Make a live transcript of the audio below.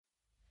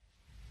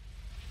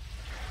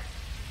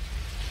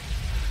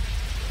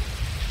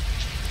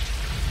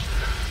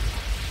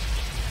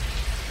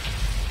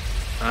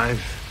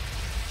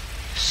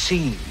I've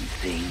seen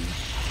things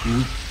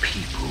you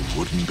people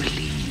wouldn't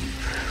believe.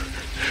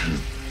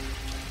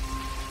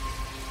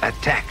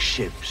 Attack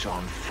ships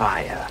on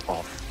fire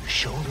off the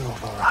shoulder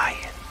of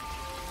Orion.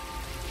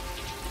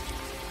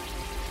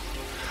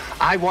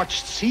 I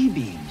watched sea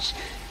beams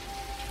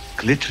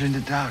glitter in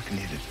the dark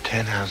near the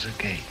Tannhauser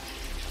Gate.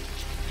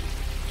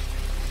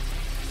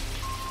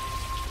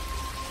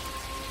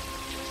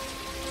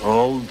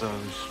 All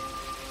those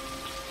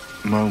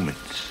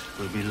moments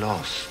will be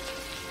lost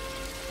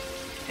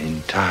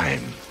in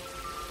time.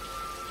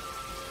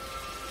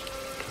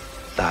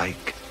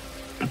 Like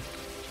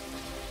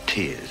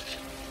tears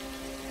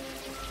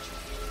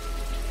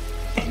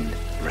in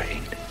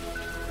rain.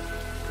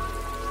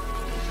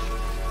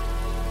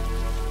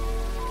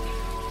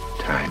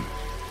 Time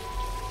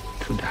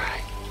to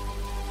die.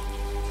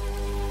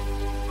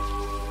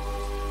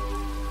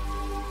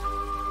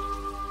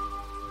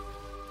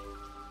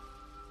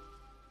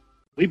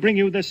 We bring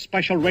you this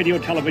special radio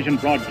television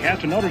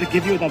broadcast in order to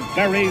give you the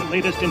very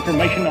latest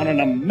information on an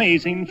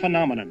amazing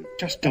phenomenon.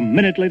 Just a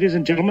minute, ladies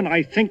and gentlemen.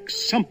 I think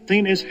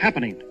something is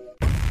happening.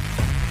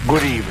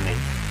 Good evening.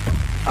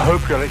 I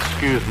hope you'll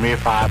excuse me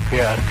if I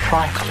appear a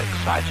trifle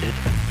excited.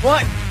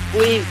 What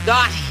we've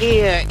got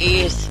here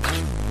is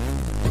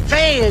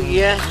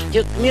failure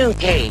to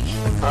communicate.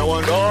 I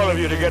want all of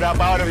you to get up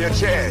out of your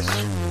chairs.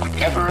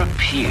 Whatever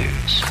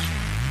appears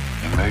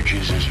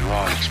emerges as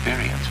raw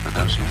experience for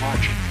those who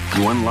watch it.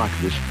 You unlock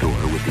this door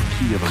with the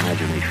key of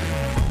imagination.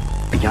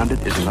 Beyond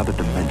it is another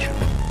dimension.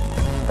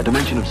 A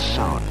dimension of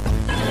sound.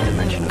 A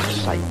dimension of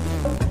sight.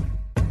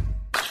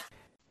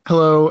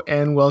 Hello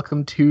and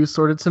welcome to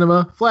Sordid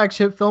Cinema,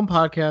 flagship film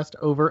podcast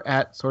over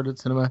at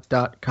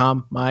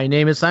sordidcinema.com. My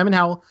name is Simon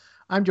Howell.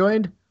 I'm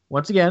joined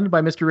once again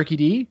by Mr. Ricky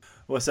D.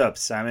 What's up,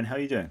 Simon? How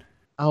you doing?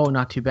 Oh,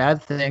 not too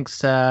bad.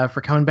 Thanks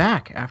for coming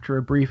back after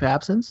a brief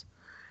absence.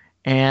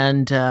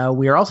 And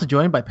we are also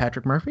joined by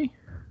Patrick Murphy.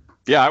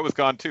 Yeah, I was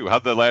gone too.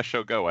 How'd the last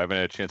show go? I haven't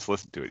had a chance to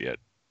listen to it yet.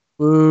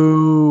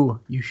 Ooh,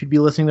 you should be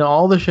listening to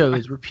all the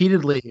shows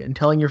repeatedly and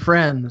telling your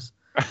friends.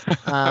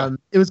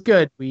 It was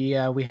good. We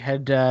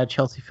had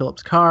Chelsea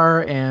Phillips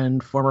Carr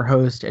and former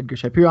host Edgar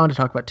Shapiro on to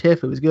talk about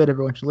TIFF. It was good.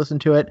 Everyone should listen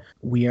to it.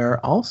 We are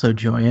also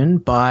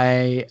joined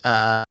by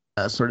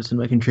Sordid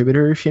Cinema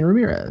contributor Shane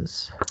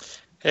Ramirez.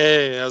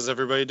 Hey, how's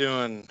everybody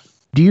doing?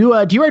 Do you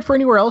write for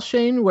anywhere else,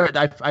 Shane? Where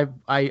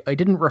I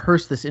didn't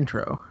rehearse this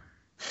intro.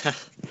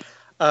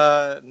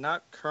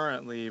 Not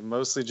currently.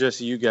 Mostly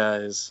just you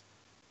guys.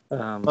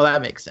 Well,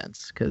 that makes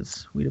sense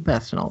because we the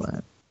best and all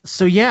that.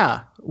 So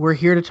yeah, we're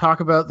here to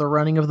talk about the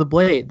running of the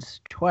Blades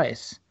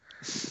twice.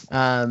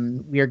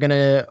 We are going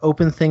to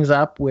open things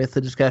up with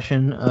a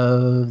discussion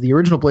of the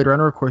original Blade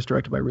Runner, of course,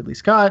 directed by Ridley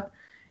Scott.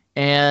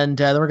 And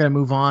then we're going to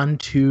move on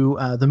to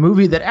the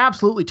movie that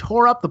absolutely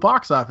tore up the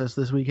box office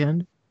this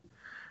weekend.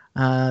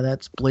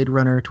 That's Blade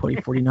Runner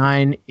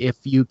 2049. If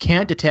you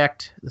can't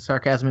detect the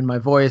sarcasm in my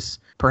voice,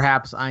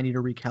 perhaps I need a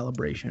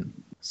recalibration.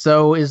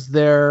 So is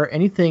there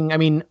anything, I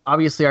mean,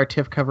 obviously our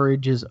TIFF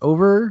coverage is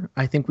over.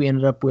 I think we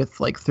ended up with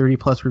like 30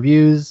 plus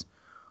reviews.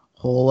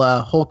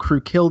 Whole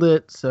crew killed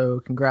it. So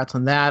congrats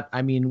on that.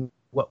 I mean,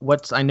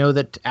 I know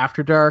that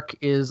After Dark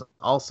is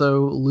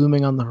also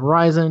looming on the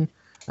horizon.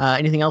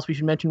 Anything else we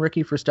should mention,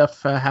 Ricky, for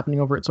stuff happening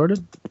over at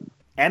Sordid?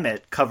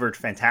 Emmett covered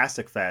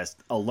Fantastic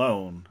Fest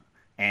alone,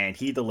 and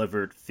he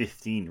delivered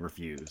 15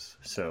 reviews.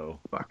 So,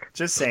 fuck.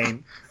 Just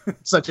saying.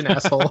 Such an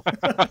asshole.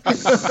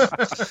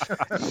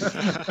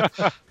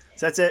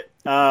 So that's it.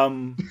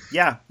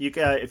 Yeah, you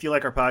can, if you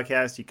like our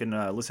podcast, you can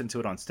listen to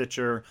it on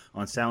Stitcher,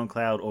 on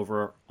SoundCloud,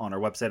 over on our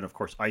website, and of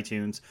course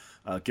iTunes.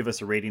 Give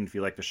us a rating if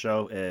you like the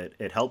show.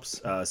 It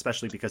helps,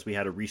 especially because we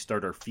had to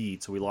restart our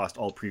feed, so we lost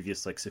all previous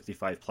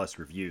 65 plus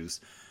reviews,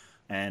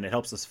 and it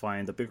helps us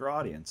find a bigger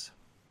audience.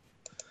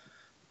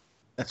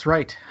 That's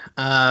right.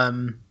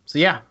 So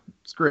yeah,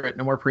 screw it.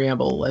 No more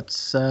preamble.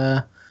 Let's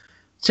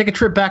take a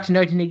trip back to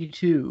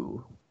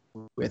 1982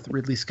 with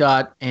Ridley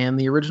Scott and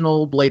the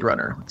original Blade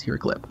Runner. Let's hear a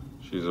clip.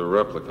 She's a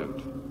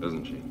replicant,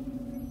 isn't she?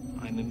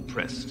 I'm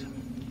impressed.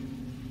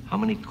 How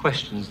many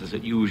questions does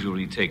it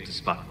usually take to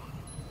spot one?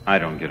 I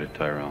don't get it,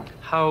 Tyrell.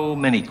 How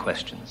many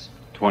questions?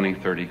 20,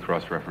 30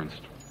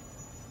 cross-referenced.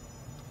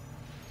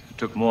 It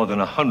took more than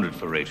 100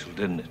 for Rachel,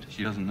 didn't it?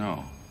 She doesn't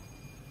know.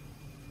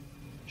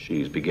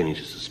 She's beginning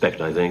to suspect,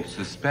 I think.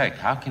 Suspect?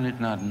 How can it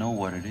not know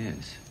what it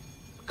is?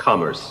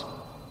 Commerce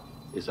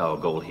is our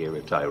goal here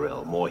at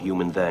Tyrell. More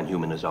human than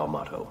human is our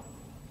motto.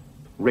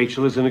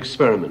 Rachel is an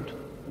experiment,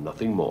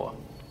 nothing more.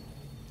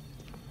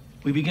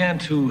 We began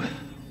to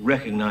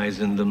recognize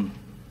in them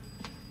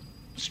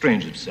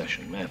strange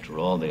obsession. After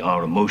all, they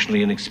are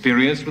emotionally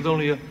inexperienced with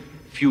only a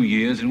few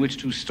years in which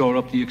to store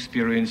up the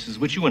experiences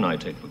which you and I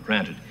take for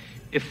granted.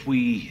 If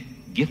we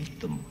gift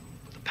them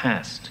with the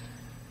past,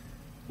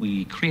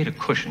 we create a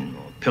cushion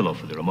or pillow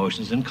for their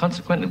emotions, and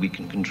consequently we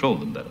can control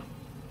them better.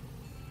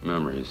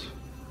 Memories.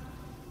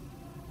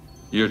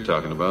 You're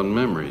talking about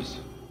memories.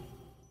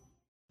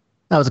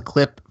 That was a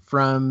clip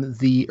from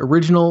the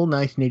original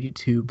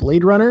 1982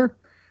 Blade Runner.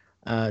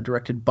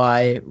 directed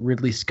by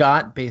Ridley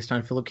Scott, based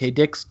on Philip K.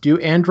 Dick's Do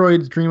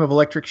Androids Dream of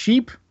Electric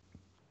Sheep?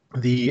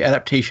 The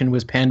adaptation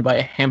was penned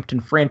by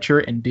Hampton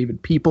Francher and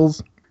David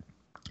Peoples,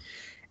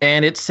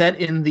 and it's set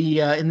in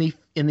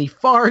the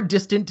far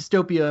distant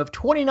dystopia of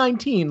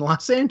 2019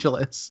 Los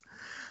Angeles,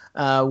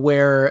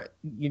 where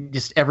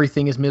just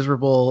everything is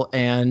miserable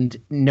and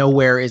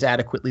nowhere is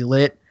adequately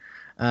lit.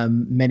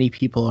 Many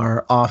people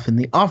are off in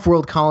the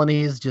off-world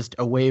colonies, just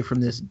away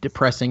from this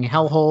depressing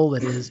hellhole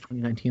that is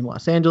 2019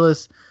 Los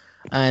Angeles.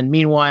 And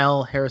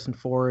meanwhile, Harrison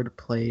Ford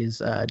plays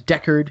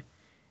Deckard,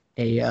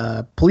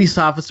 a police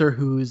officer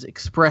whose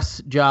express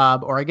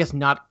job, or I guess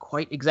not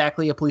quite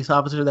exactly a police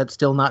officer, that's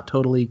still not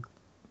totally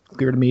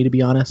clear to me, to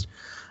be honest,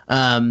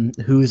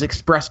 whose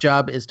express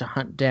job is to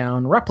hunt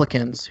down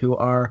replicants who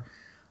are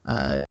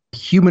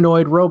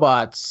humanoid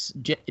robots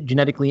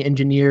genetically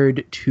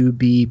engineered to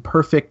be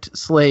perfect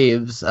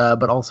slaves,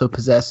 but also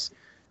possess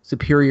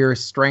superior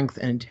strength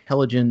and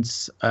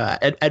intelligence,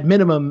 at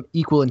minimum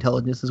equal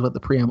intelligence is what the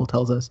preamble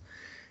tells us,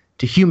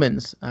 to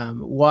humans.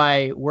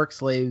 Why work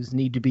slaves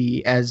need to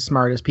be as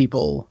smart as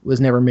people was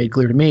never made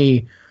clear to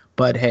me,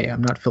 but hey,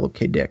 I'm not Philip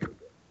K. Dick.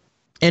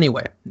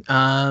 Anyway,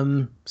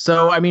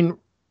 so I mean,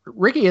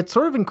 Ricky, it's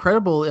sort of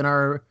incredible in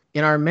our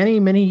many,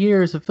 many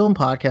years of film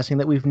podcasting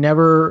that we've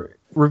never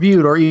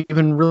reviewed or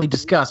even really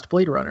discussed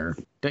Blade Runner,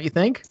 don't you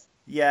think?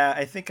 Yeah,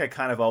 I think I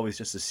kind of always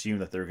just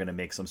assumed that they were going to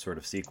make some sort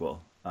of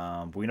sequel,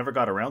 but we never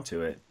got around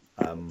to it.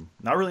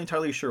 Not really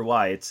entirely sure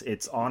why.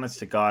 It's honest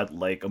to God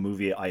like a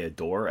movie I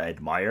adore, I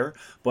admire,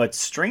 but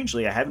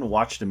strangely I haven't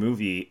watched a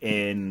movie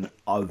in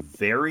a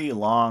very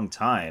long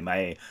time.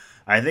 I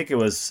think it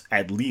was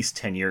at least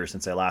 10 years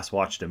since I last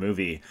watched a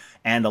movie,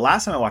 and the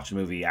last time I watched a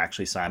movie,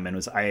 actually, Simon,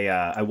 was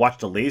I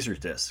watched a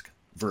Laserdisc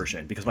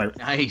version because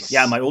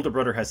my older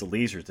brother has a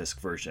Laserdisc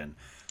version.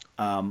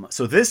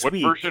 So this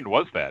week, what version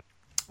was that?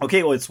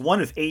 Okay, well, it's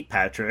one of 8,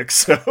 Patrick,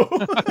 so...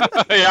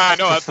 Yeah, I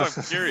know, that's what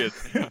I'm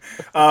curious.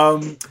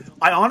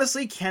 I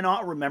honestly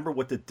cannot remember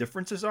what the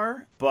differences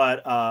are,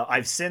 but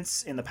I've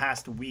since, in the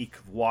past week,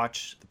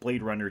 watched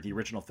Blade Runner, the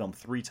original film,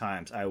 3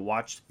 times. I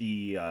watched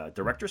the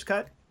director's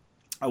cut,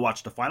 I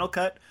watched the final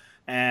cut,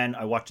 and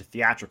I watched the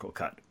theatrical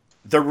cut.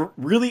 There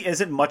really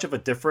isn't much of a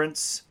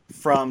difference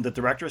from the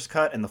director's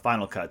cut and the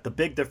final cut. The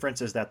big difference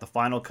is that the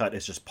final cut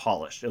is just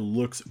polished. It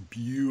looks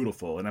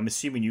beautiful, and I'm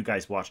assuming you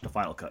guys watched the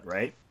final cut,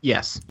 right?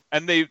 Yes.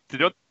 And they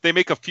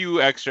make a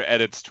few extra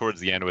edits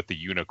towards the end with the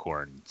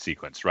unicorn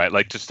sequence, right?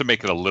 Like just to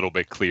make it a little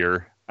bit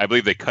clearer. I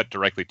believe they cut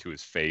directly to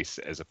his face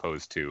as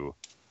opposed to...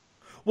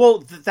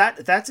 Well,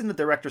 that's in the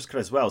director's cut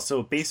as well.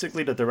 So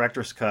basically, the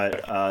director's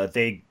cut,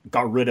 they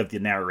got rid of the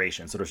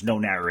narration, so there's no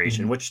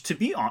narration. Which, to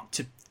be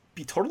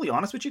totally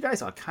honest with you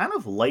guys, I kind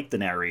of like the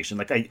narration.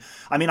 Like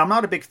I mean, I'm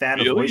not a big fan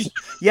of voice.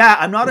 Yeah,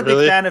 I'm not a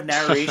big fan of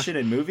narration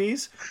in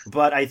movies,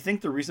 but I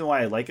think the reason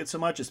why I like it so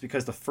much is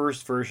because the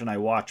first version I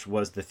watched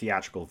was the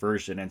theatrical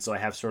version, and so I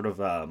have sort of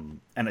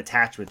an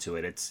attachment to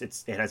it.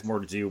 It has more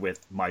to do with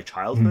my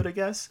childhood, I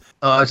guess.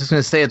 I was just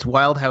going to say, it's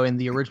wild how in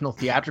the original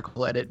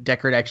theatrical edit,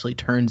 Deckard actually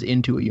turns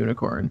into a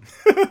unicorn.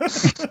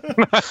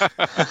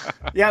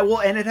 Yeah,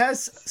 well, and it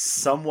has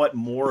somewhat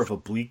more of a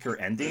bleaker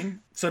ending.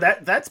 So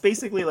that's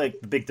basically like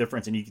the big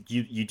difference, and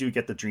you do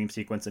get the dream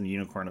sequence and the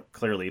unicorn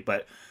clearly,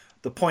 but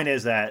the point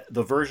is that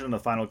the version of the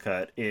final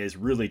cut is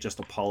really just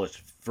a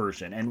polished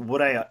version. And what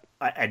I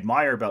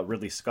admire about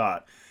Ridley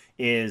Scott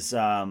is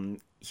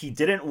he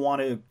didn't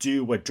want to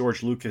do what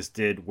George Lucas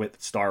did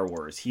with Star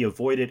Wars. He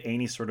avoided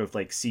any sort of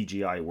like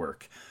CGI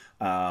work.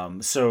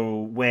 So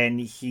when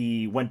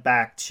he went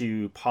back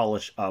to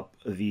polish up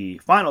the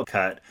final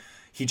cut,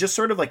 he just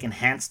sort of like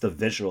enhanced the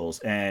visuals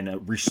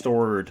and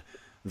restored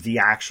the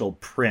actual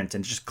print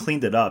and just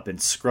cleaned it up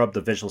and scrubbed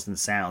the visuals and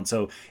sound.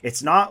 So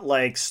it's not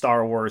like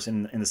Star Wars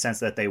in the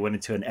sense that they went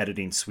into an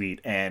editing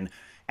suite and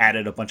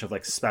added a bunch of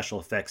like special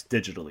effects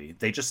digitally.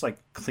 They just like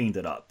cleaned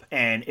it up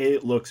and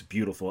it looks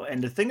beautiful.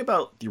 And the thing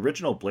about the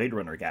original Blade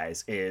Runner,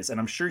 guys, is,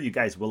 and I'm sure you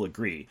guys will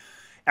agree,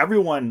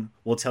 everyone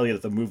will tell you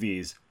that the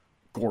movie's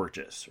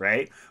gorgeous,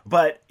 right?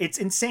 But it's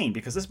insane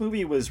because this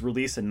movie was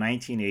released in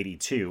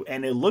 1982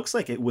 and it looks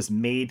like it was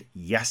made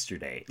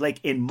yesterday. Like,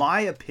 in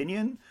my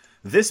opinion,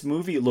 this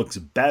movie looks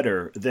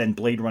better than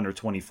Blade Runner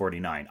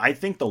 2049. I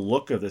think the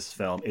look of this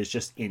film is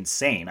just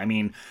insane. I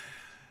mean,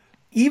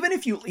 even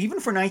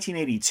for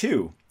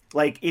 1982,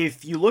 like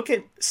if you look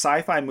at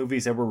sci-fi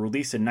movies that were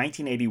released in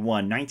 1981,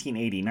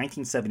 1980,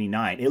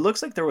 1979, it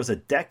looks like there was a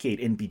decade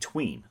in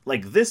between.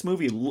 Like this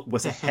movie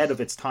was ahead of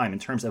its time in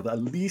terms of,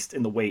 at least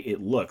in the way it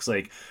looks.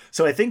 Like,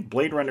 so I think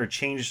Blade Runner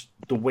changed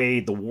the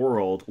way the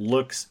world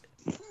looks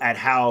at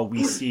how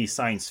we see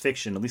science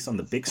fiction, at least on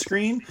the big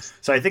screen.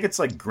 So I think it's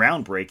like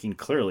groundbreaking,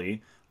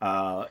 clearly,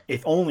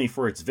 if only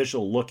for its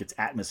visual look, its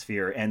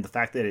atmosphere, and the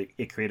fact that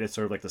it created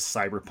sort of like the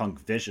cyberpunk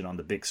vision on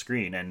the big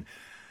screen. And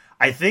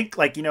I think,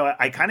 like, you know,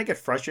 I kind of get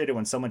frustrated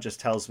when someone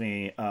just tells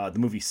me the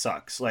movie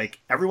sucks.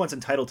 Like, everyone's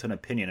entitled to an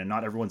opinion, and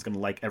not everyone's going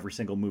to like every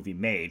single movie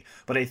made.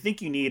 But I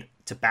think you need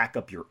to back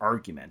up your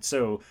argument.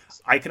 So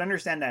I can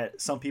understand that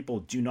some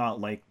people do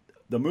not like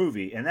the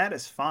movie, and that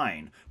is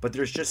fine. But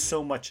there's just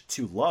so much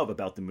to love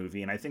about the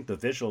movie, and I think the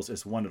visuals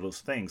is one of those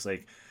things.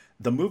 Like,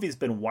 the movie's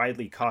been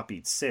widely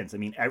copied since. I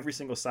mean, every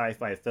single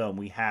sci-fi film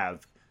we've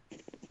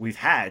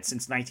had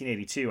since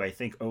 1982, I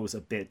think, owes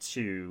a bit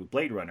to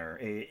Blade Runner.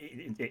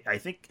 I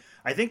think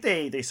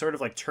they sort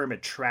of like term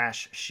it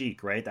trash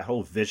chic, right? That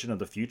whole vision of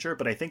the future.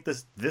 But I think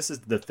this is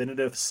the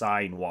definitive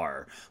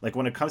sci-noir. Like,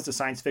 when it comes to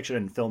science fiction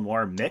and film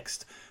noir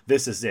mixed,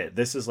 this is it.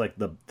 This is like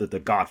the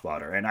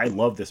Godfather, and I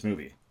love this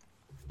movie.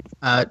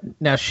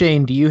 Now,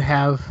 Shane, do you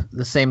have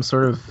the same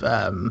sort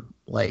of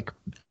like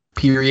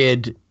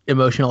period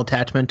emotional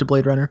attachment to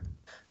Blade Runner?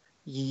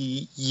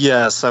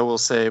 Yes, I will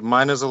say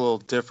mine is a little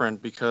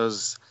different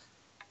because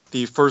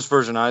the first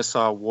version I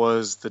saw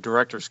was the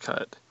director's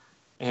cut,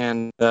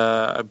 and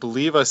I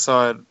believe I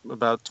saw it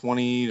about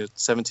 20 to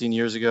 17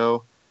 years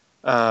ago.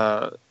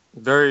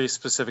 Very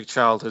specific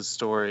childhood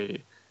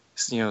story.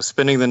 You know,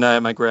 spending the night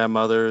at my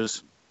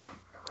grandmother's.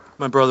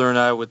 My brother and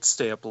I would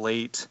stay up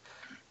late,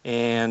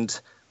 and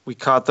we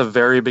caught the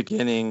very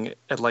beginning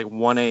at like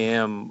 1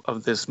 a.m.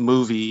 of this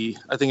movie.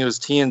 I think it was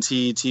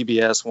TNT,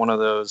 TBS, one of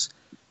those.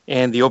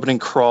 And the opening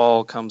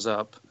crawl comes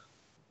up.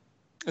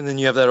 And then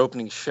you have that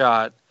opening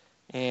shot.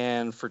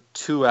 And for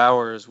 2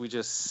 hours, we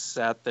just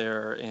sat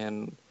there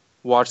and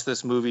watched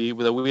this movie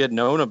that we had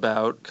known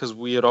about because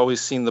we had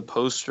always seen the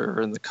poster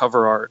and the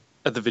cover art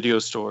at the video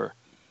store.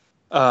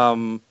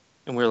 And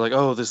we were like,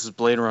 oh, this is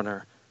Blade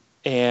Runner.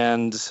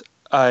 And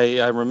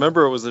I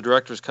remember it was the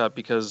director's cut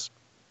because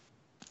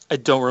I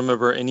don't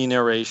remember any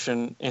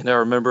narration, and I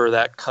remember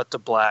that cut to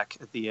black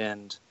at the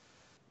end.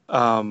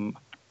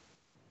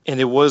 And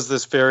it was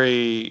this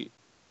very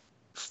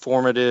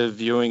formative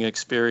viewing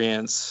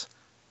experience.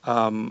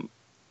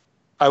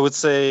 I would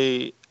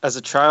say, as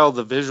a child,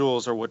 the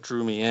visuals are what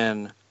drew me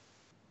in,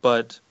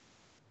 but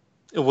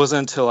it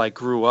wasn't until I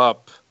grew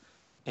up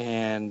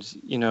and,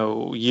 you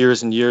know,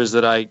 years and years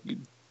that I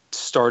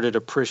started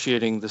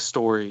appreciating the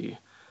story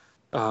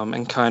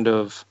and kind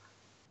of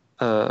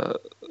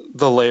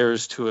the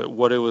layers to it,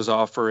 what it was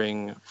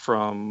offering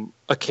from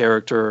a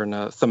character and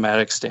a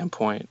thematic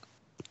standpoint.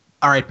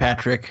 All right,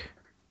 Patrick.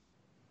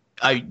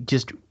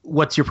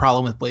 What's your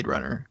problem with Blade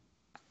Runner?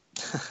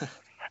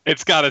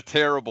 It's got a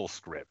terrible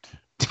script.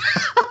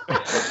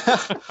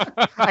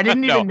 I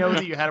didn't even know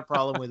that you had a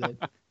problem with it.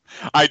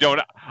 I don't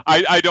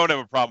have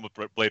a problem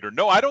with Blade Runner.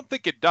 No, I don't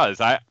think it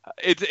does.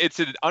 It's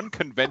an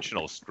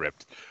unconventional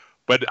script.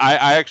 But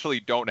I actually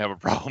don't have a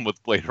problem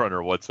with Blade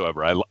Runner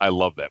whatsoever. I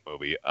love that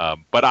movie.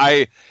 But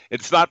I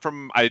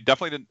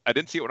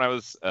didn't see it when I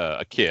was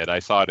a kid. I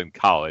saw it in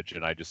college,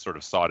 and I just sort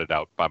of sought it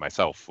out by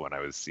myself when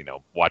I was,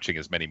 watching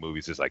as many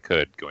movies as I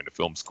could, going to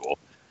film school.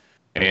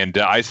 And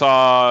I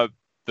saw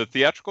the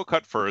theatrical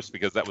cut first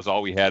because that was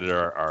all we had in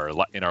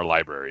our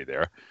library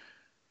there.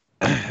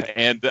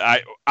 And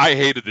I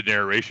hated the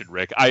narration,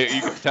 Rick.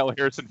 You can tell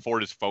Harrison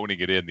Ford is phoning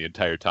it in the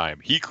entire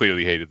time. He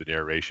clearly hated the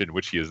narration,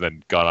 which he has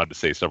then gone on to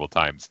say several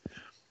times.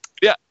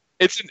 Yeah,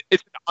 it's an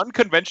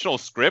unconventional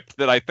script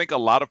that I think a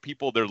lot of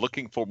people, they're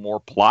looking for more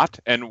plot,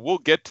 and we'll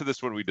get to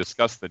this when we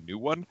discuss the new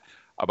one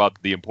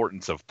about the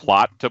importance of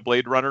plot to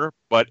Blade Runner,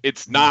 but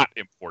it's not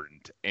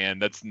important,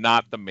 and that's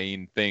not the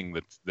main thing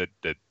that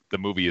the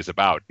movie is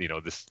about.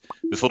 This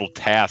little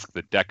task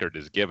that Deckard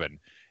is given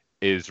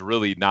is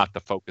really not the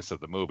focus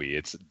of the movie.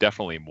 It's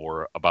definitely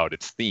more about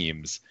its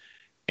themes,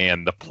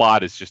 and the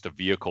plot is just a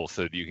vehicle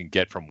so that you can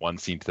get from one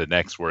scene to the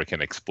next where it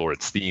can explore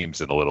its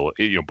themes in a little,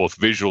 both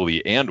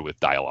visually and with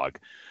dialogue.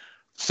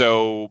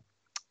 So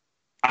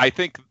I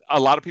think a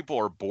lot of people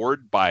are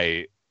bored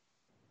by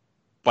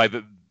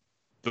the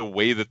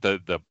way that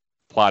the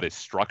plot is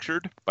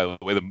structured, by the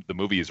way the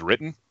movie is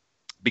written,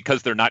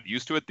 because they're not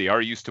used to it. They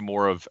are used to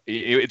more of,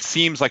 it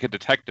seems like a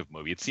detective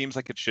movie. It seems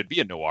like it should be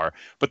a noir,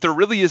 but there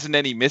really isn't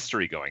any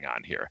mystery going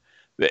on here.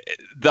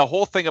 The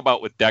whole thing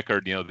about with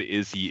Deckard, the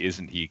is he,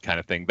 isn't he kind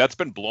of thing, that's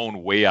been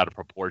blown way out of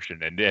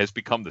proportion, and it has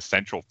become the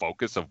central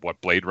focus of what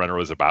Blade Runner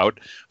was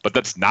about, but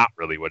that's not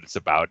really what it's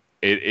about.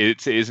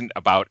 It isn't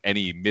about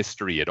any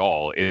mystery at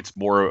all. It's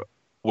more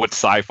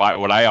what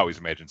I always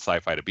imagine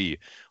sci-fi to be,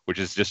 which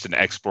is just an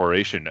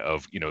exploration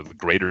of, the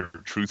greater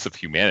truths of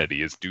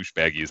humanity, as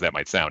douchebaggy as that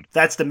might sound.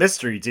 That's the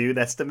mystery, dude.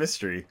 That's the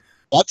mystery.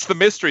 That's the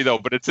mystery, though,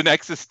 but it's an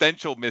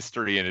existential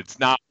mystery, and it's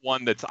not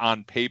one that's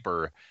on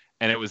paper,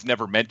 and it was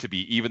never meant to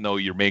be, even though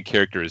your main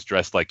character is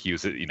dressed like he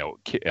was,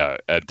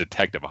 a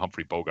detective, a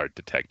Humphrey Bogart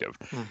detective.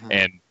 Mm-hmm.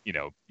 And,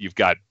 you've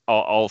got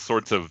all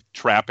sorts of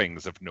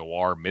trappings of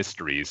noir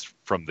mysteries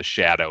from the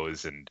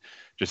shadows, and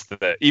just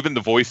even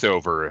the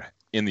voiceover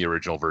in the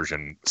original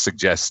version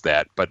suggests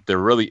that, but there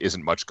really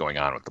isn't much going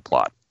on with the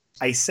plot.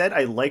 I said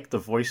I like the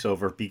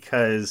voiceover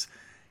because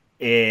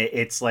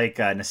it's like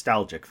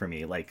nostalgic for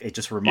me. Like, it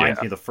just reminds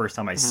me of the first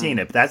time I seen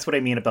it. But that's what I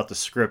mean about the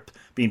script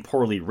being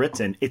poorly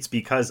written. It's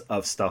because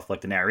of stuff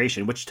like the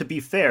narration, which, to be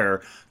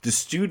fair, the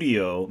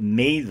studio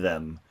made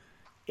them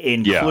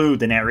include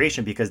the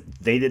narration because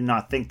they did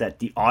not think that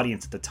the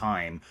audience at the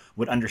time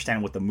would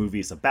understand what the movie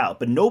is about.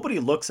 But nobody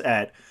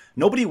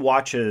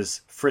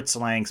watches Fritz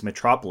Lang's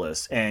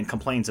Metropolis and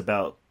complains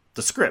about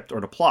the script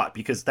or the plot,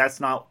 because that's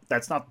not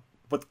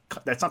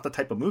the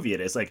type of movie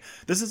it is. Like,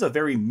 this is a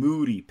very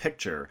moody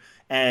picture,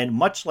 and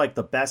much like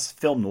the best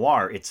film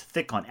noir, it's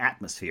thick on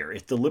atmosphere.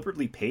 It's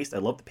deliberately paced. I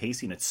love the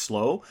pacing. It's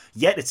slow,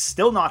 yet it's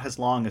still not as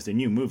long as the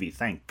new movie,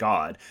 thank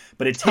God.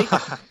 But it's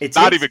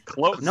not even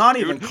close. Not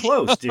even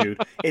close,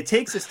 dude. It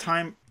takes its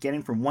time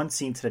getting from one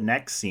scene to the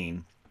next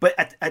scene.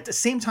 But at the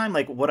same time,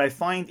 like, what I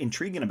find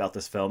intriguing about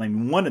this film,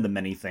 and one of the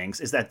many things,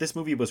 is that this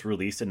movie was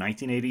released in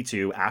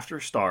 1982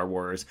 after Star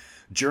Wars,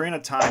 during a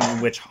time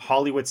in which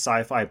Hollywood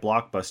sci-fi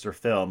blockbuster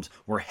films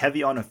were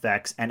heavy on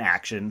effects and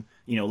action,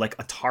 like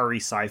Atari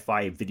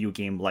sci-fi video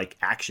game-like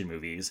action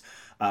movies.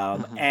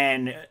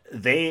 And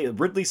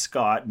Ridley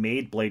Scott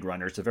made Blade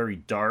Runner. It's a very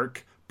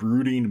dark,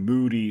 brooding,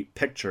 moody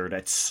picture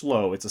that's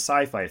slow. It's a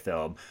sci-fi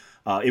film.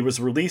 It was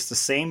released the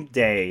same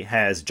day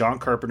as John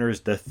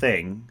Carpenter's The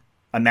Thing.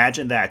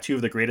 Imagine that, two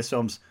of the greatest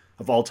films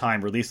of all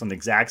time released on the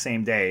exact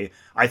same day.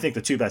 I think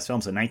the two best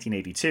films in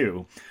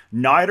 1982.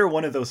 Neither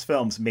one of those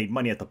films made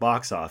money at the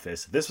box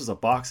office. This was a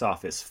box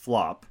office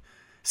flop.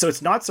 So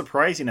it's not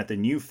surprising that the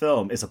new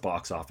film is a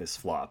box office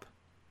flop.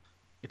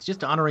 It's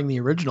just honoring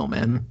the original,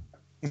 man.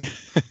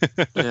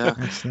 Yeah.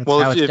 That's Well,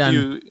 how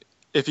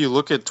if you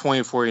look at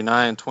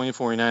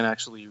 2049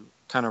 actually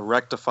kind of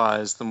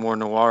rectifies the more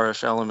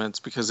noirish elements,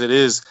 because it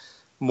is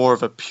more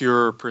of a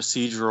pure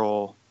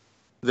procedural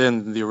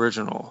than the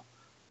original.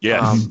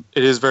 Yeah.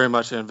 It is very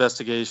much an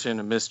investigation,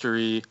 a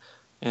mystery.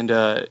 And,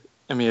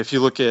 if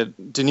you look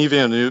at Denis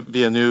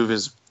Villeneuve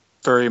is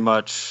very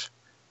much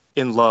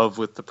in love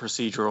with the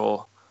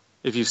procedural.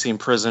 If you've seen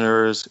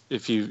Prisoners,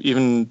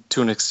 even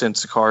to an extent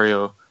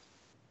Sicario,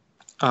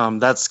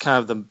 that's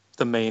kind of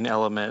the main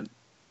element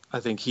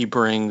I think he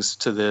brings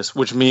to this,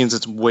 which means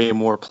it's way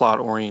more plot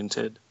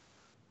oriented.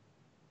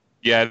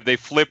 Yeah, they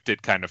flipped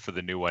it kind of for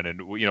the new one,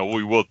 and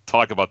we will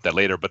talk about that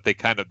later. But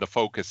the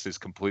focus is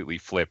completely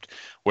flipped,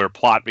 where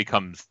plot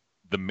becomes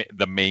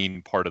the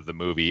main part of the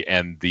movie,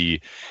 and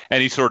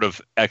any sort of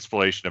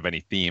exploration of any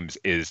themes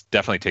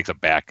definitely takes a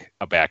back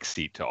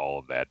seat to all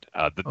of that,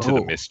 to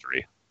the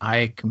mystery.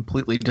 I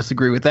completely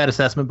disagree with that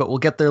assessment, but we'll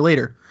get there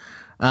later.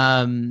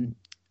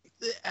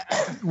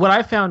 What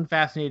I found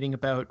fascinating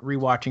about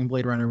rewatching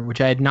Blade Runner, which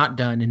I had not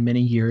done in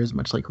many years,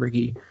 much like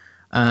Ricky.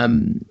 A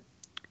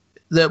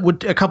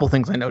couple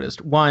things I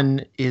noticed.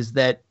 One is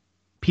that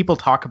people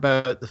talk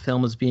about the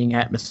film as being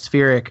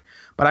atmospheric,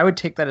 but I would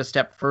take that a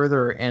step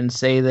further and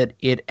say that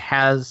it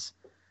has,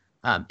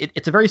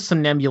 it's a very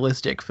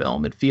somnambulistic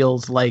film. It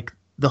feels like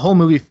the whole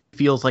movie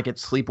feels like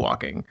it's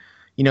sleepwalking.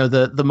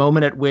 The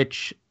moment at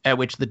which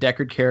the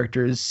Deckard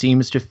character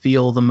seems to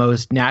feel the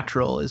most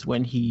natural is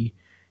when he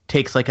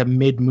takes like a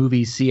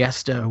mid-movie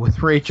siesta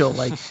with Rachel.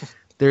 Like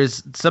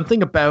there's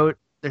something about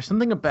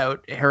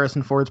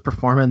Harrison Ford's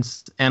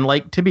performance, and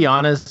like, to be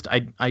honest,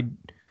 I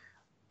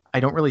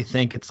don't really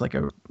think it's like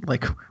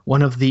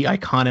one of the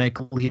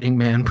iconic leading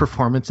man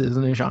performances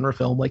in a genre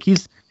film. Like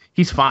he's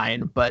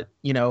fine, but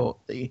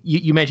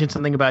you mentioned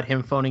something about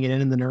him phoning it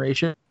in the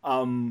narration.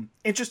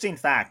 Interesting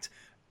fact.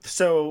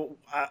 So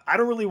I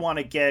don't really want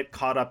to get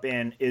caught up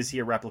in is he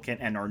a replicant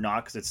and or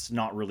not, because it's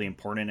not really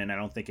important, and I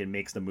don't think it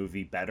makes the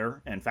movie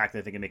better. In fact,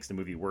 I think it makes the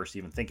movie worse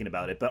even thinking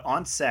about it. But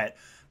on set,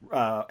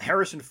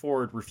 Harrison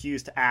Ford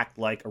refused to act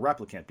like a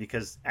replicant,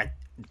 because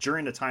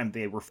during the time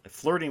they were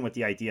flirting with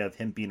the idea of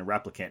him being a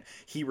replicant,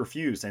 he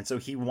refused, and so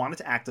he wanted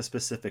to act a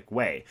specific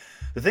way.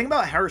 The thing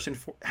about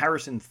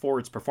Harrison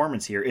Ford's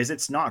performance here is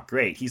it's not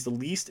great. He's the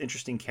least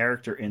interesting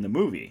character in the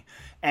movie,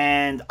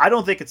 and I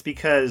don't think it's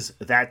because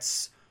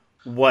that's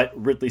what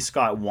Ridley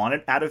Scott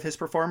wanted out of his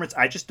performance.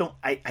 I just don't.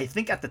 I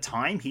think at the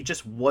time he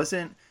just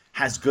wasn't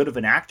as good of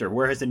an actor.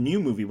 Whereas the new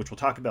movie, which we'll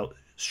talk about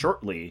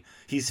shortly,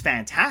 he's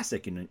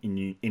fantastic in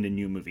the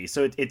new movie.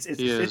 So it's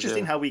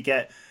interesting how we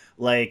get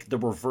like the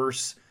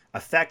reverse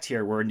effect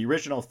here, where in the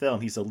original film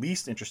he's the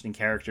least interesting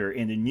character.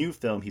 In the new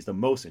film, he's the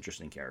most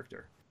interesting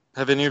character.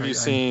 Have any of you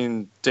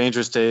seen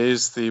Dangerous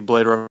Days, the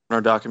Blade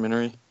Runner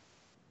documentary?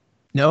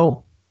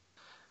 No.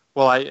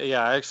 Well, I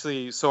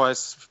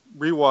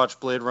rewatched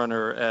Blade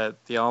Runner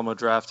at the Alamo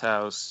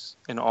Drafthouse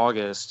in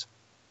August,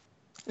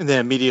 and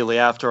then immediately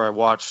after I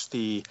watched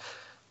the,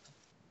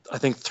 I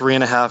think,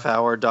 3.5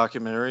 hour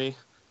documentary,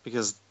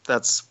 because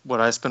that's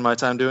what I spend my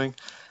time doing.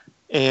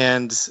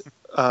 And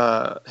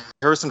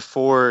Harrison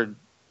Ford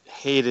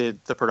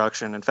hated the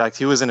production. In fact,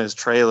 he was in his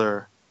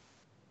trailer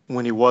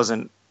when he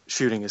wasn't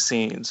shooting his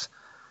scenes.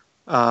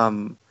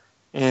 And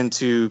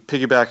to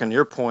piggyback on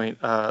your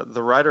point,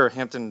 the writer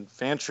Hampton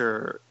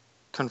Fancher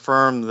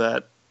confirmed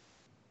that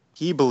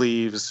he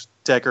believes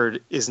Deckard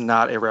is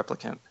not a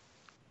replicant.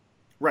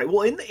 Right.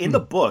 Well, in the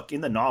book, in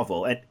the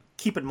novel, and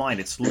keep in mind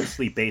it's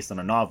loosely based on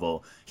a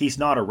novel, he's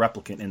not a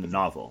replicant in the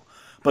novel.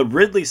 But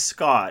Ridley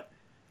Scott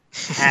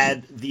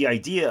had the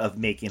idea of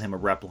making him a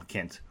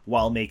replicant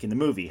while making the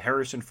movie.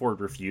 Harrison Ford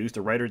refused.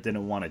 The writer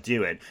didn't want to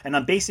do it. And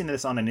I'm basing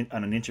this on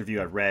an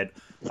interview I read,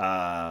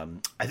 I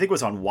think it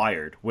was on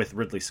Wired, with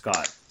Ridley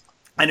Scott.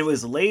 And it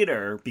was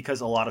later,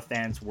 because a lot of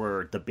fans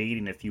were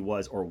debating if he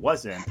was or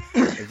wasn't,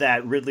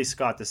 that Ridley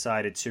Scott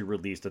decided to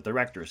release the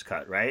director's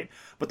cut, right?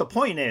 But the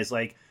point is,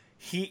 like,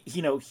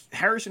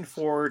 Harrison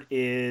Ford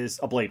is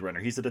a Blade Runner.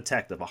 He's a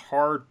detective, a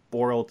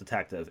hard-boiled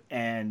detective,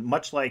 and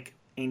much like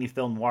any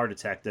film noir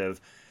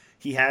detective,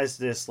 he has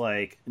this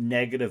like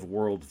negative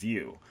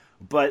worldview.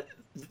 But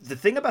the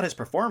thing about his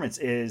performance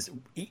is,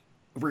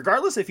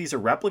 regardless if he's a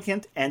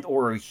replicant and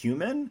or a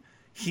human,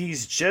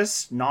 he's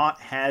just not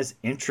as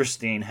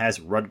interesting as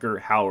Rutger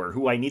Hauer,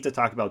 who I need to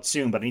talk about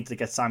soon, but I need to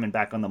get Simon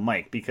back on the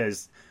mic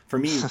because for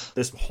me,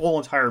 this whole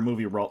entire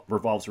movie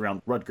revolves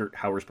around Rutger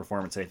Hauer's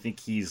performance. I think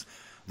he's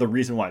the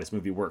reason why this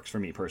movie works for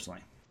me personally.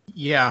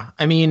 Yeah,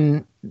 I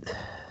mean,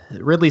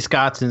 Ridley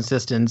Scott's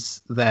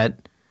insistence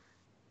that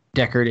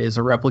Deckard is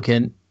a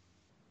replicant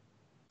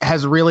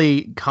has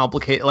really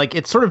complicated, like,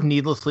 it's sort of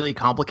needlessly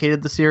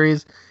complicated the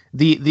series.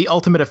 The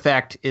ultimate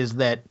effect is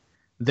that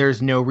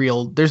there's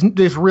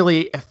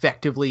really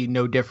effectively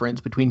no difference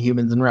between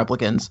humans and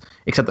replicants,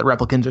 except that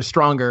replicants are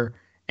stronger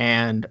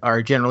and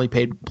are generally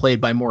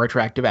played by more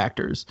attractive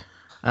actors.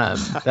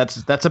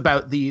 That's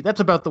about the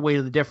weight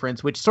of the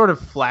difference, which sort of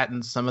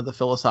flattens some of the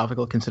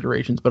philosophical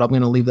considerations. But I'm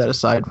going to leave that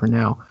aside for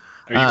now.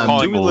 Are you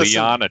calling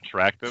Leon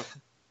attractive?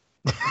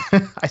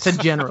 I said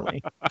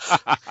generally.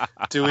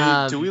 Do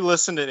we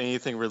listen to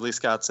anything Ridley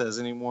Scott says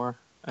anymore?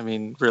 I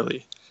mean,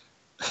 really?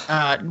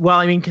 Well,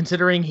 I mean,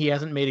 considering he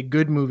hasn't made a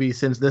good movie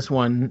since this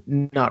one,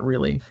 not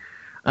really.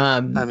 I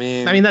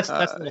mean that's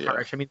a little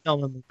harsh. I mean, tell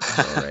them,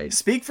 right?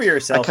 Speak for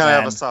yourself. I kind of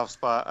have a soft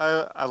spot.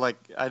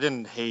 I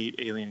didn't hate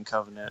Alien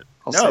Covenant.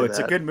 It's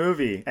a good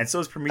movie, and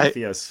so is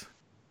Prometheus.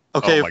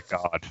 Okay. Oh my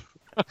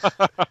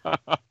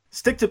god.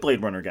 Stick to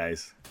Blade Runner,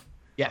 guys.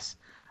 Yes.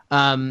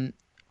 I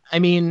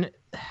mean,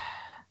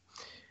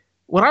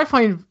 what I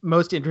find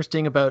most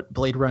interesting about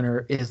Blade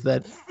Runner is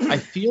that I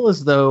feel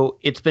as though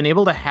it's been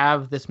able to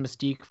have this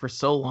mystique for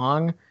so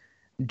long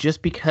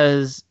just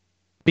because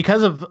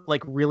of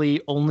like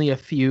really only a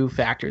few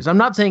factors. I'm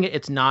not saying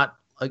it's not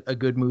a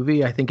good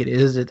movie. I think it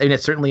is. And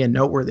it's certainly a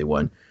noteworthy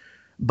one.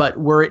 But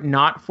were it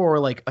not for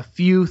like a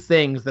few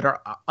things that are,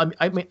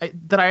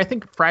 that I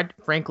think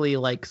frankly,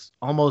 like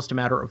almost a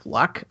matter of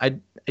luck. I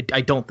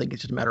don't think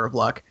it's just a matter of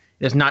luck.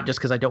 It's not just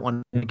because I don't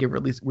want to give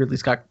Ridley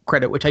Scott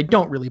credit, which I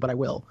don't really, but I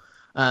will.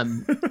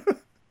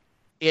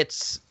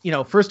 It's,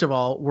 first of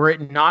all, were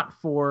it not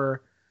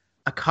for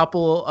a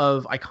couple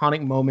of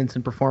iconic moments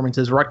and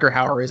performances, Rutger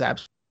Hauer is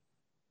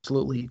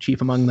absolutely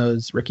chief among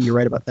those. Ricky, you're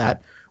right about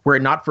that. Were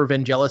it not for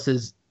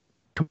Vangelis's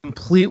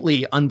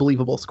completely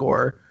unbelievable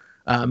score,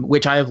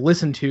 which I have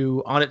listened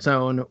to on its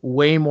own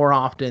way more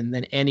often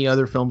than any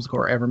other film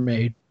score ever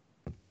made,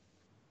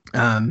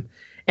 and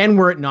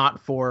were it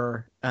not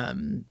for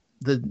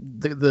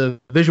the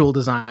visual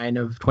design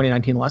of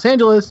 2019 Los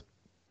Angeles,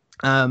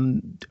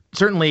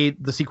 certainly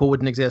the sequel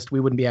wouldn't exist. We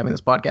wouldn't be having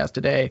this podcast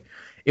today.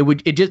 It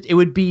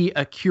would be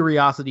a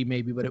curiosity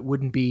maybe, but it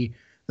wouldn't be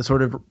the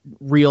sort of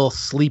real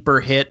sleeper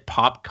hit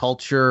pop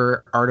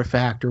culture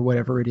artifact or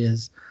whatever it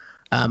is.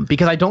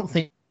 Because I don't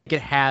think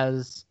it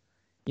has,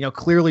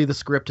 clearly the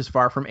script is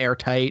far from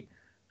airtight.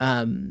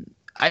 I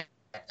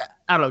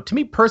don't know. To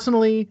me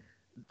personally,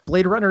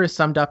 Blade Runner is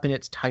summed up in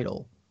its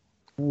title.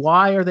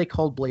 Why are they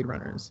called Blade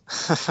Runners?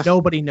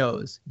 Nobody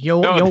knows. You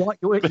want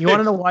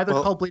to know why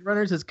they're called Blade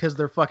Runners? Is because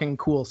they're fucking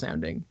cool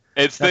sounding.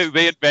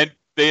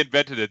 They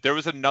invented it. There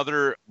was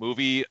another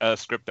movie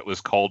script that was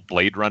called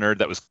Blade Runner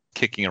that was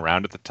kicking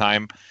around at the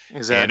time.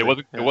 Exactly.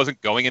 And it wasn't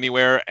going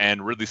anywhere.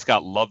 And Ridley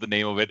Scott loved the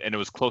name of it, and it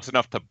was close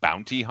enough to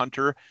Bounty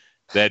Hunter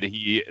that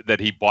he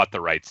bought the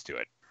rights to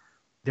it.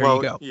 There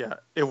you go. Yeah,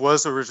 it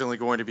was originally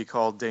going to be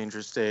called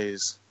Dangerous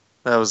Days.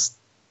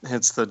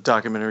 Hence the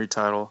documentary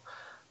title.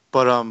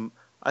 But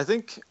I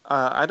think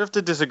I'd have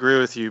to disagree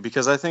with you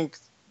because I think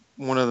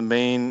one of the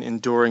main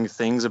enduring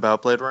things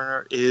about Blade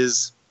Runner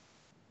is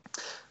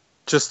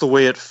just the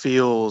way it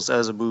feels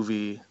as a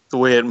movie, the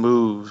way it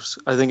moves.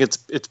 I think its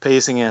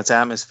pacing and its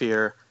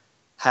atmosphere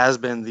has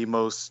been the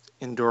most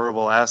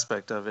endurable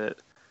aspect of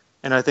it.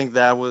 And I think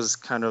that was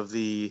kind of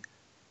the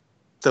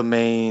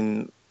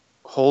main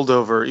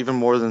holdover, even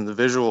more than the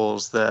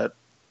visuals, that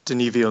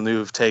Denis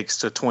Villeneuve takes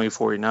to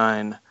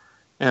 2049.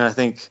 And I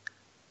think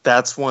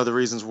that's one of the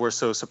reasons we're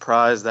so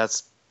surprised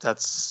that's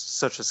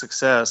such a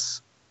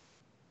success,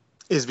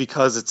 is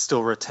because it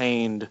still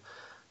retained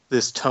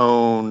this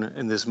tone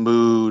and this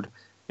mood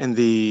and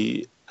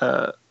the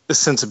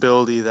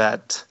sensibility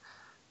that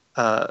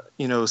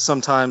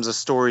sometimes a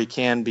story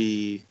can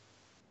be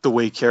the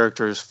way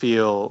characters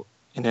feel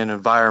in an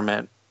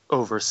environment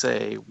over,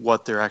 say,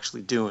 what they're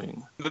actually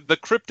doing. The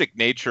cryptic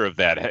nature of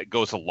that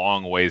goes a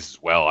long ways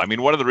as well. I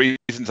mean, one of the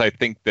reasons I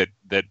think that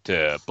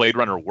Blade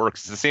Runner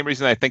works is the same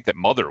reason I think that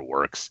Mother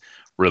works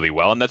really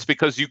well, and that's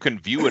because you can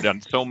view it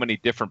on so many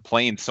different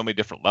planes, so many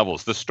different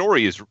levels. The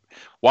story is,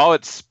 while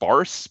it's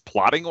sparse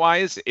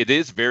plotting-wise, it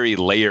is very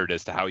layered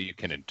as to how you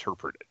can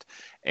interpret it.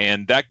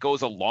 And that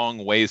goes a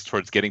long ways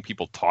towards getting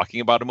people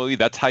talking about a movie.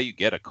 That's how you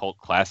get a cult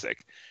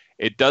classic.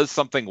 It does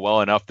something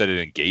well enough that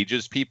it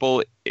engages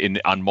people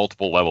on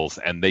multiple levels,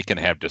 and they can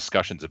have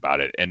discussions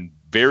about it. And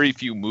very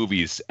few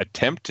movies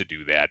attempt to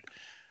do that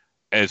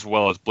as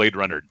well as Blade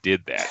Runner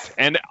did that.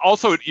 And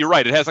also, you're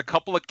right, it has a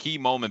couple of key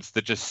moments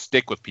that just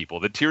stick with people.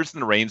 The Tears in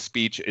the Rain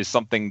speech is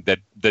something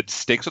that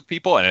sticks with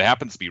people, and it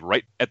happens to be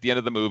right at the end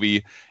of the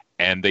movie,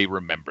 and they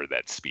remember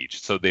that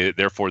speech. So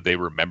therefore they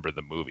remember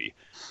the movie.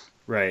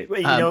 Right.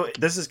 You know,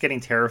 this is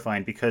getting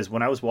terrifying because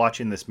when I was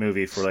watching this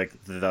movie for like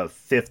the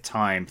third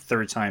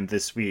time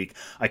this week,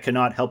 I could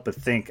not help but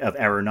think of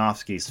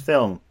Aronofsky's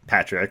film,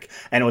 Patrick,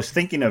 and I was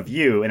thinking of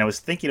you, and I was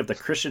thinking of the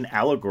Christian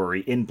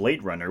allegory in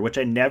Blade Runner, which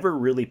I never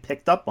really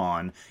picked up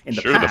on in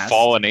the past. Sure, the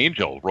fallen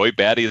angel. Roy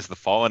Batty is the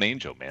fallen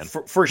angel, man.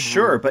 For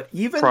sure, but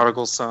even...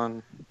 Prodigal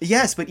son.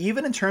 Yes, but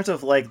even in terms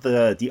of like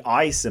the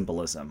eye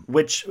symbolism,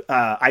 which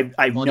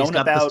I've known he's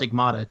got about... the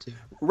stigmata, too.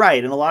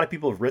 Right, and a lot of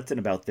people have written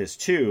about this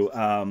too.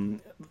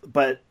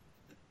 But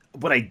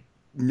what I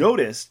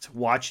noticed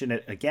watching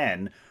it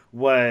again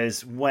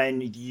was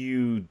when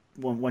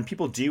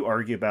people do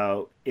argue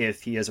about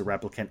if he is a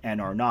replicant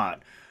and or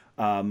not,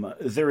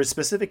 there are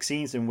specific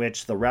scenes in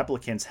which the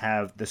replicants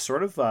have this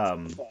sort of,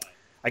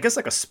 I guess,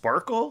 like a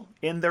sparkle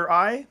in their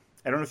eye.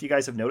 I don't know if you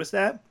guys have noticed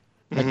that.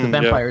 Like the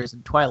vampires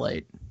in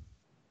Twilight.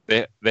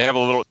 They have a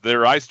little.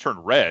 Their eyes turn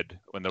red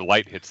when the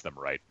light hits them,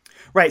 right?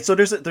 Right, so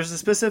there's a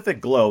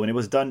specific glow, and it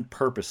was done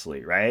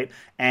purposely, right?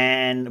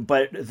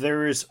 But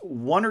there's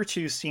one or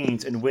two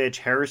scenes in which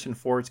Harrison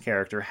Ford's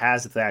character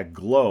has that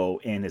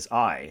glow in his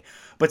eye.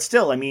 But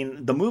still, I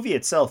mean, the movie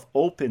itself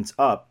opens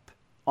up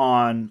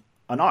on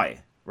an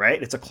eye,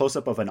 right? It's a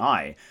close-up of an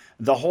eye.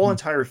 The whole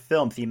entire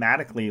film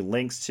thematically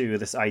links to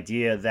this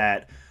idea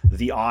that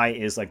the eye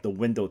is like the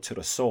window to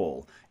the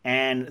soul.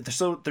 And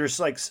so there's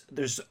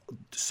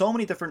so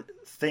many different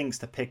things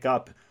to pick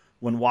up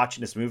when watching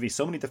this movie,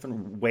 so many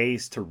different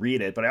ways to read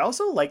it. But I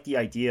also like the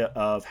idea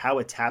of how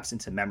it taps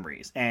into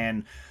memories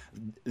and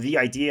the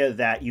idea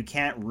that you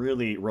can't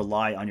really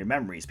rely on your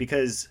memories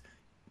because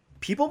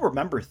people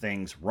remember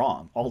things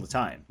wrong all the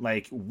time.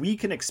 Like, we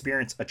can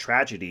experience a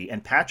tragedy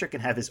and Patrick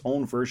can have his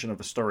own version of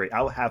a story.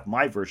 I'll have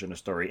my version of the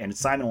story and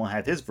Simon will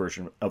have his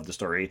version of the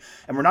story.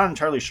 And we're not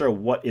entirely sure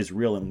what is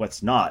real and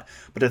what's not.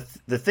 But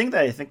the thing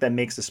that I think that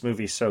makes this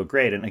movie so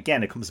great, and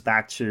again, it comes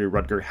back to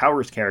Rutger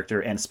Hauer's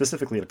character and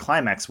specifically the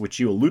climax, which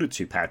you alluded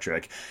to,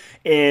 Patrick,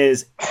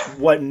 is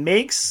what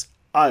makes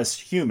us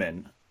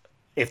human.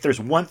 If there's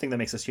one thing that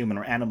makes us human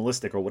or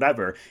animalistic or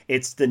whatever,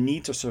 it's the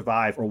need to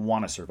survive or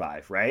want to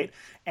survive, right?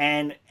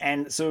 And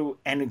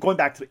going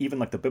back to even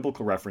like the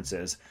biblical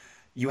references,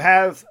 you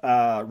have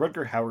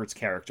Rutger Hauer's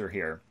character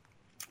here,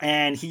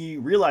 and he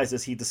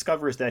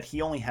discovers that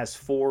he only has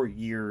 4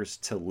 years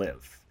to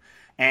live.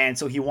 And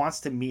so he wants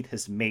to meet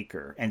his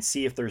maker and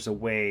see if there's a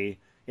way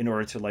in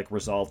order to like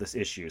resolve this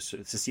issue, so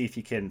to see if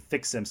he can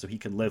fix him so he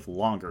can live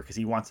longer, because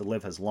he wants to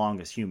live as long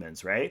as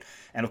humans, right?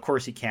 And of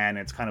course he can, and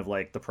it's kind of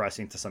like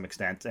depressing to some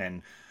extent,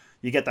 and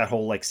you get that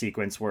whole like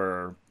sequence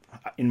where,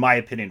 in my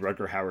opinion,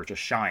 Rutger Hauer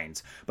just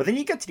shines. But then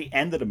you get to the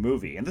end of the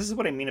movie, and this is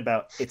what I mean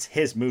about it's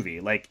his movie.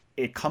 Like,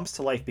 it comes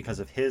to life because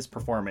of his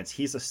performance.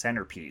 He's a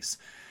centerpiece.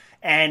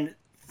 And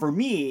for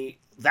me,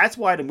 that's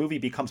why the movie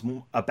becomes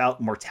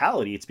about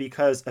mortality. It's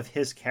because of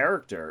his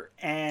character.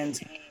 And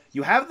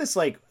you have this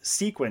like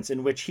sequence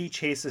in which he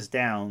chases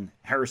down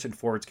Harrison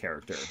Ford's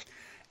character,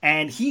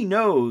 and he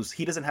knows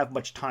he doesn't have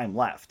much time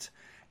left.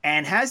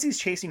 And as he's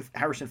chasing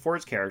Harrison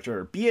Ford's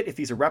character, be it if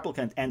he's a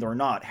replicant and or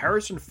not,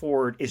 Harrison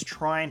Ford is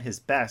trying his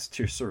best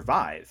to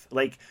survive.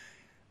 Like,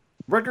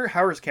 Rutger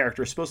Hauer's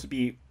character is supposed to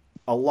be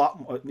a lot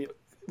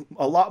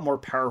more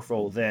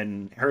powerful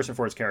than Harrison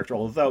Ford's character,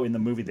 although in the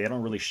movie they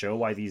don't really show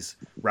why these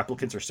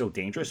replicants are so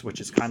dangerous,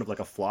 which is kind of like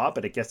a flaw,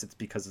 but I guess it's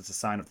because it's a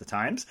sign of the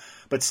times.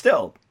 But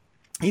still,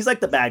 he's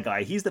like the bad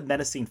guy. He's the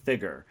menacing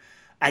figure.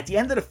 At the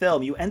end of the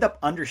film, you end up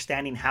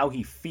understanding how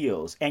he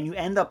feels, and you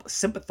end up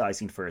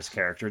sympathizing for his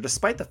character,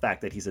 despite the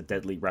fact that he's a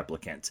deadly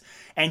replicant.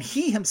 And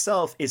he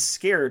himself is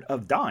scared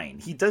of dying.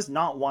 He does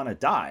not want to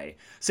die.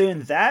 So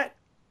in that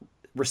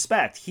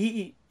respect,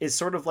 he is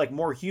sort of like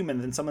more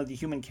human than some of the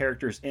human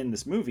characters in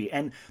this movie.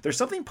 And there's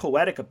something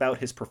poetic about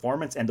his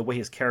performance and the way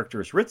his character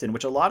is written,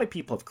 which a lot of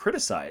people have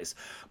criticized.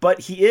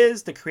 But he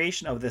is the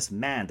creation of this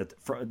man, the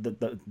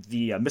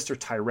Mr.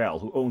 Tyrell,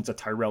 who owns the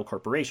Tyrell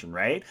Corporation,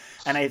 right?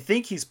 And I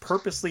think he's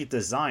purposely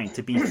designed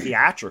to be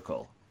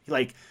theatrical.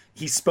 Like,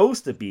 he's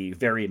supposed to be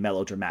very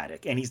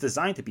melodramatic, and he's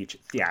designed to be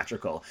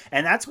theatrical.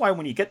 And that's why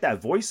when you get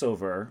that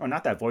voiceover, or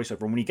not that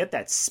voiceover, when you get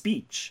that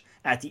speech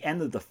at the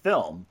end of the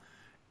film,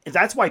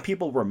 that's why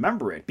people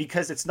remember it,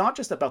 because it's not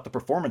just about the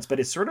performance, but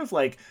it's sort of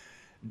like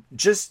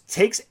just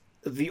takes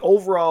the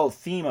overall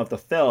theme of the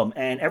film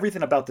and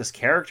everything about this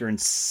character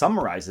and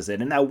summarizes it.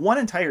 And that one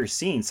entire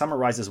scene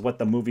summarizes what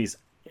the movie's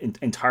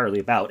entirely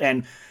about.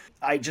 And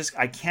I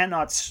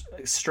cannot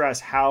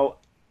stress how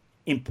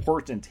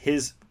important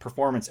his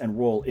performance and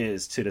role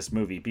is to this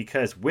movie,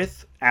 because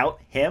without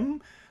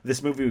him,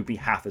 this movie would be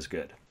half as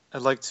good.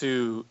 I'd like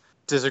to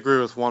disagree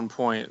with one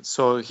point.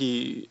 So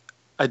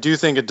I do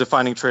think a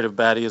defining trait of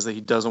Batty is that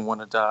he doesn't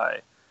want to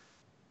die.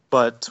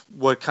 But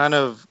what kind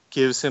of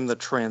gives him the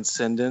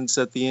transcendence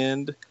at the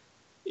end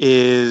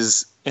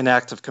is an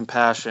act of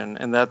compassion,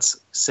 and that's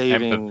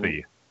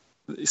saving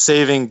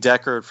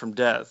Deckard from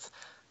death.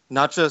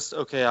 not just,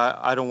 okay,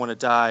 I don't want to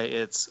die.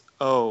 It's,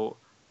 oh,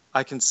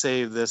 I can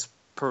save this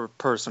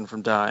person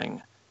from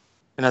dying.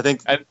 And I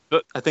think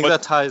that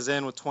ties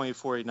in with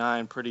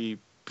 2049 pretty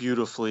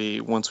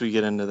beautifully once we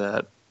get into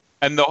that.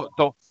 And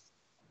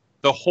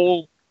the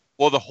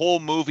whole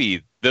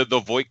movie, the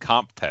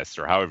Voight-Kampff test,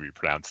 or however you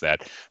pronounce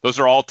that, those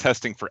are all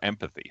testing for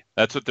empathy.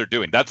 That's what they're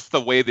doing. That's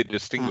the way they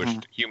distinguish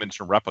humans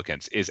from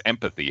replicants, is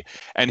empathy.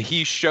 And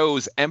he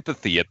shows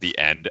empathy at the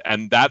end,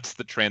 and that's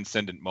the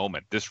transcendent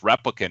moment. This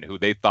replicant, who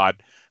they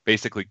thought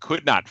basically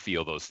could not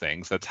feel those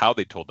things, that's how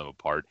they told them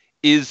apart,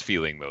 is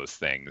feeling those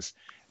things.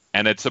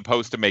 And it's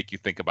supposed to make you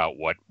think about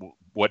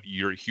what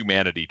your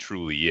humanity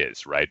truly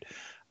is, right?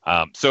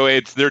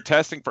 So they're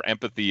testing for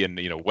empathy and,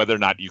 whether or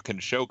not you can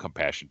show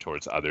compassion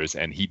towards others,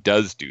 and he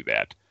does do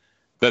that.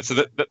 That's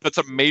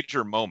a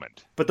major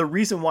moment. But the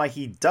reason why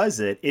he does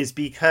it is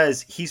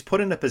because he's put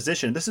in a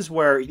position. This is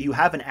where you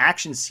have an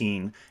action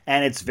scene,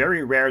 and it's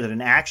very rare that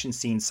an action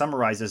scene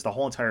summarizes the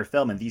whole entire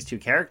film and these two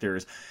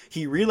characters.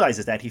 He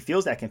realizes that he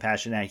feels that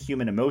compassion and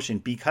human emotion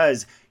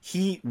because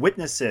he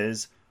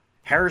witnesses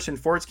Harrison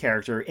Ford's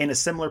character in a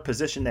similar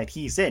position that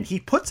he's in. He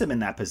puts him in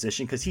that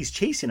position because he's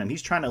chasing him.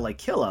 He's trying to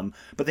kill him,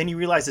 but then he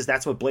realizes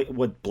that's what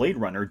Blade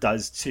Runner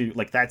does to,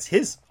 that's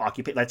his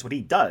occupation. That's what he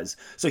does.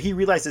 So he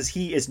realizes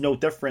he is no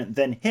different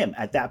than him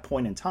at that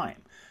point in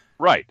time.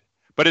 Right.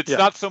 But it's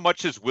not so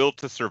much his will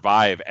to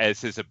survive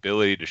as his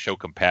ability to show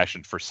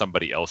compassion for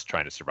somebody else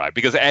trying to survive,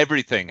 because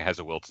everything has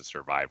a will to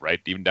survive, right?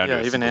 Even down to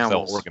a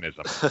single cell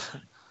organism.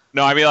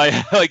 No, I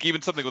mean,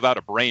 even something without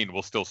a brain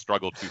will still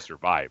struggle to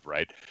survive,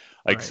 right?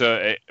 Right.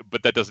 So,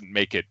 but that doesn't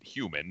make it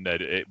human.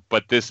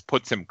 But this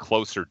puts him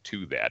closer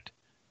to that,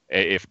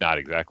 if not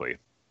exactly.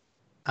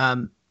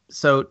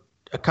 So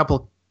a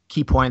couple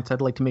key points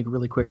I'd like to make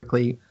really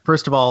quickly.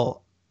 First of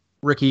all,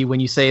 Ricky, when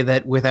you say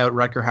that without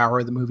Rutger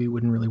Hauer, the movie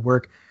wouldn't really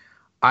work,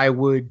 I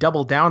would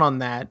double down on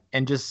that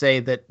and just say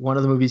that one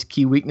of the movie's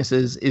key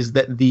weaknesses is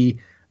that the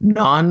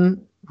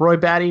non-Roy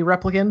Batty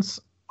replicants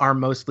are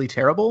mostly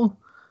terrible.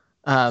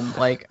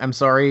 I'm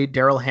sorry,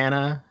 Daryl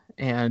Hannah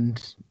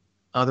and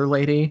other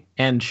lady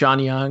and Sean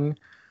Young.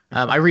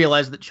 I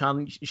realize that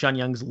Sean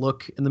Young's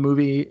look in the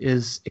movie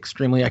is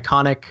extremely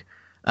iconic,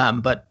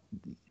 but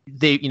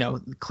they,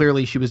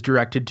 clearly she was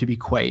directed to be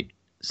quite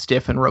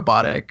stiff and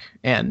robotic,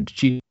 and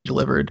she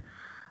delivered.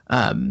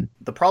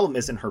 The problem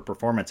isn't her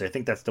performance. I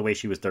think that's the way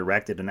she was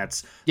directed, and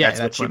that's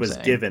what she was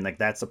given.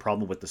 That's the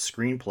problem with the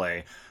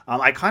screenplay.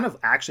 I kind of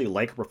actually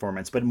like her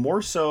performance, but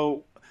more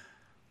so.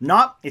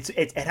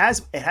 It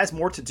has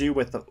more to do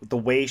with the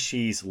way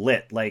she's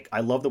lit.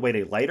 I love the way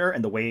they light her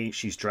and the way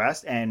she's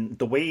dressed and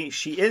the way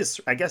she is,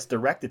 I guess,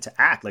 directed to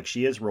act.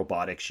 She is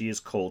robotic, she is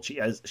cold, she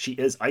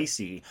is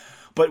icy.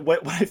 But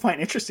what I find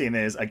interesting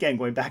is, again,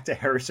 going back to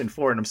Harrison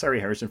Ford, and I'm sorry,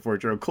 Harrison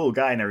Ford, you're a cool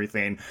guy and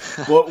everything.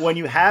 But when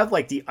you have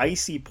the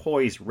icy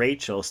poised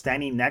Rachel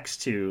standing next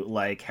to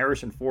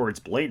Harrison Ford's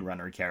Blade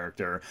Runner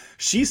character,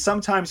 she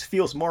sometimes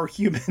feels more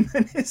human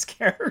than his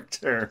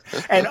character.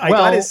 And I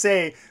gotta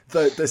say,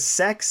 the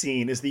sex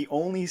scene is the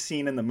only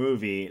scene in the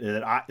movie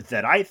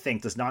that I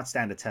think does not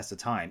stand a test of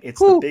time. It's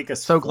the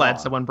biggest flaw. Glad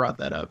someone brought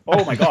that up.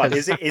 Oh my god,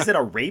 is it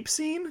a rape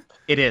scene?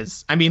 It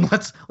is. I mean,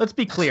 let's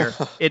be clear.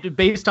 It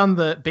based on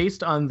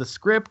the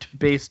script,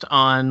 based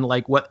on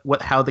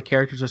how the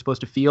characters are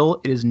supposed to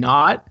feel, it is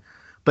not.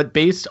 But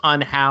based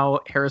on how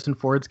Harrison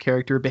Ford's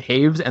character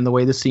behaves and the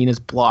way the scene is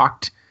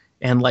blocked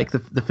and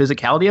the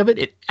physicality of it,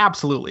 it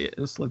absolutely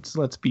is.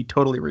 Let's be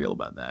totally real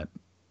about that.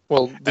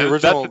 Well, the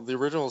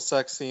original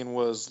sex scene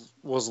was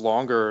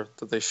longer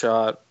that they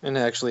shot and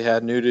actually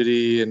had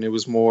nudity, and it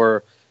was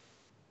more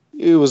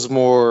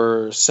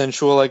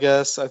sensual, I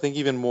guess. I think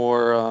even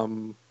more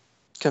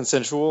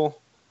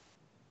consensual.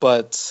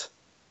 But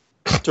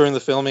during the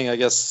filming, I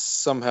guess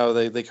somehow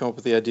they come up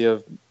with the idea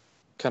of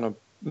kind of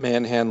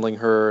manhandling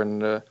her,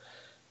 and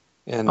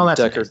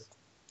Deckard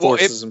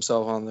forces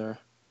himself on there.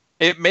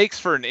 It makes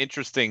for an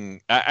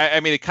interesting. I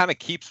mean, it kind of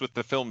keeps with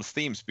the film's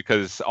themes,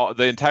 because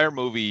the entire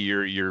movie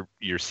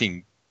you're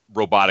seeing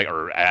robotic,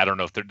 or I don't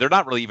know if they're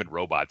not really even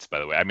robots, by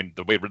the way. I mean,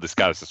 the way Ridley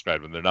Scott has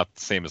described them, they're not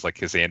the same as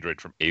his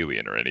android from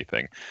Alien or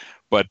anything,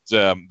 but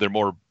they're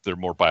more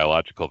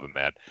biological than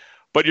that.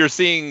 But you're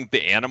seeing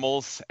the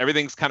animals.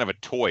 Everything's kind of a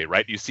toy,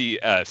 right? You see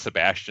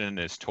Sebastian and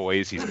his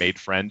toys. He's made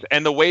friends,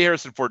 and the way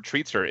Harrison Ford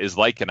treats her is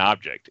like an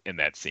object in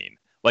that scene.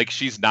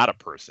 She's not a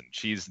person.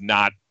 She's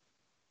not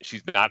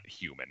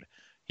human.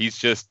 He's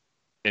just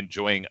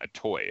enjoying a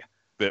toy.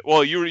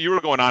 You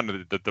were going on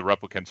that the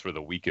replicants were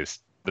the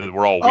weakest. That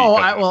we're all weak.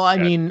 I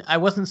mean, I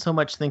wasn't so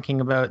much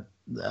thinking about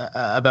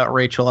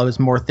Rachel. I was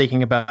more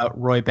thinking about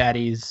Roy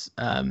Batty's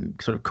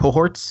sort of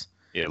cohorts.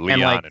 Yeah,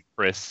 Leon and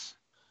Pris.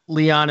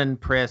 Leon and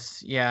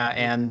Pris, yeah,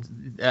 and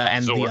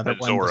the other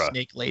one, Zora. The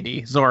snake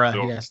lady, Zora.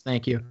 Yes,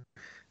 thank you.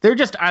 They're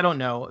just, I don't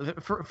know,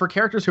 for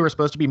characters who are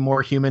supposed to be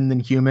more human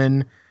than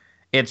human.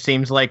 It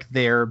seems like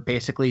they're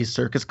basically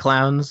circus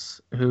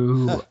clowns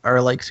who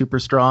are super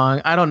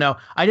strong. I don't know.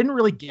 I didn't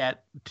really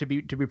get, to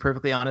be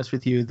perfectly honest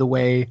with you, the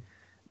way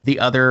the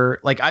other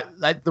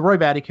the Roy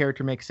Batty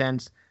character makes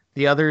sense.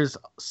 The others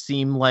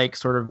seem like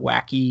sort of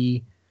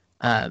wacky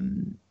I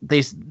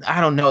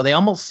don't know. They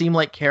almost seem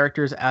like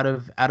characters out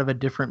of a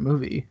different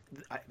movie.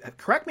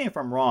 Correct me if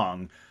I'm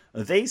wrong.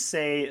 They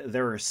say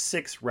there are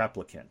 6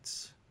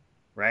 replicants,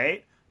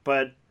 right?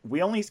 But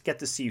we only get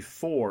to see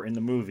 4 in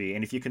the movie,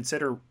 and if you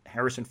consider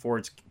Harrison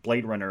Ford's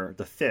Blade Runner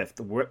the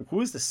 5th,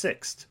 who is the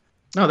 6th?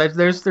 No,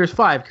 there's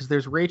 5 because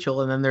there's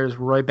Rachel, and then there's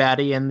Roy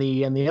Batty and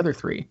the other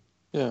 3.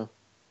 Yeah.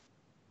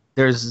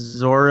 There's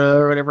Zora,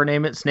 or whatever her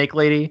name is, Snake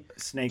Lady,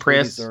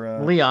 Chris,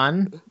 Zora.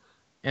 Leon,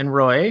 and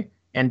Roy,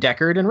 and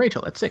Deckard and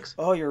Rachel. That's 6.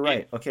 Oh, you're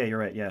right. Okay, you're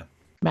right. Yeah.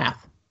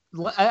 Math.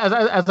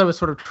 As I was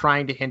sort of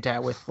trying to hint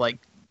at with like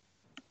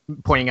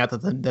pointing out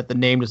that the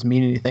name doesn't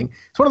mean anything.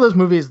 It's one of those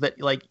movies that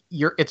like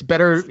it's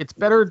better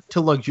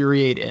to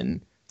luxuriate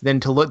in than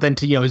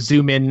to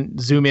zoom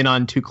in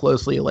on too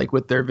closely, like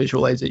with their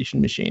visualization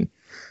machine.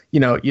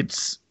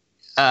 It's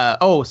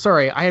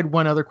sorry, I had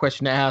one other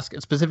question to ask,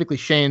 specifically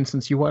Shane,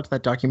 since you watched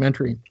that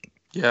documentary.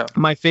 Yeah.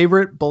 My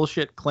favorite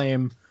bullshit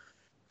claim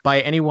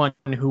by anyone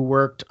who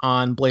worked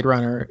on Blade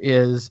Runner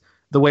is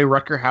the way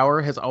Rutger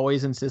Hauer has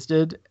always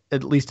insisted,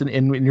 at least in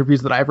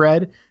interviews that I've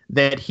read,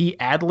 that he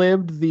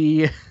ad-libbed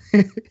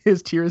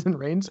his Tears in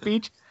Rain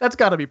speech. That's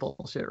got to be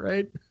bullshit,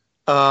 right?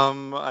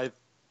 I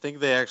think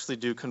they actually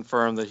do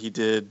confirm that he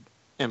did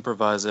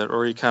improvise it,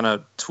 or he kind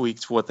of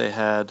tweaked what they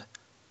had.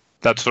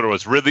 That's what it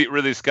was.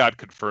 Ridley Scott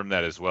confirmed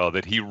that as well,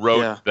 that he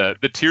wrote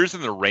the Tears in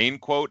the Rain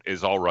quote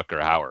is all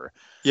Rutger Hauer.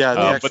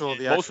 Yeah, but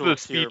most of the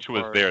speech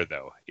was there,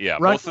 though. Yeah,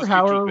 Rutger most of the speech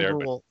Hauer was there.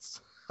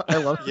 Rules. I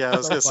love it. Yeah, I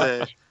was going to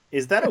say.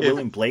 Is that a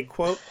William Blake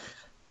quote?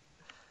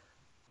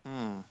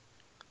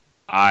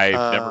 I've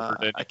never heard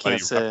anybody. I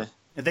can't say.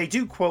 They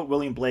do quote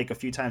William Blake a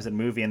few times in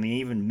the movie, and they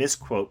even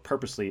misquote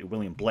purposely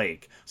William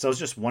Blake. So I was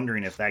just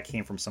wondering if that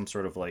came from some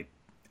sort of like,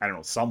 I don't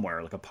know,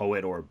 somewhere, like a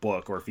poet or a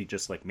book, or if he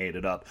just like made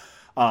it up.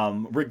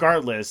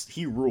 Regardless,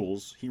 he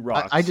rules. He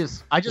rocks. I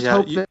just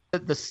hope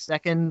that the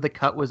second the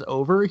cut was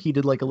over, he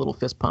did like a little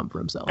fist pump for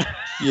himself.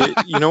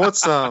 You know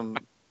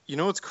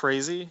what's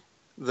crazy?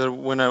 That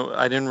when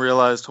I didn't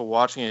realize till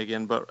watching it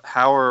again, but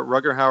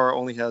Rutger Hauer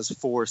only has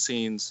 4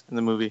 scenes in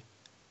the movie.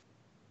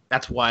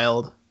 That's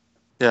wild.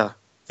 Yeah,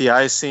 the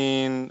eye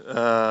scene,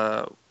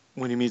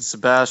 when he meets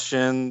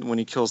Sebastian, when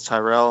he kills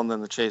Tyrell, and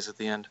then the chase at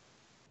the end.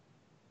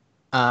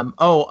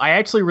 I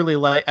actually really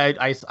like.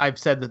 I've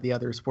said that the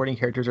other supporting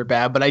characters are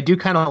bad, but I do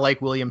kind of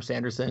like William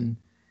Sanderson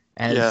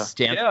as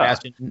Stan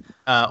Sebastian.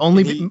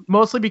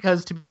 Mostly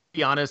because, to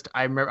be honest,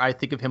 I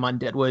think of him on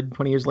Deadwood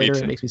 20 years later.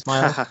 It makes me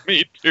smile.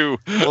 Me too.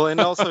 Well, and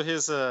also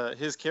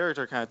his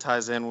character kind of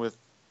ties in with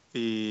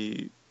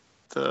the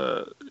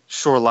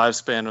short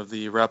lifespan of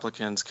the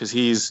replicants, because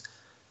he's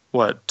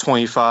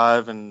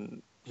 25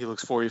 and he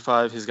looks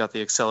 45. He's got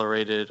the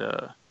accelerated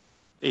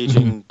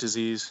aging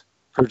disease,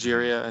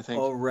 progeria, I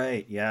think. Oh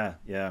right, yeah.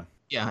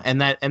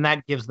 And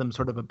that gives them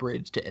sort of a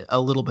bridge to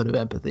a little bit of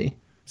empathy.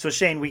 So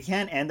Shane, we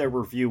can't end our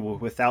review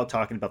without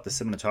talking about the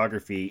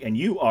cinematography, and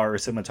you are a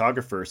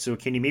cinematographer. So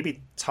can you maybe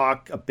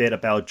talk a bit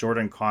about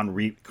Jordan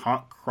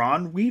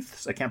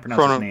Cronenweth? I can't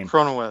pronounce his name.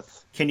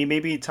 Cronenweth. Can you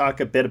maybe talk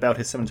a bit about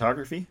his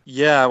cinematography?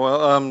 Yeah,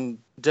 well,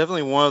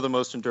 definitely one of the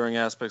most enduring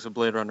aspects of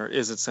Blade Runner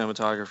is its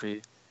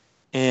cinematography,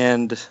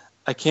 and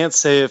I can't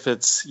say if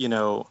it's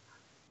the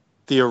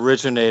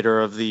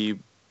originator of the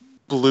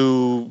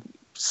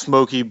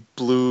smoky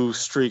blue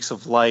streaks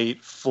of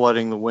light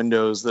flooding the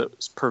windows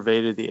that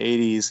pervaded the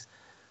 80s.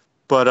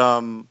 But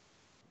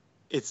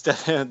it's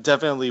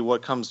definitely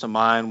what comes to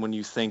mind when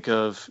you think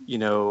of,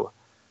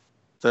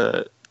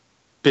 the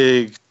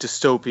big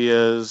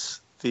dystopias,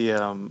 the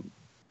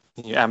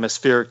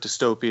atmospheric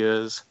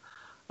dystopias.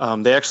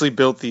 They actually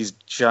built these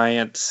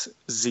giant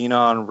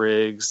xenon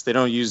rigs. They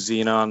don't use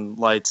xenon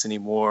lights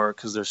anymore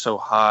because they're so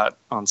hot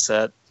on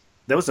set.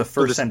 That was the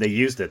first time they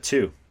used it,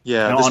 too.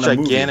 Yeah, this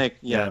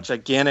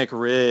gigantic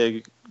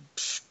rig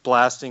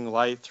blasting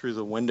light through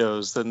the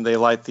windows. Then they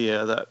light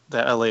the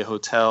LA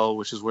hotel,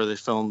 which is where they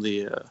filmed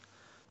the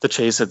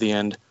chase at the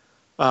end.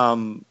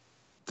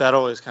 That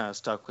always kind of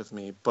stuck with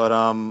me. But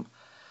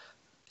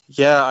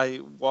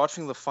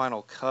watching the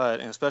final cut,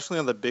 and especially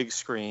on the big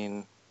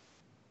screen,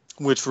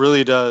 which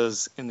really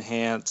does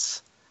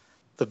enhance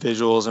the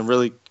visuals and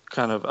really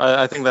kind of,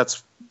 I think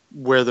that's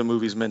where the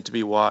movie's meant to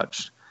be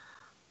watched.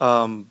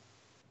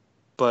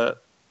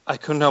 But I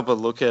couldn't help but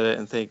look at it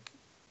and think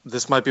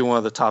this might be one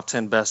of the top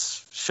 10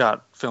 best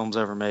shot films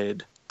ever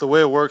made. The way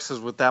it works is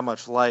with that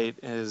much light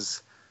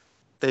is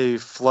they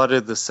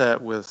flooded the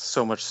set with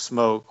so much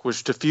smoke,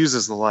 which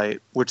diffuses the light,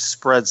 which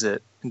spreads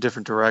it in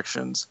different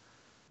directions.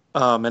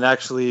 And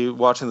actually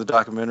watching the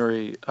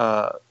documentary,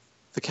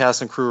 the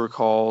cast and crew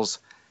recalls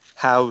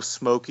how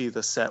smoky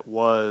the set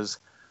was.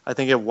 I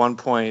think at one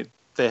point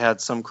they had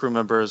some crew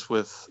members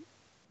with,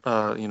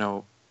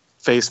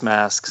 face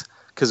masks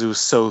because it was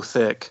so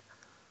thick.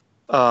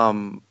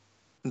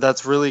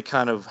 That's really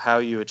kind of how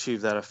you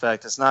achieve that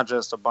effect. It's not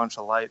just a bunch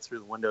of light through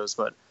the windows,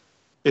 but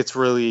it's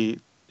like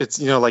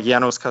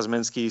Janusz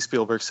Kosminski,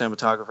 Spielberg's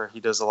cinematographer, he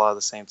does a lot of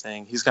the same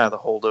thing. He's kind of the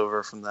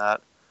holdover from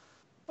that.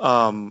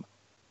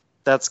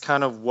 That's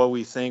kind of what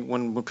we think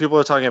when people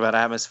are talking about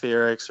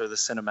atmospherics or the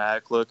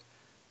cinematic look.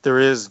 there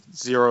is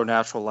zero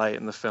natural light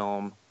in the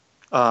film.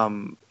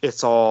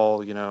 It's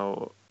all,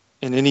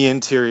 and any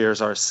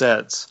interiors are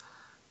sets.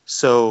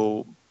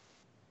 So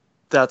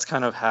that's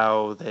kind of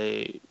how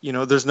they,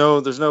 there's no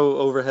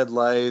overhead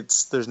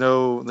lights. There's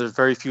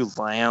very few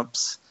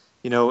lamps,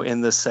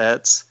 in the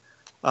sets.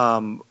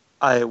 One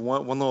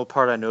little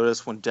part I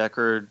noticed when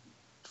Deckard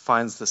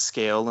finds the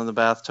scale in the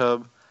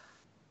bathtub,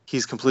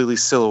 he's completely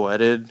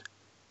silhouetted,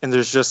 and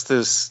there's just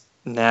this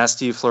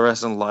nasty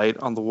fluorescent light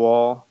on the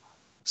wall.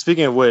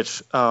 Speaking of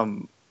which,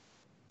 the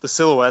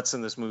silhouettes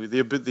in this movie,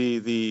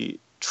 the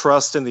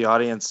trust in the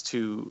audience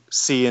to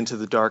see into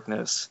the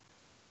darkness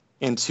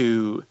and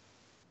to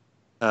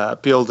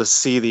be able to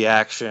see the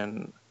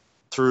action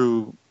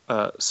through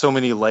so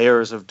many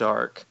layers of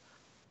dark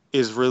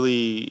is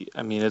really,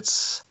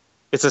 it's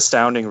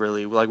astounding,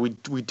 really. Like,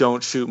 we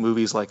don't shoot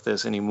movies like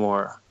this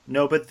anymore.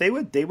 No, but they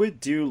would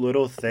do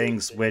little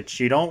things which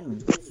you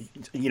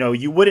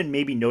wouldn't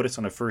maybe notice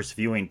on a first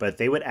viewing, but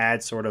they would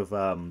add sort of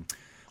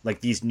like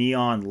these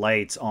neon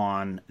lights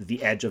on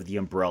the edge of the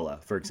umbrella,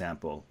 for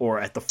example, or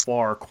at the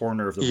far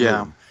corner of the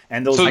room.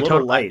 And those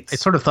little lights. I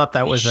sort of thought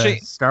that was a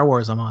Star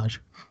Wars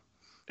homage.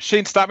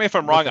 Shane, stop me if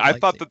I'm wrong. I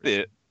thought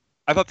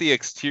the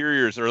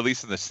exteriors, or at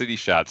least in the city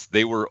shots,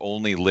 they were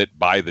only lit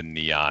by the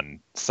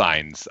neon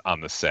signs on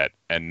the set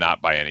and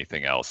not by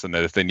anything else. And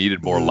that if they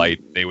needed more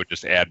light, they would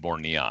just add more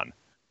neon.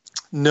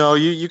 No,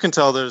 you can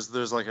tell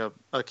there's like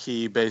a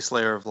key base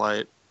layer of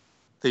light.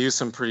 They use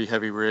some pretty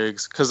heavy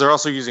rigs because they're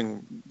also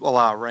using a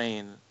lot of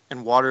rain,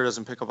 and water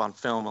doesn't pick up on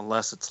film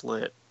unless it's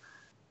lit.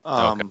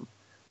 Okay.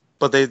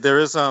 But they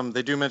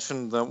do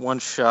mention the one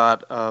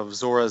shot of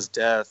Zora's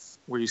death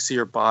where you see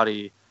her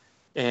body,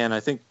 and I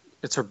think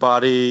it's her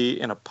body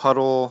in a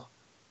puddle,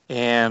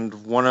 and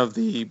one of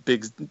the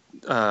big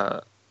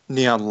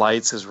neon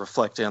lights is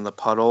reflected in the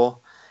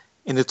puddle.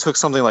 And it took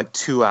something like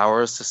 2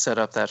 hours to set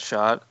up that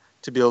shot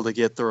to be able to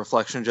get the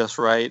reflection just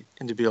right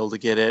and to be able to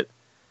get it.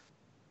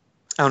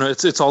 I don't know.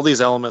 It's all these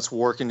elements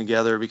working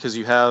together because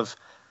you have,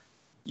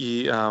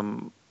 the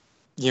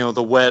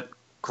wet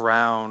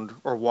ground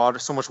or water.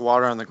 So much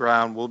water on the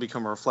ground will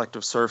become a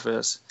reflective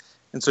surface,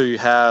 and so you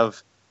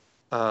have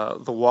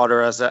the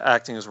water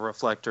acting as a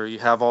reflector. You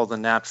have all the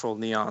natural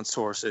neon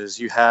sources.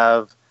 You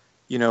have,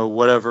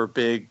 whatever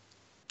big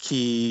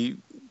key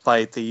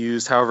light they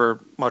use, however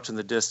much in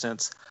the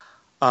distance.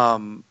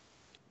 It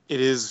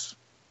is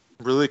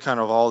really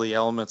kind of all the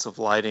elements of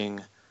lighting,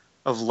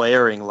 of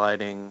layering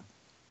lighting,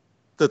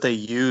 that they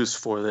use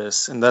for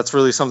this, and that's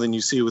really something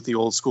you see with the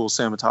old school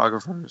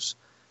cinematographers.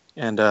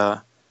 And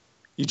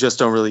you just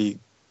don't really.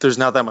 There's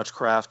not that much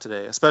craft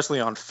today, especially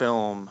on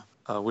film,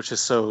 which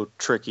is so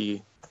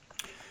tricky.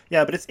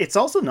 Yeah, but it's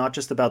also not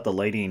just about the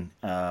lighting.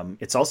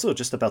 It's also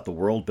just about the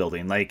world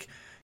building. Like,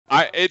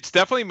 it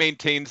definitely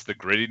maintains the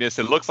grittiness.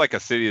 It looks like a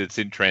city that's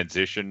in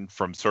transition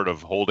from sort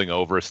of holding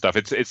over stuff.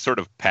 It's sort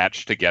of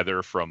patched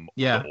together from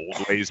the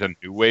old ways and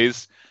new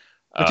ways.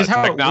 Which is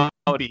how it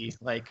would be.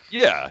 Like,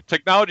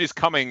 technology's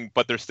coming,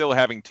 but they're still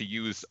having to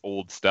use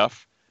old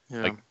stuff,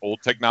 like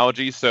old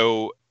technology.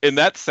 So in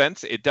that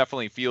sense, it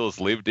definitely feels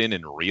lived in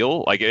and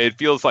real. Like, it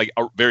feels like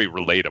very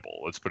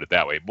relatable. Let's put it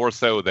that way. More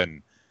so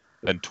than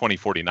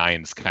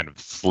 2049's kind of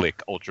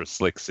slick, ultra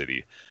slick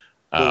city.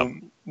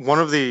 One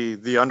of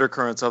the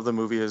undercurrents of the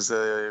movie is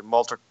the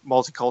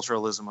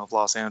multiculturalism of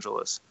Los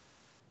Angeles.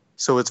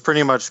 So it's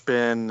pretty much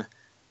been,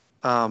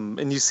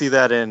 and you see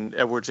that in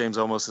Edward James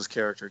Olmos's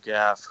character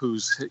Gaff, who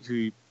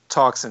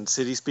talks in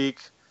city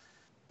speak,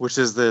 which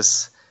is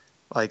this,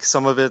 like,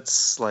 some of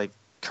it's like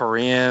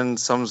Korean,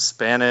 some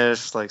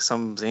Spanish, like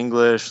some's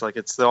English, like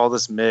it's all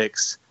this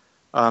mix,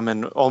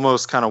 and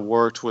almost kind of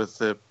worked with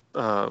the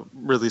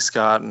Ridley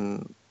Scott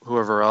and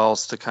whoever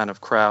else to kind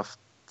of craft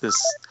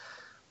this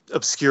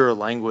obscure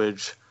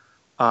language.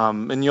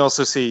 And you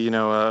also see,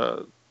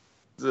 the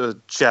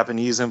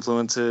Japanese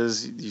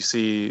influences. You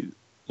see,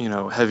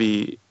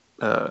 heavy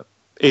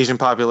Asian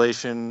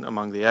population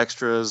among the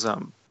extras.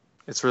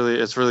 It's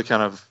really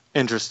kind of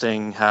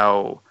interesting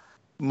how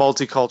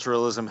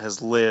multiculturalism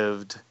has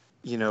lived,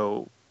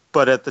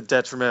 but at the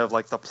detriment of,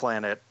 like, the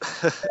planet,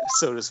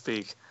 so to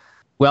speak.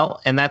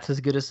 Well, and that's as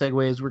good a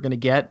segue as we're going to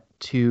get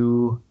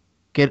to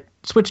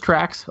switch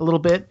tracks a little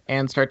bit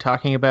and start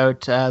talking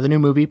about the new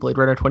movie, Blade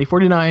Runner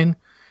 2049,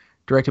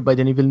 directed by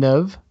Denis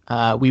Villeneuve.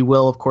 We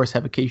will, of course,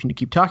 have occasion to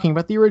keep talking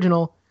about the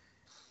original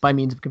by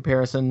means of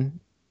comparison,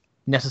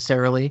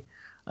 necessarily.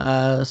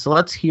 So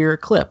let's hear a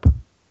clip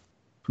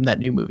from that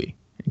new movie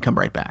and come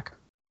right back.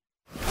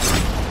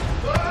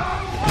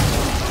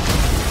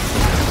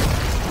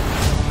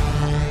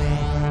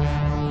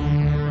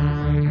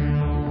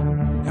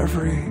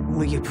 Every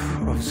leap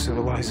of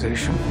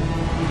civilization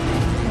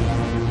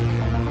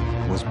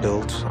was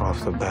built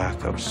off the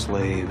back of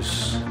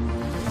slaves.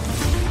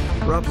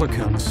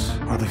 Replicants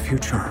are the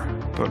future,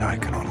 but I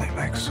can only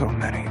make so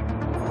many.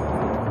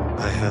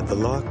 I had the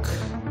luck,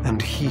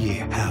 and he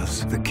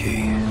has the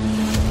key.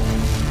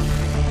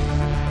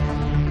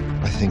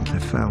 I think I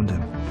found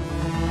him.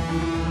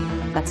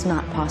 That's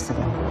not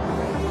possible.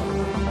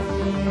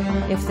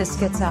 If this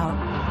gets out,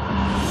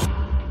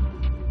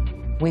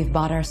 We've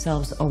bought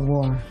ourselves a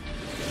war.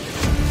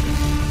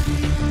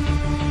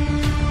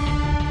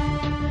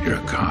 You're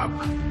a cop.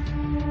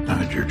 I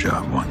had your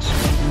job once.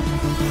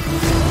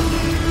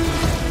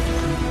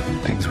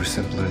 Things were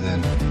simpler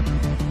then.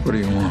 What do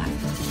you want?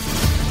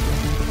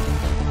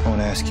 I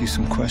want to ask you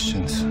some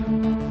questions.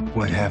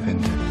 What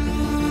happened?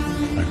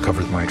 I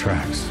covered my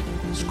tracks.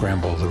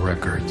 Scrambled the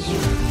records.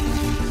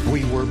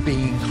 We were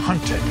being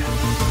hunted.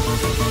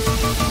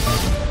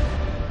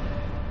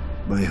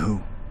 By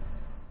who?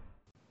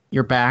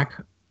 You're back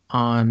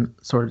on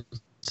Sword of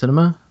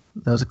Cinema.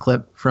 That was a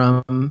clip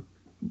from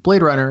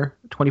Blade Runner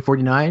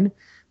 2049,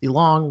 the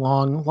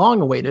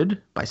long awaited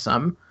by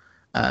some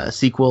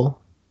sequel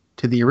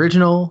to the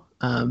original.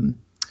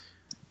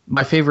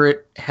 My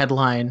favorite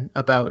headline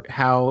about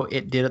how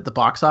it did at the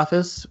box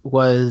office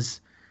was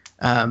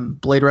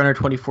Blade Runner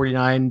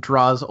 2049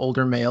 draws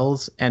older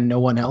males and no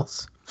one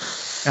else.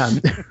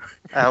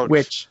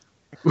 Ouch.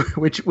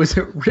 Which was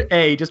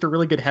A, just a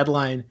really good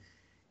headline,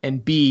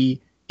 and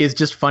B, is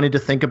just funny to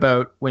think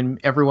about when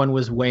everyone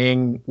was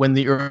weighing, when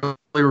the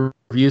early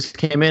reviews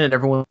came in and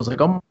everyone was like,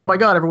 oh my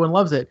God, everyone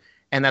loves it.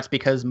 And that's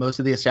because most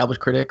of the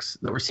established critics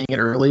that were seeing it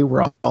early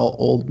were all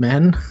old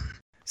men.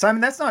 Simon,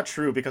 that's not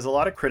true, because a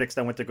lot of critics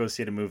that went to go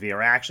see the movie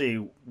are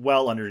actually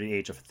well under the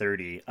age of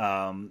 30.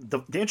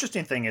 The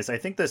interesting thing is, I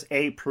think this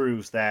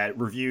proves that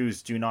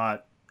reviews do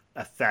not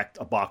affect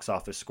a box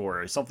office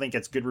score. If something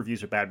gets good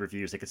reviews or bad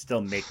reviews, they could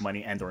still make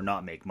money and or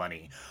not make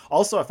money.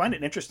 Also, I find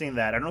it interesting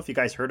that, I don't know if you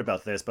guys heard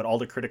about this, but all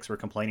the critics were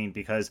complaining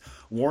because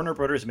Warner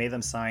Brothers made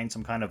them sign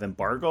some kind of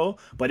embargo,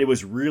 but it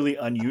was really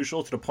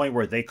unusual to the point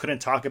where they couldn't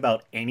talk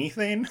about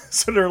anything.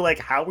 So they're like,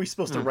 how are we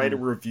supposed to write a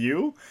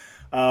review?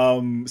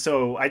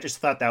 So I just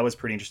thought that was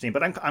pretty interesting,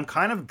 but I'm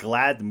kind of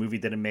glad the movie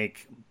didn't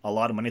make a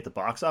lot of money at the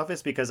box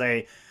office, because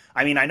I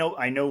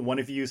know one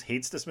of you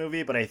hates this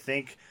movie, but I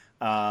think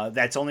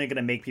that's only going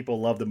to make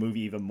people love the movie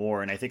even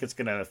more, and I think it's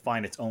going to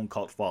find its own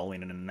cult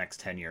following in the next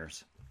 10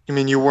 years. You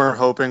mean you weren't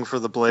hoping for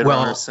the Blade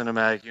Runner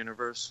cinematic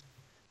universe?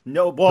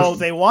 No, well,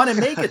 they want to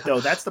make it, though.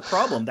 That's the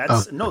problem.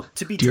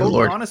 To be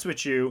totally honest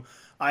with you,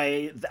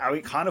 I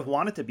kind of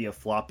want it to be a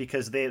flop,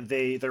 because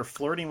they're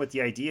flirting with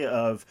the idea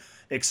of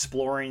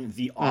exploring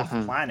the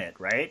off-planet,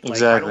 right?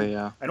 Exactly,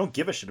 I don't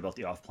give a shit about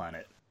the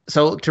off-planet.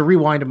 So to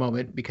rewind a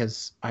moment,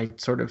 because I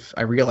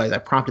realized I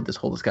prompted this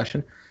whole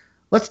discussion,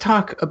 let's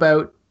talk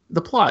about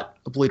the plot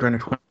of Blade Runner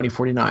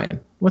 2049.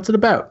 What's it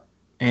about?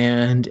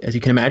 And as you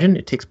can imagine,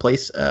 it takes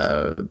place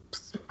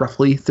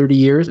roughly 30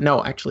 years.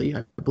 No, actually,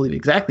 I believe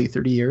exactly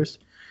 30 years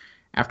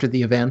after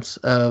the events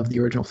of the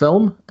original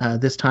film.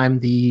 This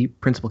time, the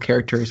principal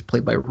character is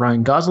played by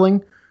Ryan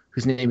Gosling,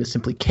 whose name is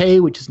simply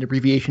K, which is an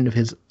abbreviation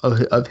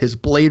of his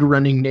Blade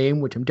running name,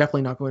 which I'm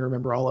definitely not going to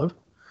remember all of.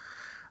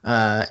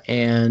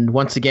 And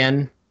once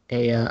again,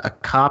 a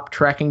cop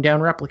tracking down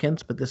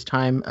replicants, but this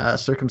time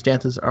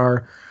circumstances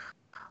are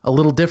a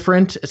little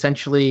different.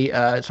 Essentially,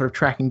 sort of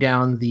tracking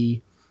down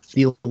the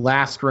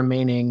last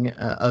remaining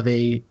of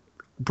a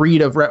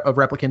breed of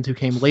replicants who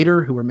came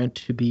later, who were meant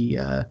to be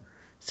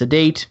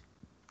sedate.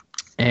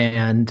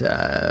 And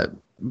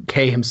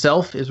Kay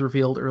himself is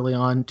revealed early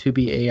on to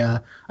be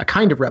a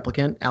kind of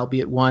replicant,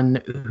 albeit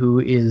one who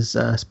is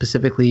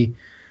specifically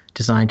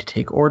designed to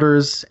take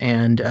orders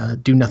and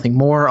do nothing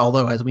more.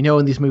 Although, as we know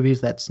in these movies,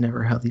 that's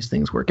never how these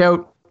things work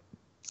out.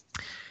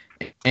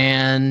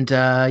 And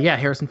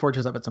Harrison Ford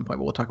shows up at some point,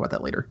 but we'll talk about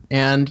that later.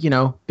 And,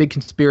 big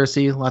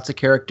conspiracy, lots of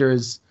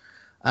characters,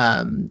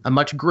 a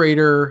much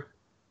greater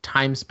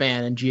time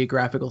span and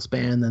geographical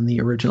span than the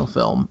original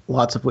film,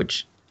 lots of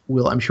which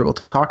I'm sure we'll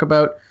talk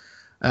about.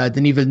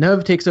 Denis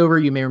Villeneuve takes over.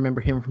 You may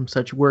remember him from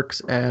such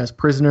works as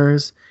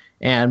Prisoners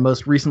and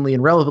most recently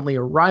and relevantly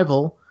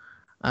Arrival,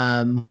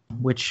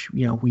 which,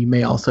 we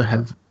may also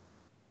have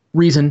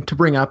reason to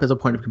bring up as a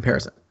point of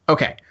comparison.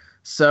 Okay.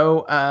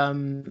 So,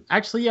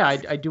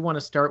 I do want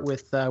to start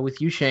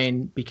with you,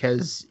 Shane,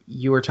 because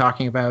you were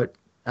talking about,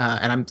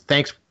 and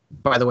thanks,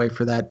 by the way,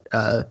 for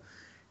that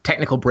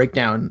technical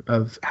breakdown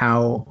of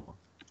how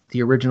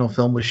the original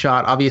film was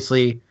shot.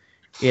 Obviously,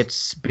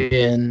 it's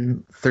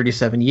been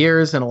 37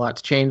 years and a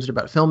lot's changed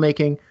about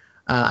filmmaking.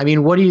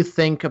 What do you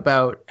think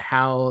about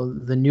how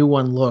the new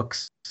one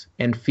looks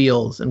and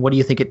feels, and what do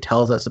you think it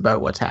tells us about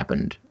what's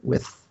happened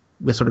with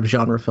sort of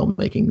genre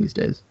filmmaking these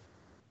days?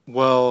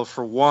 Well,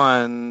 for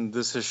one,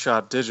 this is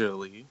shot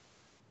digitally.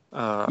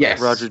 Yes.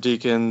 Roger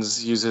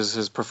Deakins uses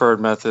his preferred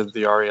method,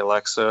 the Arri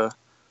Alexa,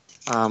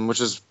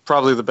 which is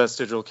probably the best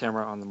digital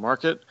camera on the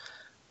market.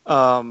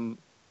 And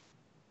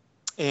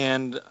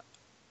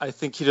I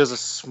think he does a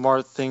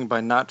smart thing by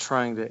not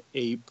trying to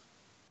ape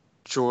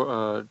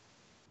Jordan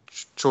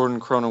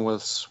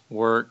Cronenweth's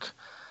work.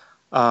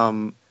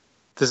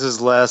 This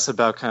is less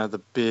about kind of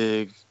the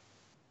big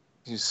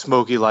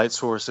smoky light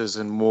sources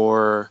and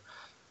more...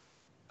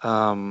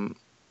 Deakins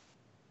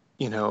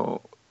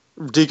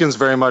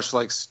very much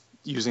likes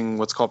using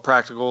what's called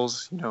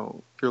practicals,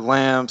 your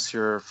lamps,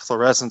 your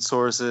fluorescent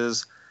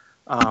sources.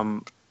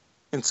 And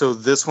so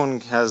this one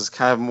has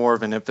kind of more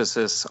of an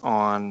emphasis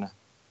on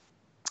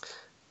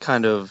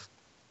kind of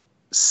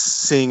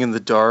seeing in the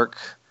dark,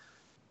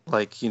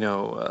 like,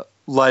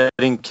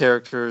 lighting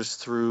characters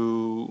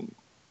through,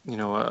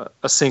 a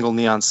single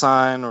neon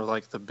sign, or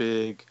like the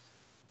big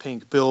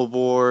pink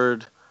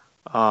billboard,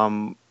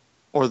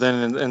 or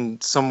then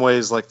in some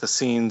ways like the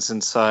scenes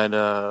inside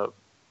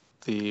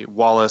the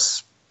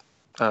Wallace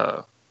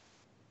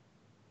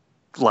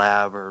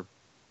lab or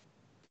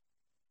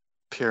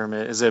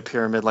pyramid. Is it a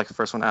pyramid like the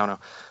first one? I don't know.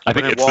 I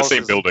think it's the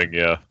same building,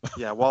 yeah.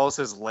 Yeah,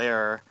 Wallace's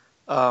lair.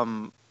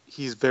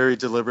 He's very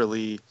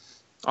deliberately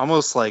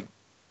almost like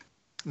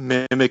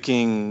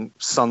mimicking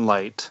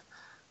sunlight,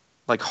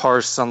 like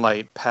harsh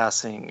sunlight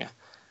passing,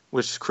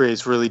 which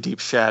creates really deep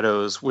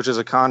shadows, which is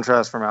a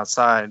contrast from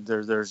outside.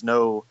 There's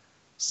no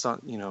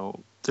sun,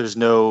 there's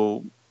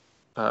no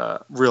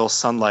real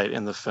sunlight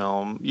in the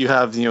film. You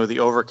have, the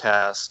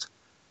overcast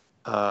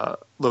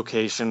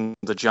location,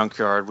 the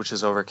junkyard, which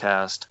is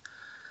overcast.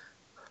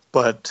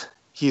 But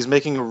he's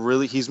making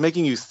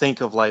you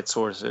think of light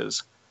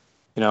sources,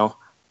 because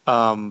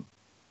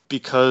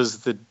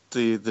the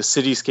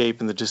cityscape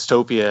and the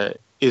dystopia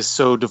is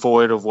so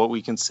devoid of what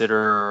we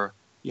consider,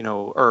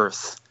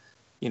 Earth.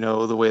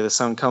 The way the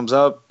sun comes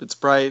up, it's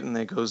bright, and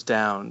then it goes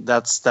down.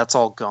 That's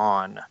all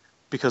gone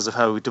because of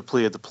how we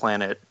depleted the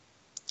planet.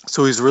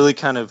 So he's really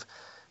kind of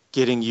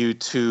getting you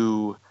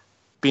to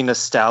be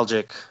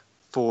nostalgic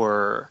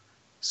for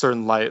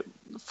certain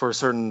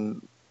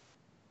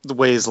the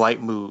ways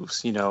light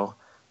moves.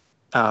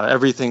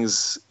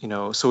 Everything's,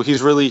 so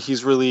he's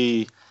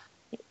really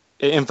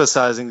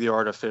emphasizing the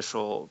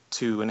artificial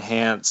to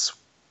enhance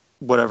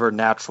whatever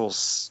natural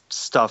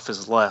stuff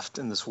is left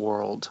in this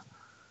world.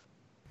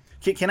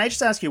 Can I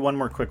just ask you one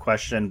more quick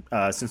question,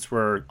 since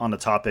we're on the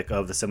topic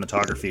of the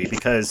cinematography?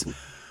 Because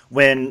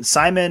when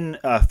Simon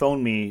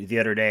phoned me the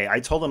other day, I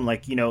told him,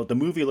 the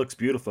movie looks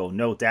beautiful,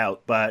 no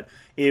doubt, but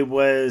it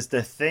was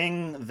the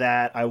thing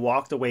that I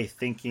walked away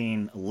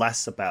thinking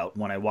less about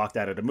when I walked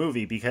out of the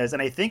movie.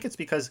 And I think it's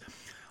because,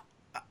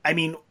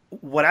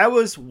 what I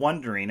was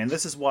wondering, and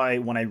this is why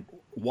when I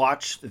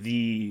watched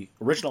the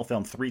original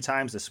film 3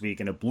 times this week,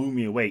 and it blew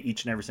me away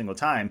each and every single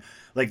time,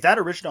 that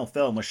original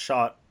film was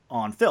shot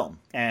on film,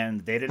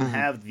 and they didn't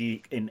have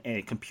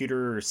a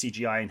computer or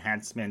CGI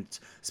enhancement,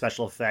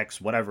 special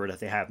effects, whatever that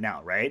they have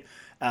now, right?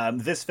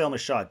 This film is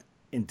shot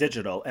in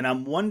digital, and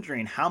I'm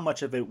wondering how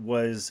much of it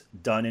was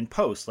done in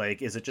post.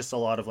 Is it just a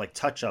lot of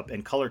touch up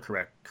and color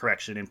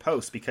correction in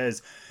post?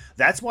 Because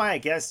that's why I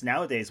guess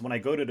nowadays when I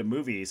go to the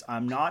movies,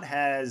 I'm not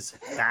as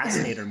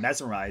fascinated or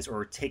mesmerized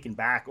or taken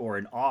back or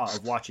in awe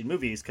of watching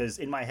movies, because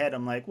in my head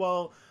I'm like,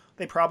 well,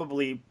 they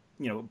probably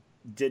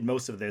did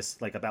most of this,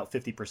 about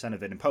 50%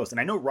 of it in post. And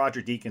I know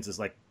Roger Deakins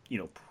is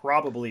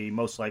probably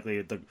most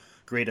likely the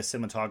greatest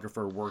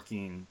cinematographer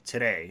working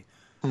today.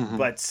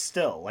 But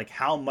still,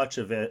 how much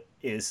of it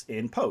is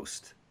in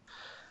post?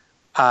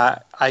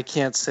 I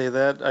can't say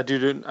that. I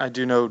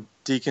do know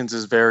Deakins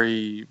is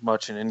very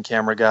much an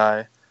in-camera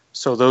guy.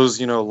 So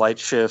those, light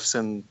shifts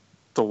and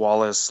the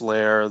Wallace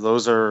lair,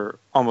 those are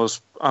I'm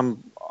almost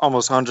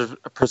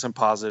 100%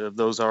 positive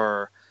those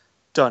are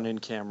done in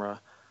camera.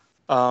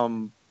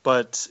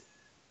 But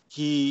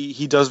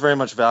he does very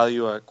much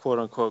value a quote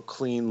unquote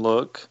clean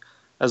look,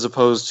 as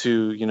opposed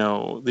to,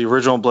 the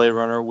original Blade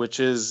Runner,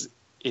 which is,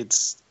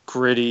 it's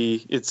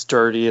gritty, it's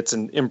dirty, it's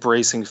an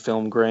embracing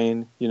film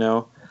grain,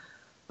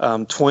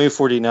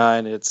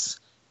 2049,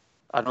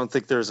 I don't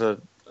think there's a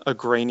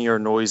grainy or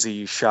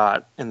noisy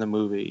shot in the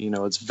movie.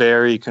 It's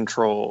very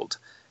controlled.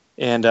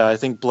 And I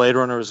think Blade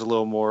Runner is a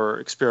little more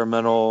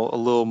experimental, a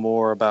little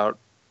more about,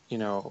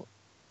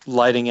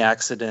 lighting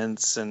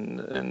accidents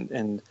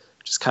and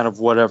just kind of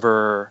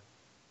whatever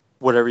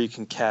you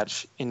can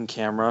catch in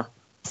camera.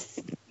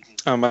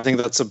 I think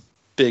that's a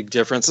big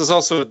difference. There's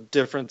also a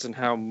difference in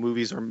how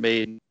movies are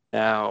made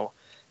now,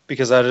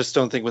 because I just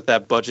don't think with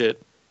that budget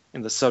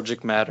and the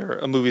subject matter,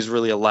 a movie's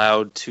really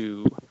allowed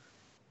to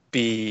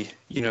be,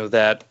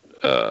 that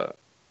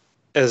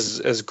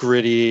as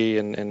gritty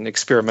and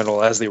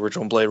experimental as the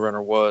original Blade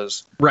Runner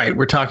was. Right.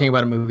 We're talking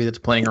about a movie that's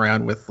playing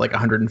around with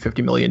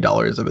 $150 million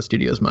of a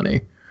studio's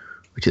money,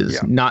 which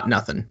is not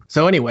nothing.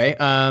 So anyway,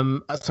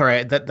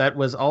 sorry, that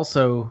was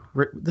also,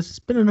 this has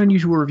been an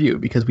unusual review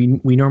because we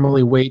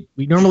normally wait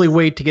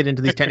to get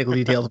into these technical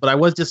details, but I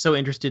was just so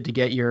interested to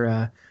get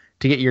your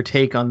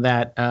take on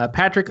that.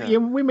 Patrick,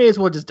 we may as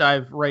well just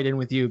dive right in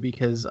with you,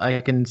 because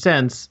I can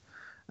sense,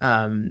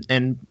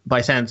 and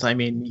by sense I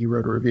mean you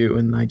wrote a review,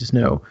 and I just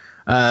know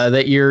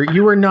that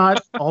you were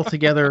not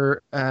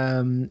altogether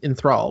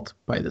enthralled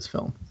by this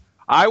film.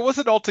 I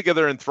wasn't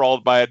altogether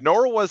enthralled by it,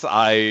 nor was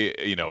I,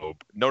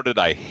 nor did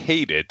I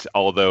hate it,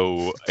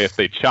 although if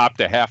they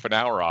chopped a half an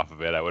hour off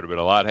of it, I would have been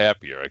a lot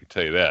happier, I can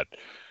tell you that.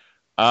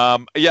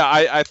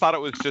 I thought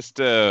it was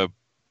just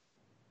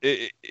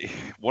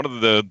one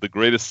of the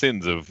greatest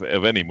sins of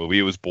any movie.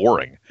 It was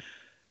boring.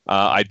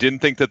 I didn't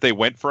think that they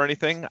went for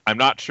anything. I'm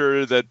not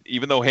sure that,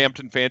 even though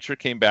Hampton Fancher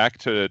came back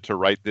to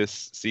write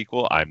this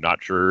sequel, I'm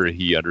not sure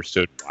he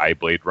understood why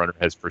Blade Runner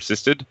has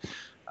persisted.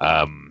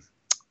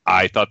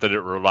 I thought that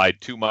it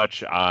relied too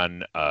much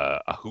on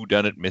a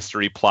whodunit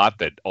mystery plot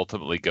that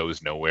ultimately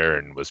goes nowhere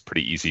and was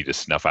pretty easy to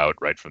snuff out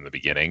right from the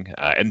beginning,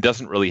 and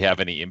doesn't really have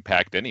any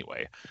impact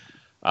anyway.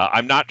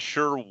 I'm not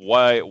sure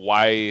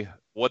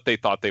what they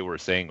thought they were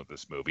saying with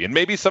this movie, and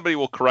maybe somebody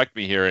will correct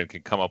me here and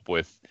can come up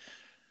with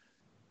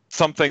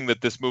something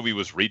that this movie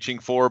was reaching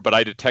for, but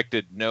I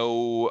detected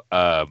no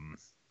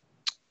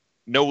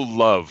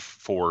love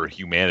for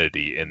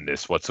humanity in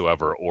this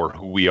whatsoever, or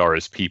who we are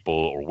as people,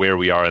 or where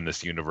we are in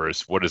this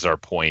universe. What is our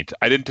point?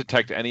 I didn't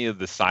detect any of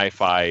the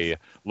sci-fi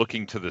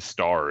looking to the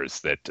stars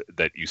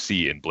that you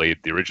see in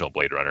the original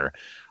Blade Runner.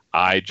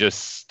 I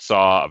just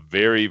saw a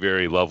very,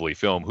 very lovely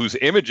film whose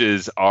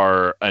images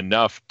are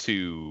enough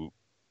to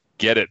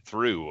get it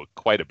through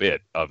quite a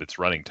bit of its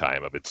running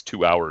time, of its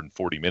 2 hour and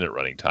 40-minute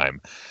running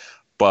time,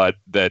 but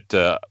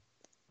that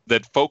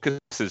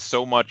focuses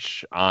so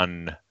much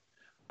on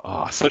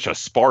such a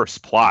sparse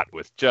plot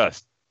with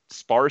just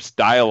sparse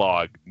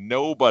dialogue.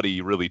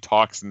 Nobody really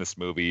talks in this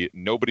movie.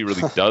 Nobody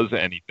really does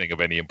anything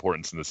of any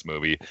importance in this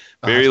movie.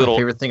 Very little. My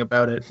favorite thing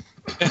about it.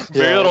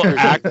 Very little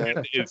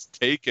action is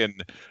taken,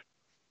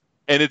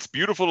 and it's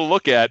beautiful to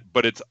look at.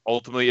 But it's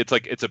ultimately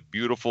it's a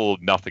beautiful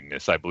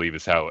nothingness, I believe,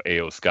 is how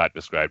A.O. Scott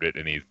described it,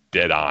 and he's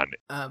dead on.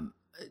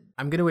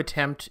 I'm going to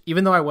attempt,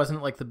 even though I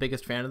wasn't like the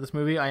biggest fan of this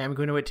movie, I am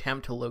going to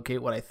attempt to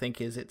locate what I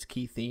think is its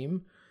key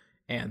theme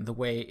and the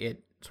way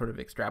it sort of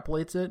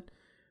extrapolates it,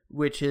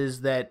 which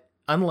is that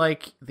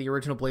unlike the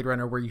original Blade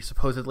Runner, where you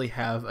supposedly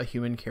have a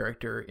human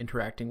character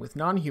interacting with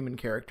non-human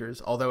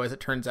characters, although as it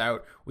turns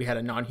out, we had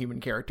a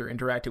non-human character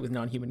interacting with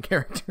non-human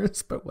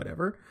characters, but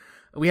whatever.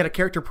 We had a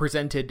character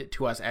presented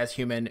to us as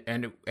human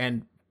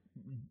and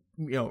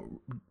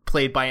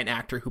played by an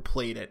actor who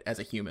played it as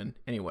a human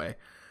anyway.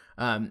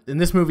 In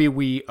this movie,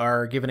 we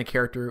are given a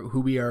character who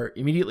we are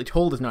immediately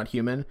told is not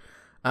human.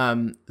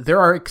 There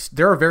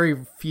are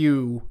very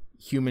few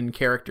human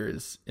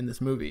characters in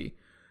this movie.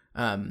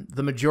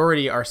 The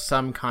majority are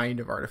some kind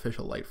of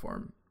artificial life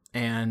form.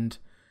 And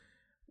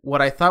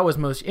what I thought was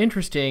most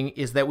interesting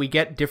is that we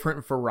get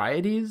different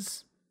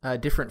varieties,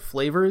 different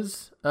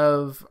flavors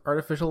of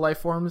artificial life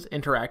forms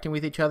interacting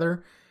with each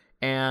other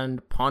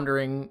and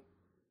pondering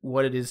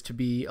what it is to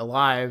be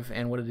alive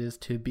and what it is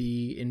to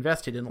be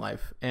invested in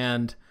life.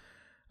 And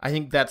I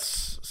think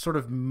that's sort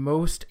of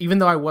even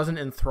though I wasn't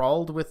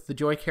enthralled with the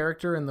Joy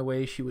character and the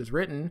way she was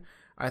written,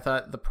 I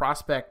thought the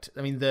prospect,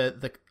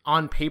 the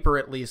on paper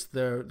at least,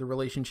 the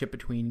relationship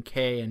between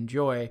Kay and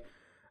Joy,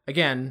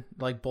 again,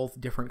 like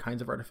both different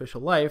kinds of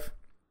artificial life,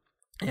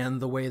 and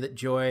the way that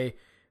Joy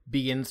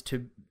begins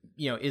to,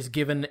 is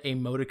given a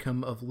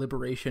modicum of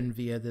liberation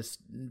via this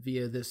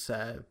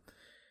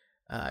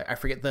I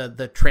forget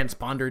the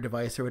transponder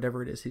device or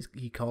whatever it is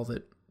he calls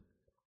it.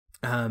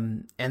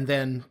 And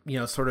then,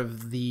 sort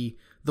of the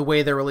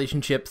way their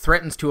relationship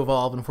threatens to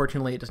evolve.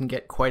 Unfortunately, it doesn't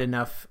get quite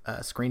enough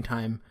screen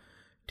time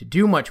to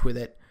do much with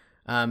it.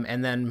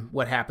 And then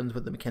what happens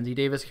with the Mackenzie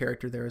Davis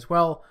character there as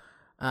well.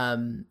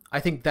 I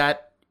think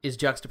that is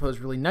juxtaposed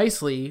really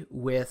nicely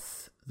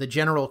with the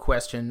general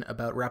question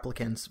about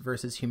replicants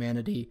versus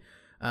humanity.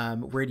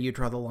 Where do you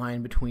draw the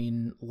line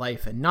between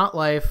life and not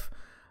life?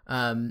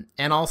 And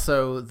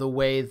also the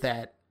way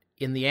that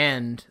in the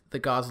end, the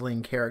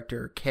Gosling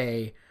character,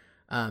 Kay,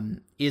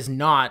 is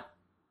not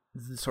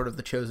sort of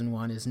the chosen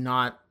one, is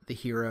not the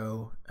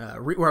hero,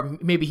 or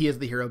maybe he is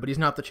the hero, but he's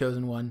not the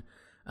chosen one.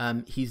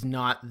 He's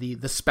not the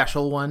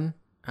special one,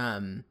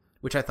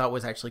 which I thought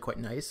was actually quite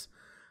nice.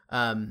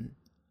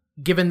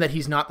 Given that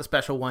he's not the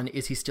special one,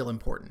 is he still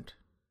important?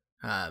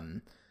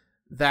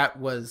 That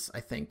was, I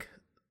think,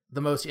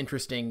 the most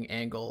interesting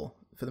angle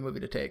for the movie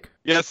to take.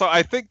 Yeah, so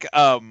I think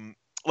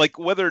like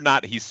whether or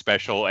not he's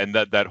special and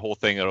that whole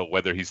thing of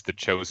whether he's the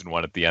chosen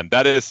one at the end,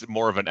 that is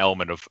more of an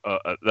element of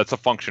that's a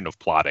function of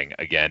plotting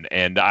again,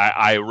 and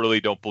I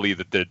really don't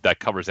believe that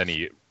covers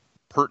any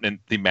pertinent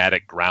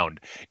thematic ground.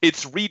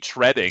 It's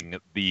retreading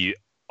the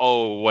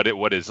what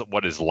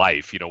is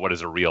life, what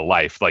is a real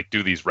life, like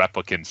do these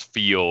replicants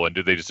feel and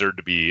do they deserve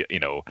to be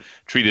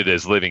treated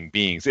as living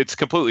beings. It's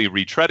completely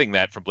retreading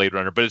that from Blade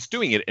Runner, but it's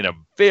doing it in a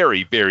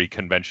very, very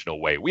conventional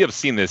way. We have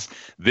seen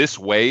this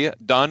way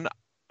done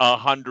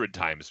 100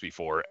 times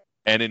before,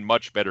 and in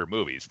much better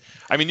movies.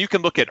 I mean, you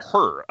can look at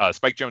Her,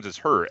 Spike Jonze's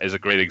Her, as a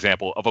great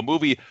example of a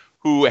movie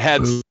who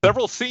had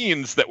several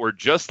scenes that were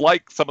just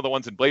like some of the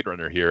ones in Blade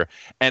Runner here,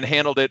 and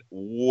handled it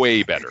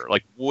way better,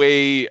 like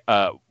way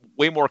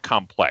more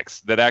complex,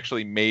 that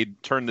actually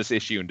turned this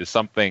issue into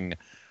something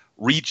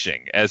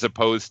reaching, as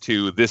opposed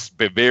to this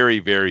very,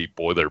 very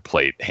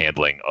boilerplate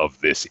handling of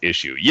this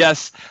issue.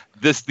 Yes,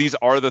 these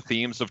are the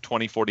themes of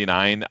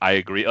 2049. I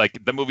agree.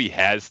 Like, the movie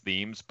has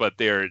themes, but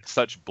they're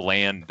such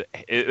bland.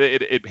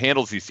 It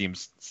handles these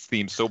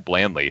themes so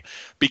blandly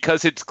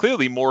because it's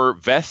clearly more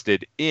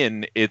vested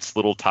in its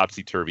little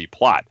topsy-turvy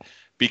plot.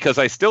 Because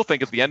I still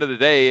think at the end of the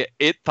day,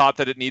 it thought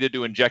that it needed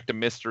to inject a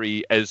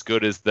mystery as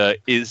good as the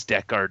is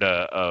Deckard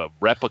a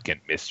replicant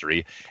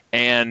mystery.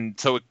 And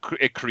so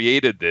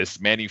it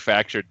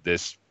manufactured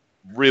this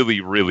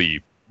really,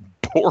 really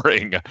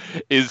boring.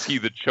 Is he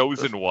the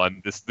chosen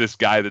one? This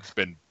guy that's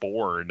been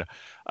born?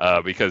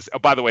 Because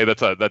by the way,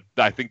 that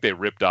I think they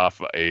ripped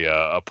off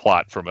a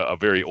plot from a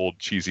very old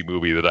cheesy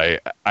movie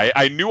that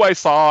I knew I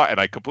saw and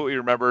I completely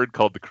remembered,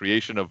 called The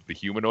Creation of the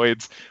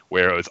Humanoids,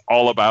 where it was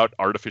all about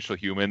artificial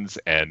humans,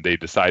 and they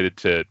decided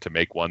to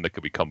make one that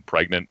could become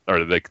pregnant,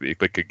 or they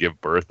could give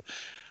birth.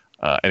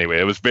 Anyway,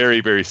 it was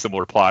very, very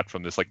similar plot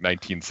from this like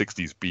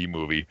 1960s B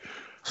movie.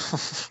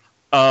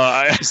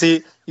 You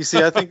see,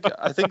 I think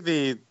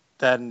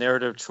that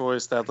narrative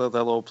choice, that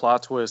little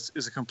plot twist,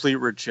 is a complete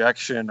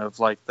rejection of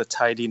like the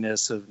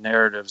tidiness of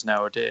narratives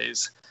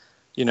nowadays.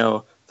 You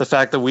know, the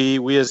fact that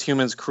we as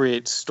humans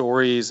create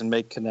stories and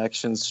make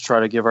connections to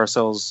try to give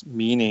ourselves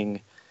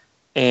meaning,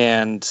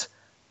 and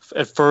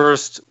at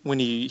first when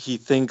he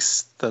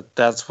thinks that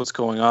that's what's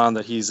going on,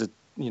 that he's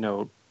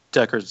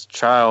Deckard's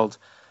child,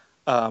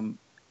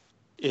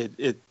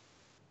 it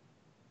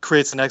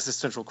creates an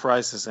existential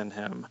crisis in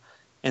him.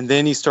 And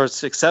then he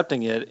starts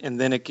accepting it, and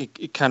then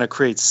it kind of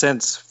creates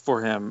sense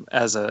for him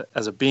as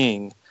a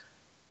being.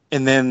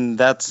 And then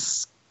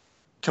that's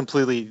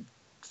completely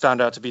found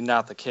out to be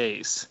not the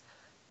case.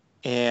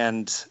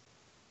 And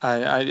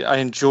I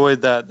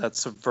enjoyed that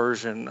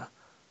subversion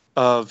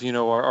of,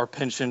 our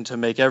penchant to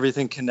make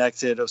everything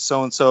connected, of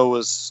so-and-so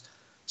was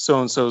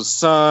so-and-so's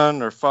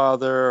son or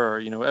father,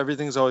 or,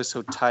 everything's always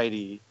so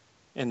tidy.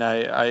 And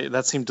I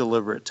that seemed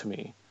deliberate to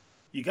me.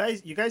 You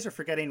guys are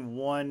forgetting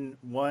one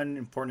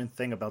important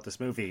thing about this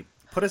movie.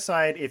 Put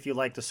aside if you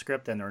like the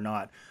script or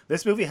not.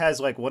 This movie has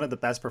like one of the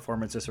best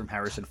performances from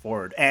Harrison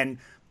Ford. And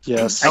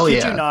yes,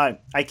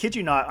 I kid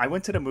you not. I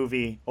went to the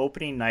movie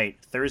opening night,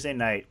 Thursday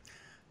night,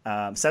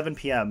 7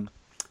 p.m.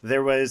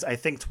 There was, I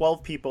think,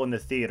 12 people in the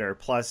theater,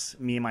 plus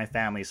me and my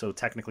family, so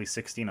technically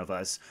 16 of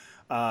us.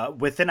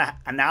 Within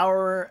an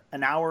hour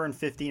and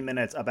 15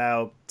 minutes,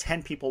 about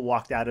 10 people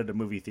walked out of the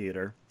movie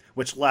theater,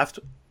 which left...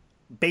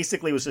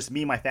 Basically, it was just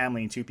me, my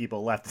family, and 2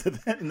 people left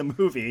in the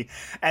movie.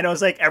 And it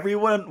was like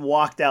everyone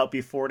walked out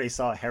before they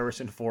saw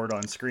Harrison Ford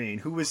on screen,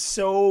 who was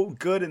so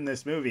good in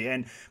this movie.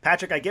 And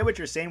Patrick, I get what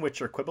you're saying with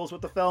your quibbles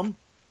with the film.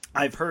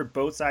 I've heard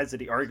both sides of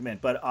the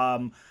argument, but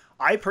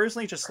I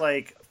personally just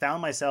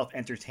found myself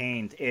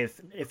entertained,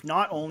 if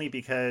not only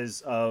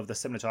because of the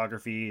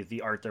cinematography, the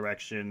art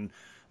direction,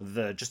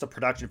 the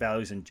production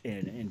values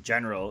in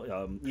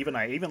general.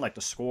 I even like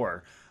the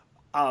score.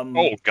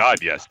 Oh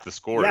God, yes, the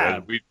score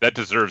that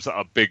deserves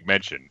a big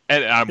mention,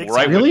 and I'm big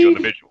right with you on the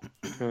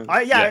visual.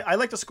 I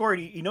like the score.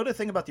 You know the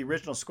thing about the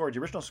original score? The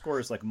original score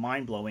is like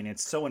mind blowing.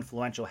 It's so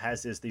influential,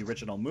 as is the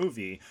original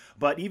movie.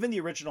 But even the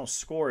original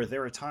score,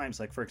 there are times,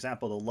 like for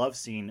example, the love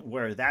scene,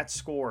 where that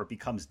score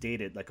becomes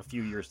dated like a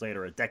few years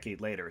later, a decade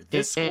later.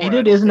 This score,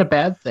 it isn't a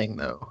bad thing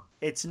though.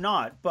 It's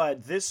not,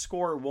 but this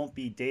score won't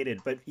be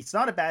dated. But it's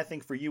not a bad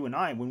thing for you and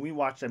I. When we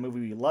watch that movie,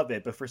 we love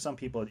it. But for some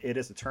people, it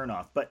is a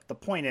turnoff. But the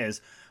point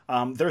is,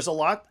 there's a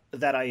lot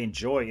that I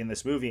enjoy in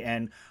this movie,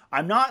 and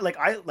I'm not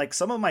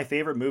some of my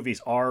favorite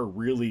movies are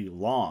really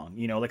long.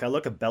 I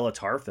look at Béla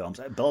Tarr films.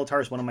 Béla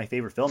Tarr is one of my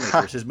favorite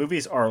filmmakers. His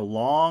movies are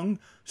long,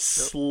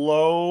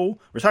 slow.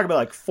 We're talking about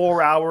like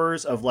 4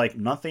 hours of like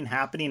nothing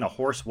happening, a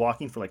horse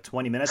walking for like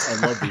 20 minutes.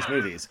 I love these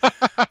movies.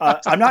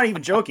 I'm not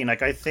even joking.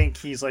 I think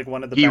he's like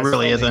one of the best. He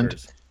really filmmakers.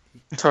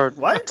 Isn't.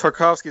 What?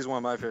 Tarkovsky's one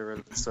of my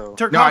favorites. So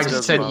no, I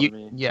just said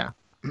yeah.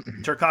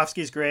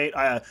 Tarkovsky's great.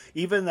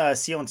 Even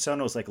Sion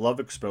Sono's Love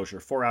Exposure,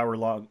 4 hour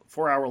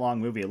long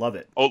movie. I love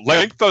it. Oh,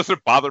 length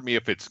doesn't bother me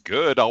if it's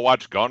good. I'll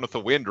watch Gone with the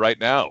Wind right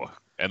now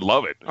and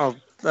love it. Oh,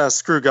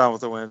 screw Gone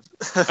with the Wind.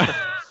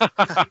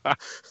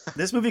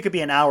 This movie could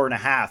be an hour and a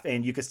half,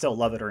 and you could still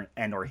love it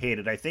or hate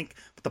it. I think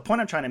the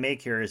point I'm trying to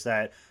make here is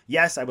that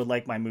yes, I would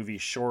like my movie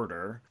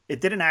shorter. It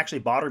didn't actually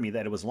bother me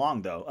that it was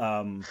long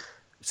though.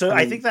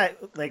 I think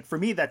that, for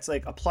me, that's a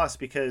plus,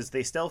 because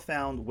they still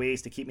found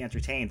ways to keep me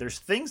entertained. There's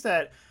things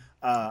that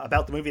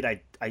about the movie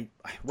that I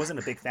wasn't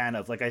a big fan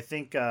of. I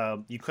think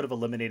you could have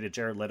eliminated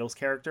Jared Leto's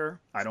character.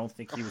 I don't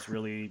think he was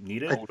really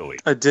needed. Totally.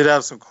 I did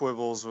have some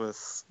quibbles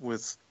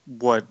with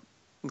what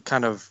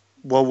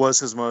was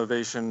his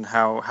motivation.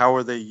 How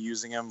are they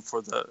using him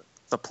for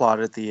the plot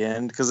at the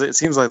end? Because it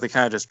seems like they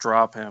kind of just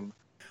drop him.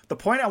 The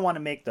point I want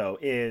to make, though,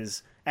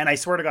 is, and I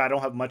swear to God, I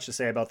don't have much to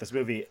say about this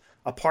movie,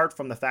 apart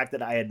from the fact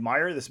that I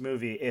admire this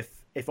movie,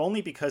 if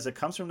only because it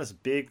comes from this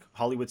big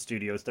Hollywood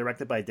studio. It's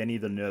directed by Denis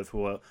Villeneuve,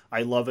 who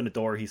I love and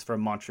adore. He's from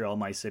Montreal,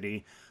 my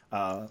city.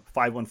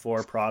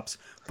 514 props.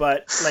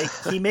 But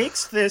he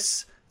makes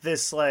this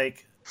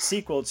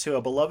sequel to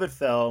a beloved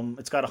film.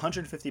 It's got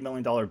 $150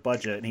 million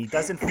budget, and he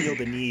doesn't feel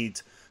the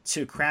need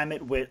to cram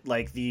it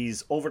with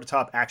these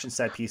over-the-top action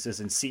set pieces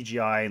and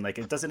CGI, and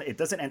it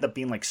doesn't end up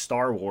being like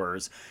Star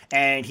Wars.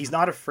 And he's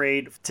not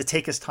afraid to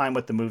take his time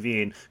with the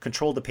movie and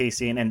control the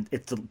pacing, and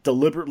it's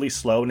deliberately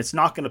slow, and it's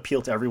not going to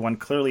appeal to everyone.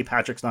 Clearly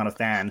Patrick's not a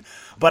fan,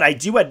 but I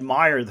do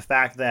admire the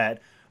fact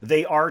that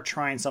they are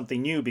trying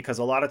something new, because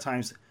a lot of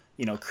times,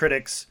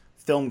 critics,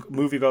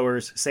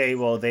 moviegoers say,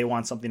 well, they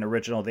want something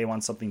original, they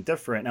want something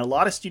different, and a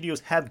lot of studios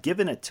have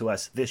given it to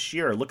us this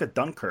year. Look at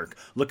Dunkirk,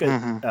 look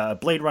at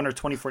Blade Runner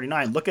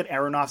 2049, look at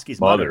Aronofsky's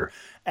Mother.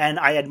 And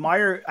I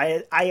admire,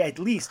 I at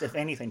least, if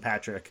anything,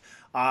 Patrick,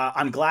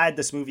 I'm glad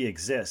this movie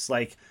exists.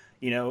 Like,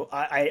 you know,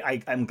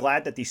 I'm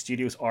glad that these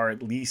studios are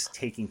at least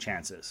taking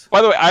chances.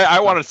 By the way, I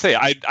want to say,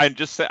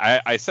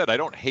 I said I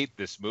don't hate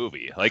this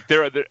movie. Like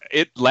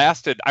it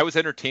lasted. I was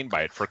entertained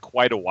by it for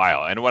quite a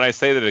while. And when I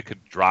say that it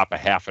could drop a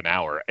half an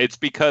hour, it's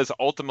because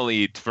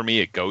ultimately for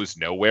me it goes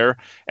nowhere.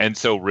 And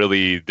so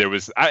really there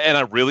was,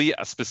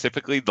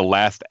 specifically the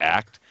last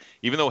act,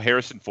 even though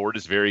Harrison Ford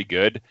is very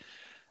good,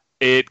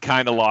 it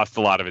kind of lost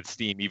a lot of its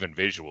steam, even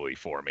visually,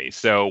 for me.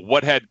 So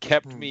what had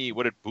kept me,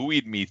 what had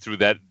buoyed me through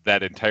that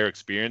entire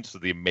experience,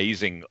 the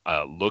amazing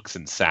looks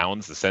and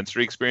sounds, the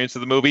sensory experience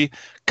of the movie,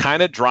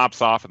 kind of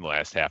drops off in the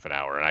last half an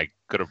hour, and I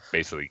could have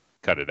basically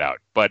cut it out.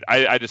 But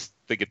I just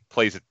think it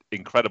plays it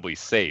incredibly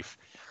safe.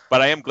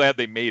 But I am glad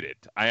they made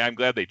it. I am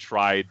glad they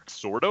tried,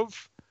 sort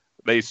of.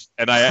 I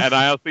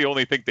honestly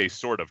only think they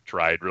sort of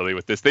tried, really,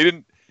 with this.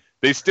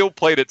 They still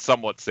played it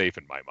somewhat safe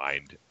in my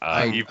mind.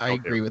 I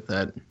agree with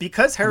that.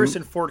 Because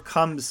Harrison Ford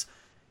comes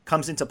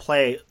into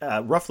play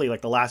roughly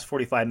like the last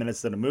 45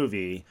 minutes of the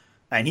movie,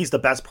 and he's the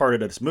best part of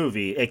this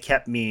movie. It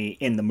kept me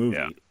in the movie.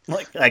 Yeah.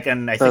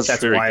 And I think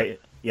that's why. Good.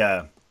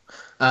 Yeah.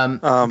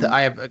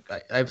 I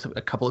have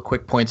a couple of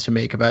quick points to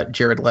make about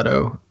Jared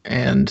Leto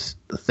and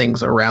the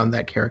things around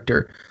that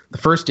character. The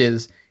first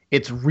is,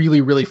 it's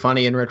really, really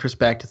funny in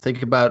retrospect to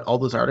think about all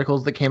those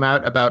articles that came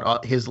out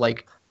about his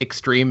like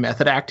extreme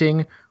method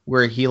acting,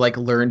 where he like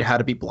learned how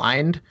to be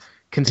blind,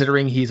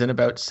 considering he's in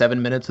about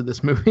 7 minutes of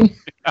this movie.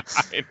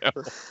 I know.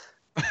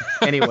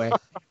 Anyway,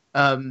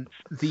 I'm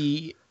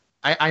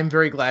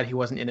very glad he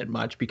wasn't in it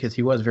much, because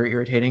he was very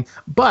irritating.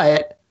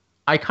 But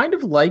I kind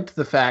of liked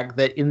the fact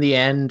that in the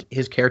end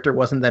his character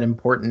wasn't that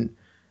important,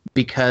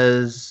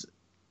 because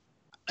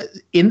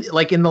in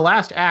the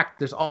last act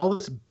there's all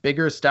this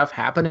bigger stuff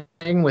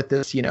happening with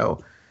this, you know,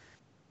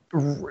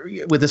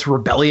 with this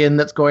rebellion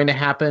that's going to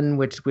happen,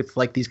 with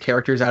like these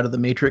characters out of the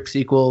Matrix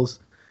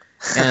sequels,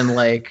 and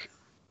like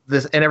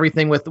this and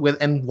everything with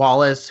and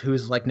Wallace,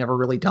 who's like never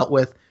really dealt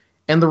with.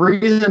 And the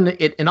reason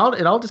it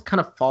all just kind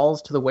of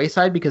falls to the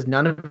wayside because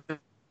none of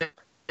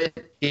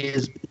it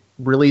is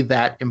really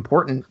that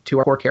important to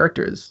our core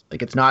characters.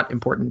 Like, it's not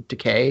important to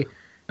Kay,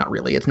 not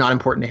really. It's not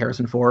important to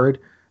Harrison Ford.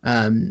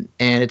 And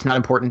it's not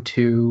important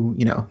to,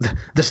 you know,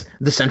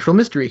 the central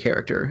mystery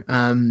character.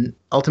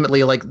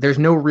 Ultimately, like, there's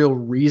no real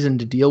reason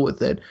to deal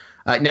with it.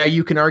 Now,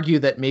 you can argue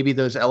that maybe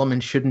those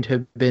elements shouldn't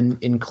have been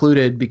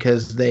included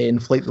because they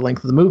inflate the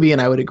length of the movie,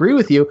 and I would agree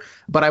with you.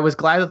 But I was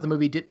glad that the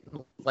movie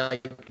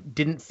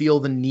didn't feel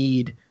the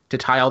need to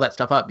tie all that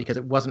stuff up because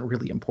it wasn't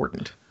really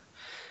important.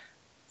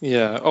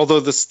 Yeah,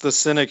 although the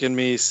cynic in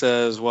me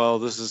says, well,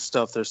 this is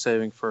stuff they're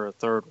saving for a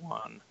third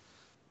one.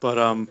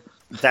 But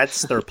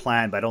that's their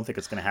plan, but I don't think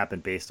it's going to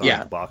happen based on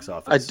the box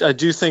office. I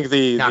do think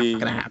not going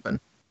to happen.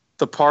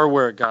 The part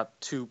where it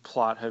got too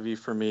plot heavy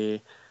for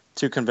me,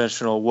 too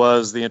conventional,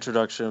 was the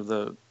introduction of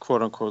the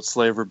quote unquote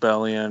slave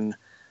rebellion.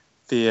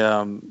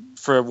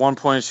 For at one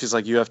point she's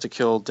like, you have to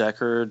kill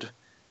Deckard.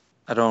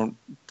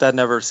 That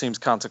never seems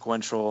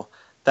consequential.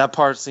 That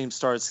part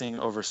started seeming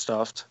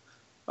overstuffed.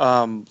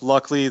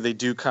 Luckily they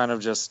do kind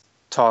of just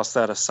toss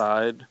that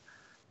aside.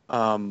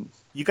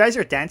 You guys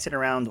are dancing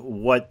around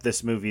what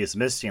this movie is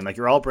missing. Like,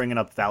 you're all bringing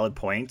up valid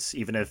points,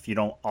 even if you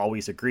don't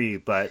always agree.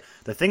 But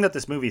the thing that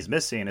this movie is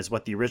missing is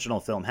what the original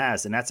film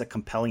has, and that's a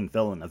compelling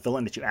villain, a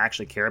villain that you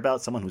actually care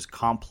about, someone who's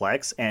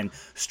complex and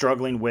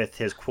struggling with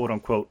his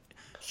quote-unquote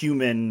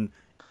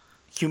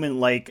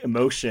human-like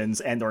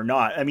emotions and or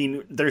not. I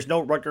mean, there's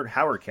no Rutger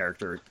Hauer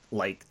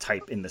character-like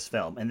type in this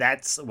film, and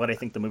that's what I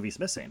think the movie's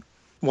missing.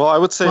 Well, I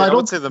would say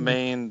the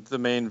main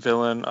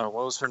villain. What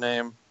was her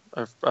name?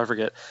 I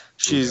forget.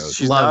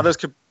 She's not as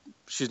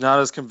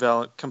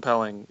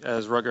compelling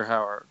as Rutger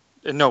Hauer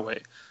in no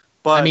way.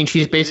 But I mean,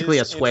 she's basically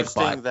a swag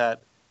bot.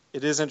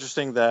 It is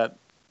interesting that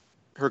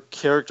her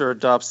character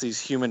adopts these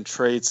human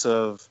traits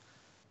of,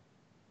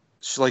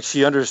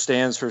 she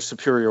understands her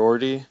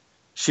superiority.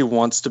 She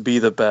wants to be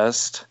the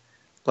best.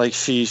 Like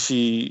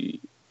she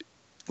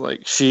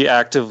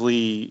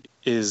actively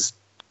is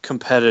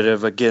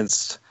competitive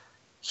against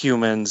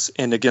humans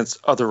and against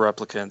other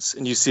replicants,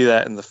 and you see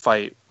that in the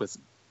fight with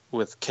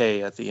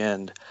Kay at the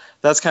end.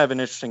 That's kind of an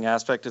interesting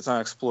aspect. It's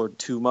not explored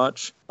too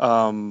much,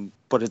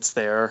 but it's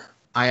there.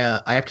 I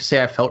have to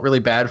say I felt really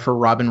bad for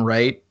Robin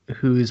Wright,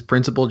 whose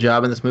principal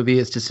job in this movie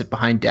is to sit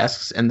behind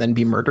desks and then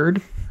be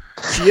murdered.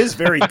 She is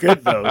very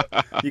good, though.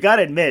 You got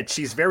to admit,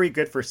 she's very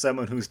good for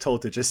someone who's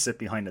told to just sit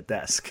behind a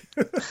desk.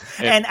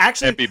 And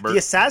actually,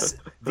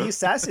 the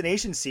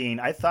assassination scene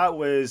I thought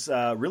was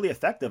really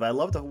effective. I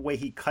love the way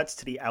he cuts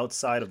to the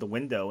outside of the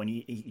window, and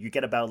you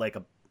get about like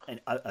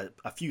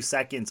a few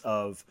seconds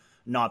of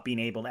not being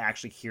able to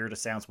actually hear the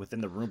sounds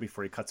within the room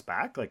before he cuts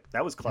back. Like,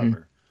 that was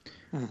clever.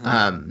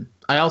 Mm-hmm.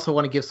 I also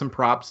want to give some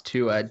props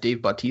to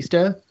Dave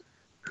Bautista,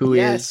 who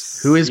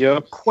Yes. is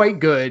quite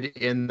good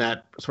in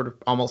that sort of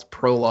almost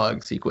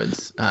prologue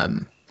sequence.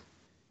 And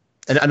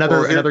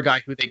another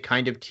guy who they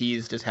kind of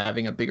teased as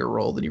having a bigger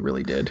role than he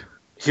really did.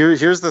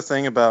 Here's the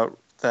thing about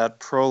that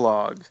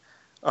prologue.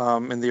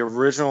 In the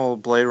original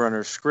Blade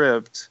Runner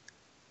script,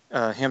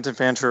 Hampton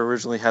Fancher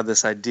originally had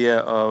this idea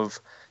of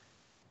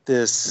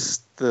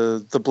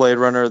the Blade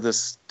Runner,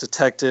 this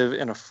detective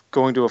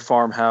going to a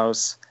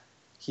farmhouse.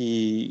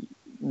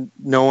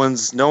 No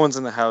one's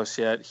in the house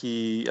yet.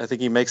 I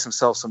think he makes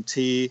himself some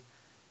tea.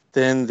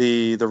 Then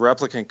the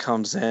replicant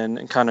comes in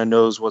and kind of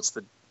knows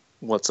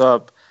what's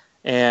up,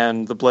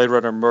 and the Blade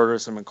Runner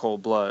murders him in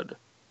cold blood.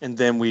 And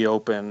then we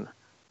open.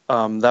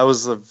 That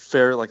was the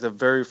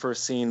very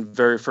first scene,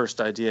 very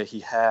first idea he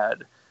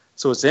had.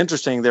 So it's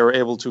interesting they were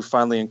able to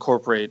finally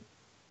incorporate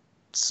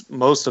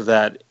most of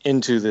that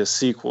into this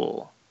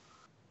sequel.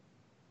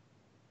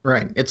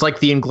 Right. It's like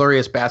the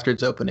Inglourious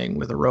Bastards opening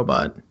with a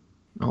robot,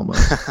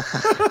 almost.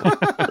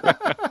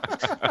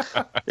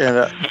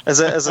 And as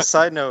a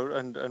side note,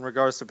 in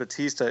regards to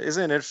Batista,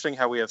 isn't it interesting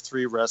how we have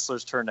 3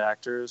 wrestlers turned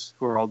actors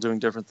who are all doing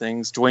different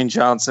things? Dwayne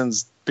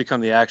Johnson's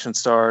become the action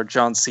star.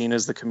 John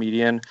Cena's the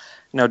comedian.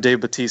 Now Dave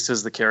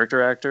Bautista's the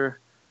character actor.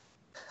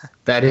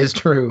 That is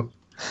true.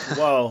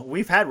 Well,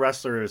 we've had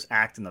wrestlers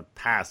act in the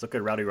past. Look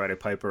at Rowdy Roddy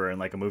Piper in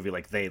like a movie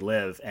like They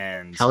Live,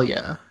 and hell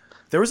yeah,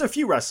 there was a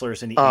few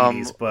wrestlers in the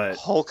 80s, but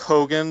Hulk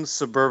Hogan,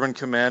 Suburban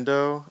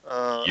Commando.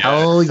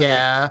 Hell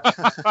yeah.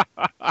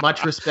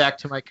 Much respect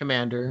to my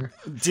commander.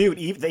 Dude,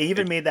 they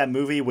even made that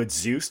movie with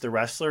Zeus, the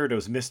wrestler. There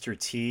was Mr.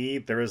 T.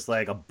 There was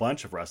like a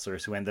bunch of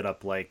wrestlers who ended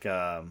up like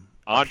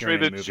Andre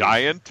the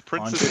Giant,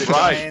 Princess Andre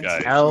Bride.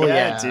 Giant. Hell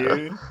yeah,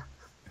 dude.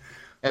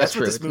 That's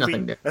what true. this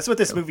movie. That's what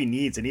this movie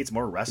needs. It needs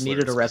more wrestlers.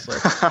 Needed a wrestler.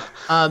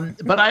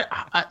 But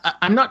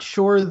I'm not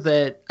sure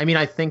that. I mean,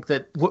 I think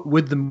that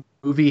would the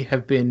movie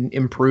have been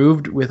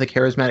improved with a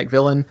charismatic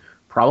villain?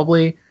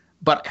 Probably.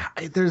 But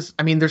there's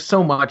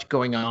so much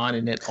going on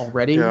in it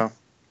already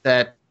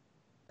that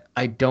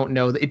I don't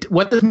know.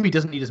 What this movie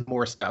doesn't need is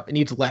more stuff. It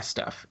needs less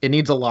stuff. It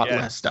needs a lot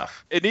less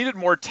stuff. It needed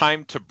more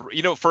time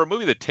to, for a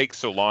movie that takes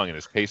so long and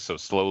is paced so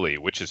slowly,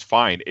 which is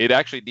fine. It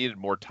actually needed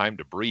more time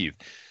to breathe.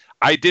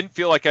 I didn't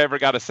feel like I ever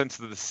got a sense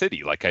of the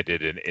city like I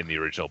did in the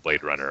original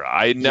Blade Runner.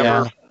 I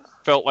never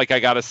felt like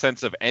I got a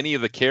sense of any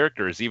of the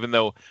characters, even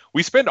though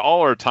we spend all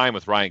our time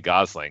with Ryan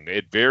Gosling.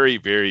 It very,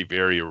 very,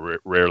 very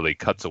rarely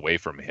cuts away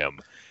from him,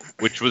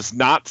 which was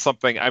not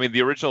something. I mean,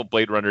 the original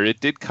Blade Runner, it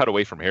did cut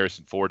away from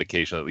Harrison Ford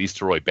occasionally, at least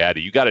to Roy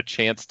Batty. You got a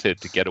chance to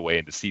get away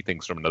and to see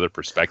things from another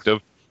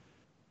perspective.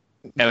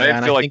 And I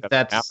didn't feel like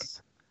that happened.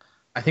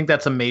 I think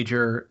that's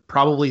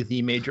probably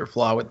the major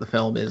flaw with the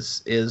film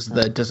is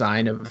the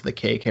design of the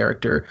K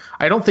character.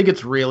 I don't think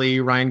it's really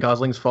Ryan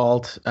Gosling's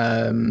fault.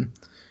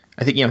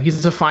 I think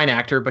he's a fine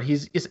actor, but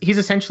he's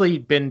essentially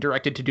been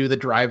directed to do the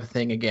Drive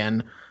thing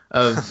again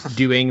of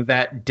doing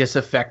that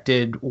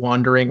disaffected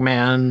wandering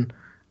man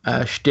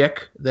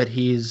shtick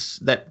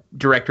that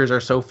directors are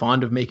so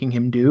fond of making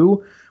him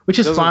do, which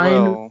is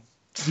fine.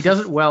 He does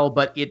it well,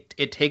 but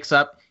it takes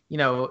up.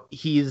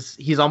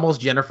 He's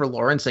almost Jennifer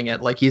Lawrencing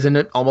it. Like he's in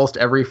it almost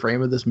every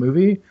frame of this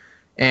movie,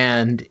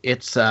 and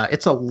it's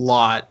a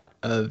lot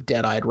of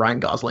dead-eyed Ryan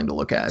Gosling to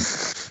look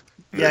at.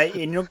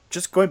 Yeah,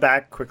 just going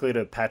back quickly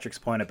to Patrick's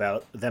point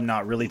about them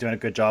not really doing a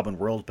good job in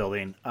world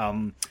building.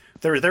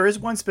 There is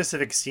one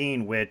specific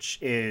scene which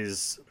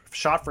is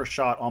shot for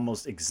shot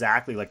almost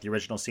exactly like the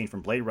original scene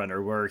from Blade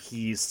Runner, where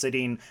he's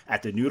sitting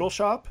at the noodle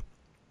shop.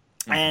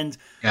 And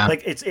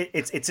like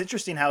it's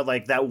interesting how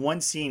like that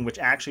one scene which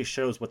actually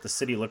shows what the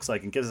city looks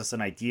like and gives us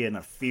an idea and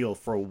a feel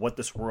for what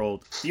this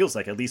world feels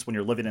like, at least when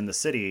you're living in the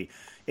city,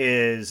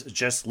 is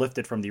just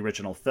lifted from the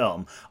original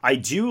film. I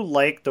do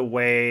like the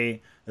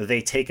way they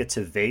take it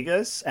to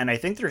Vegas, and I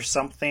think there's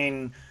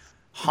something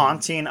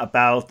haunting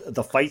about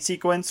the fight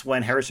sequence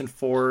when Harrison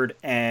Ford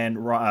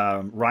and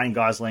Ryan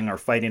Gosling are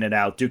fighting it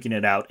out, duking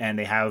it out, and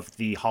they have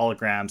the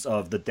holograms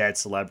of the dead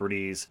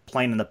celebrities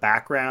playing in the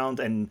background,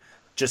 and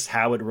just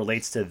how it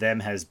relates to them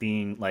as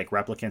being like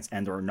replicants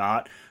and or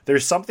not.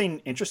 There's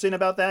something interesting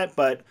about that,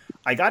 but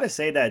I gotta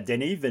say that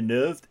Denis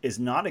Villeneuve is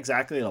not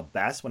exactly the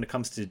best when it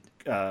comes to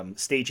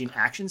staging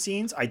action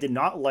scenes. I did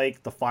not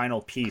like the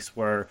final piece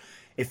where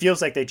it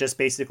feels like they just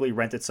basically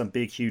rented some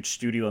big huge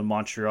studio in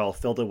Montreal,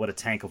 filled it with a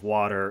tank of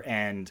water,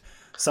 and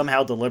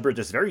somehow delivered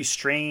this very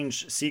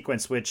strange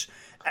sequence, which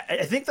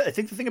I think the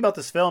thing about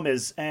this film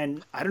is,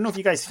 and I don't know if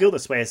you guys feel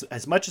this way,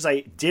 as much as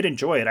I did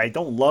enjoy it, I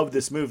don't love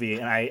this movie,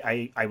 and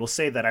I will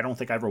say that I don't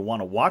think I ever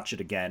want to watch it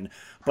again,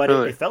 but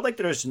really? It felt like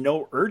there's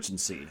no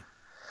urgency.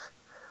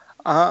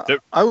 I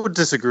would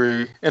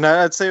disagree, and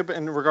I'd say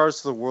in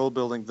regards to the world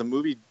building, the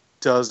movie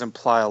does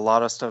imply a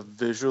lot of stuff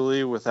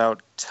visually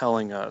without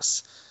telling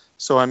us.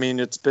 So, I mean,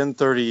 it's been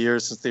 30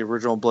 years since the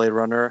original Blade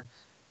Runner,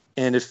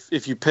 and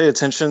if you pay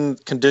attention,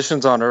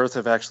 conditions on Earth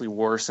have actually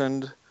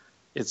worsened.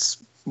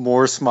 It's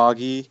more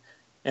smoggy,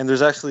 and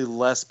there's actually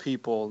less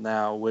people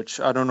now, which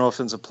I don't know if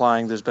it's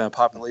implying there's been a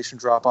population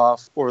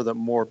drop-off or that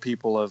more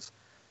people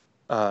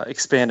have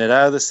expanded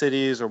out of the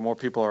cities or more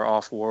people are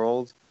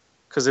off-world.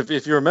 Because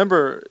if you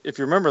remember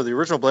the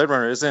original Blade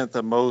Runner isn't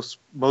that most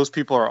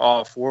people are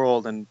off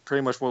world, and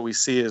pretty much what we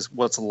see is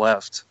what's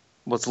left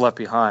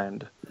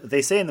behind.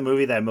 They say in the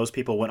movie that most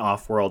people went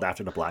off world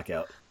after the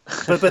blackout.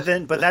 But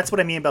that's what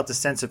I mean about the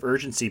sense of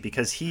urgency,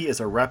 because he is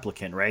a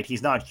replicant, right?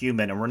 He's not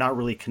human, and we're not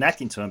really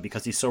connecting to him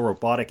because he's so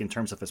robotic in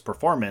terms of his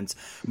performance.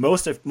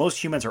 Most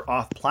humans are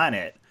off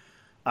planet.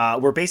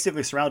 We're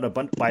basically surrounded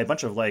by a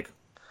bunch of like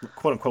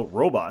quote unquote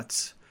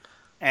robots.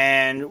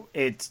 And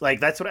it's like,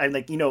 that's what I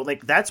like,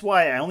 that's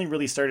why I only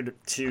really started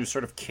to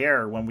sort of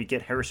care when we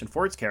get Harrison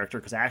Ford's character,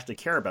 because I actually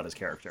care about his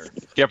character.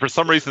 Yeah, for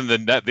some reason,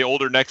 the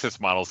older Nexus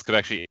models could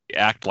actually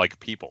act like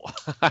people.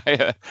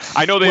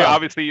 I know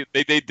obviously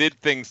they did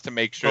things to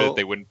make sure that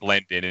they wouldn't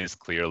blend in as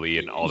clearly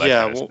and all that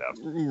kind of stuff.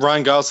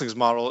 Ryan Gosling's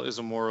model is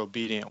a more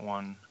obedient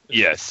one.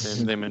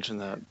 Yes. They mentioned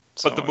that.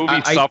 So, but the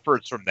movie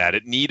suffers from that.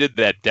 It needed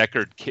that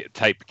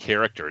Deckard-type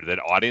character that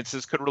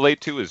audiences could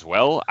relate to as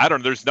well. I don't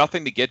know. There's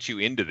nothing to get you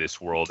into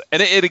this world.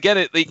 And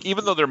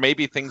even though there may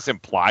be things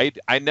implied,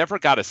 I never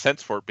got a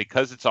sense for it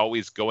because it's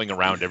always going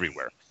around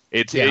everywhere.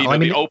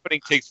 The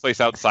opening takes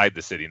place outside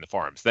the city in the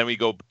farms. Then we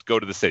go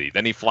to the city.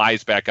 Then he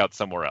flies back out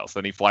somewhere else.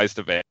 Then he flies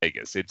to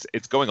Vegas.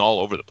 It's going all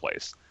over the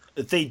place.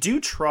 They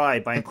do try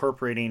by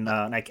incorporating,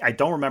 I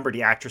don't remember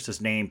the actress's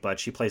name, but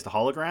she plays the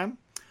hologram.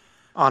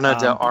 Ana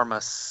de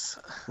Armas.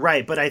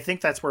 Right, but I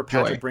think that's where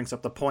Patrick brings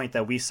up the point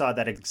that we saw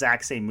that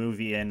exact same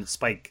movie in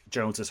Spike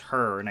Jonze's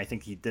Her, and I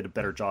think he did a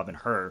better job in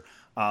Her.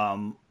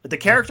 The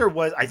character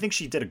I think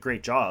she did a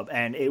great job,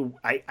 and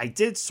I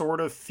did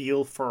sort of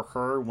feel for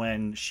her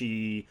when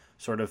she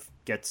sort of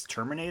gets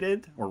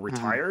terminated or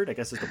retired, I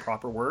guess is the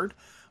proper word.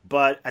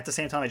 But at the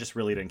same time, I just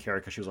really didn't care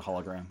because she was a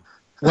hologram.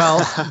 Well,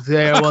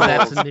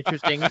 that's an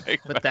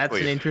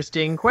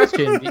interesting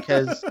question,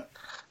 because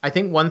I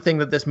think one thing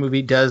that this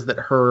movie does that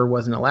Her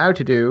wasn't allowed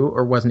to do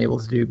or wasn't able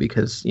to do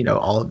because it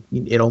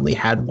only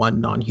had one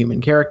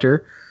non-human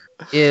character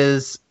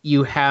is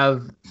you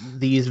have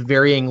these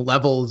varying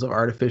levels of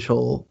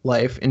artificial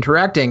life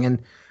interacting.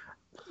 And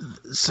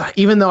so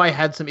even though I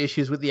had some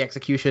issues with the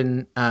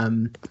execution,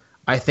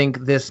 I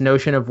think this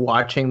notion of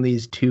watching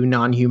these two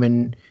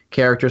non-human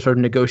characters sort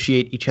of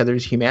negotiate each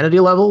other's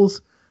humanity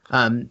levels,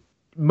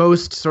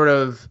 most sort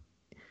of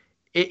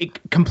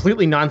it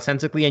completely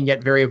nonsensically and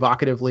yet very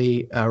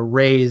evocatively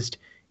raised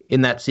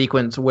in that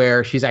sequence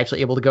where she's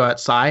actually able to go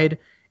outside,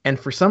 and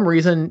for some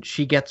reason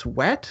she gets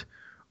wet,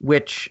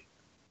 which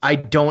I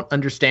don't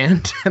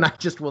understand and I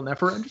just will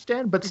never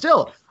understand. But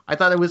still, I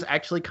thought it was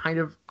actually kind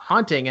of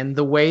haunting, and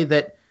the way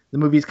that the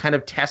movie's kind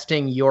of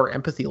testing your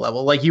empathy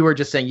level. Like you were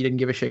just saying you didn't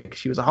give a shit because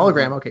she was a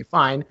hologram. Mm-hmm. Okay,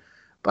 fine.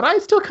 But I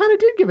still kind of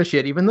did give a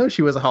shit, even though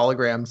she was a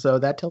hologram. So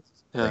that tells us.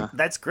 Yeah.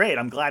 That's great.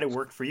 I'm glad it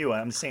worked for you.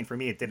 I'm just saying for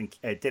me it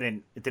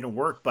didn't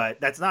work,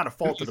 but that's not a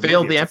fault of the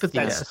failed movie. The empathy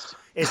test.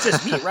 It's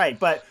just me, right?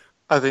 But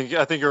I think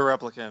you're a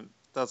replicant.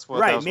 That's what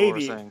we're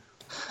saying.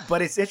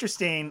 But it's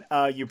interesting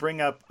you bring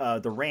up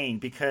the rain,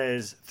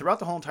 because throughout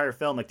the whole entire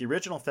film, like the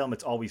original film,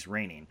 it's always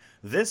raining.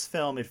 This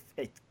film,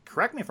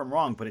 correct me if I'm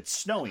wrong, but it's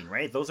snowing,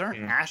 right? Those aren't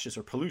ashes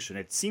or pollution.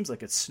 It seems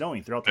like it's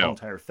snowing throughout the whole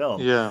entire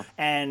film. Yeah.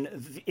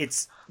 And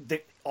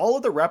all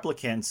of the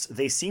replicants,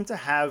 they seem to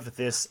have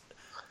this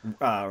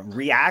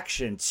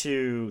reaction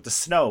to the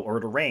snow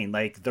or the rain.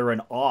 Like they're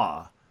in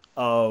awe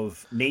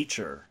of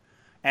nature.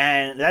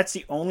 And that's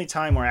the only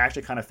time where I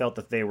actually kind of felt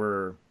that they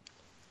were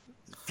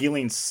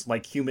feeling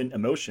like human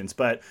emotions.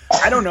 But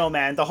I don't know,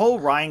 man, the whole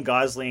Ryan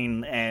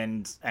Gosling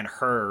and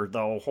Her,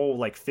 the whole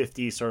like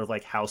 50s sort of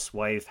like what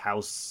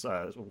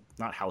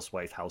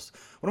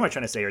am I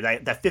trying to say here?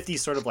 That 50s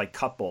sort of like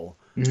couple.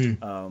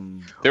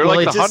 Mm-hmm. They're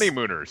like the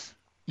honeymooners.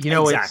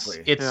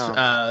 Exactly. It's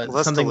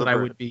something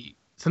that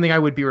something I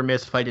would be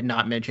remiss if I did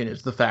not mention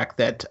is the fact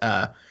that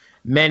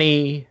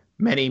many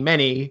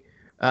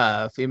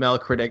female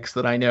critics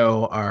that I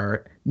know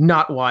are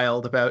not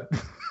wild about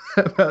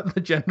about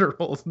the gender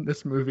roles in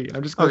this movie.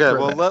 I'm just okay.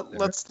 Well,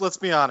 let's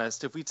be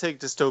honest. If we take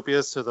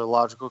dystopias to their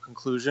logical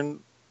conclusion,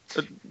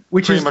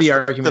 which is the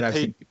argument I've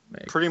seen people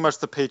make, pretty much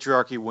the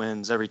patriarchy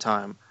wins every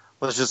time.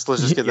 Let's just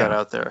get that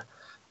out there.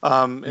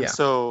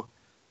 So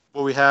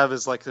what we have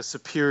is like the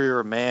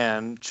superior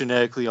man,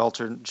 genetically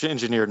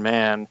engineered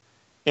man,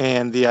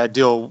 and the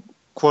ideal,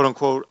 quote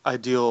unquote,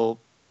 ideal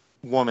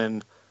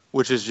woman,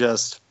 which is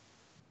just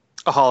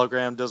a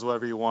hologram, does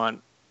whatever you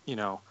want.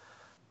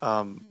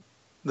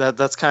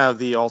 That's kind of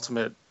the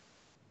ultimate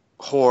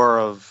horror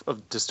of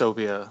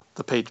dystopia,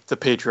 the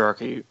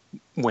patriarchy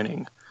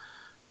winning.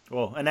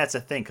 Well, and that's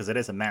the thing, because it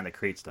is a man that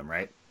creates them,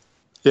 right?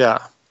 Yeah.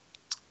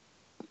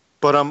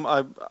 But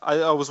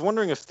I was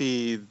wondering if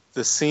the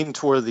scene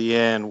toward the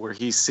end where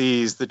he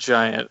sees the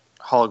giant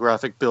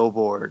holographic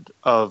billboard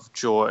of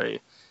Joy,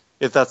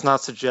 if that's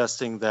not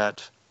suggesting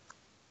that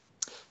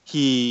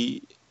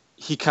he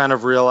kind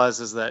of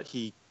realizes that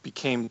he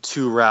became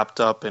too wrapped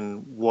up in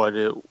what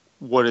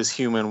is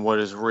human, what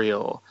is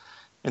real,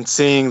 and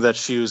seeing that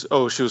she was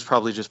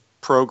probably just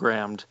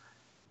programmed.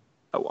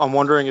 I'm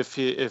wondering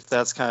if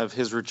that's kind of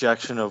his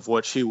rejection of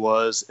what she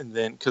was, and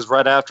then because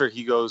right after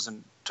he goes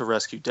to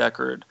rescue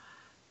Deckard,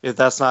 if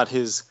that's not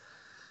his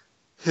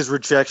his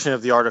rejection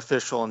of the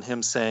artificial and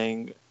him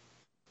saying,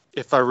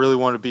 if I really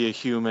want to be a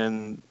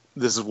human,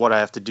 this is what I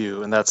have to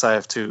do. And that's I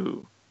have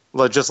to,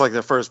 just like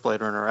the first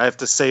Blade Runner, I have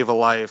to save a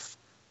life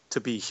to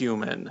be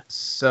human.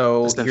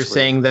 So you're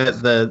saying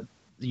that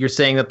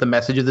the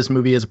message of this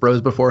movie is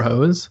bros before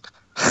hoes?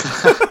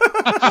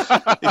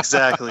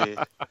 Exactly.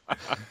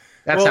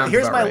 That sounds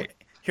about right.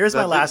 Here's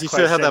my last question.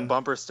 He should have that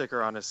bumper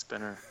sticker on his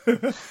spinner.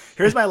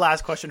 Here's my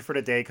last question for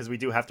today, because we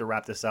do have to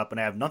wrap this up, and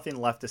I have nothing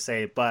left to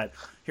say. But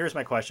here's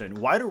my question: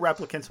 why do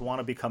replicants want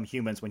to become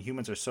humans when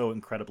humans are so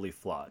incredibly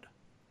flawed?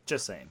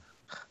 Just saying.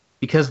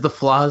 Because the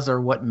flaws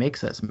are what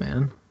makes us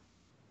man.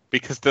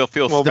 Because they'll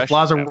feel special. The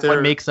flaws are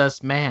what makes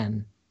us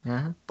man.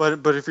 Yeah.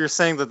 But if you're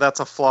saying that that's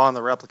a flaw in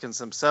the replicants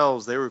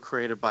themselves, they were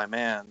created by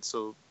man,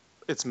 so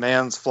it's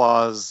man's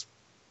flaws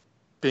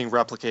being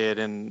replicated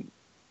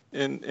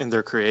in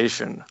their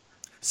creation.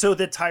 So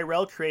did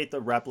Tyrell create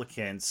the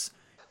replicants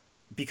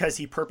because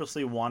he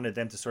purposely wanted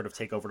them to sort of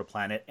take over the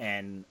planet?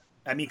 And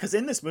I mean, because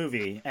in this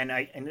movie,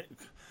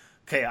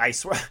 okay, I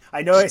swear,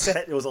 I know I said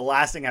it was the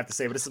last thing I have to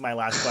say, but this is my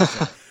last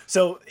question.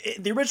 So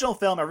in the original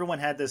film, everyone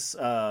had this,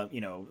 there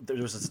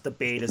was this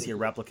debate: is he a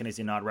replicant? Is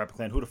he not a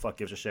replicant? Who the fuck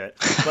gives a shit?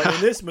 But in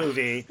this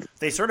movie,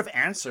 they sort of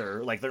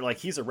answer they're like,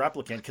 he's a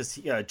replicant because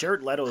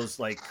Jared Leto's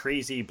like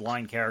crazy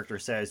blind character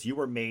says you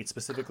were made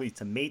specifically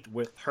to mate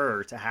with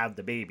her to have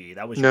the baby.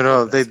 That was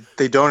no,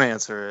 they don't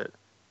answer it.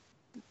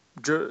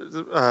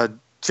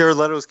 Jared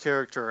Leto's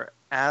character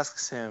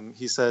asks him.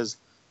 He says,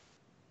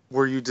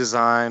 were you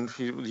designed?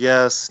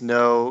 Yes,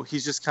 no.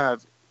 He's just kind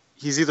of,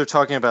 he's either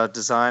talking about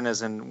design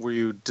as in, were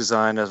you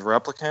designed as a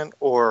replicant,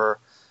 or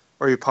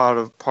are you part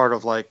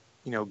of like,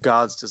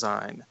 God's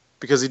design?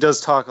 Because he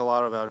does talk a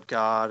lot about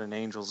God and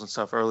angels and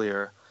stuff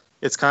earlier.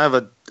 It's kind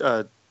of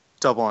a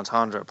double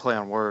entendre, play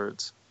on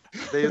words.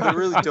 They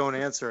really don't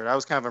answer it. I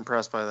was kind of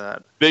impressed by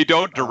that. They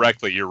don't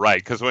directly, you're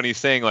right. Because when he's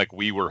saying, like,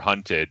 we were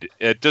hunted,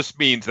 it just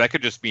means, that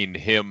could just mean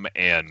him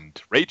and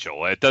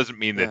Rachel. It doesn't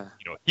mean that,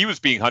 he was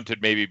being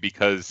hunted maybe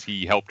because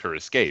he helped her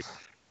escape.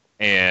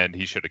 And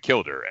he should have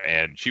killed her.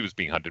 And she was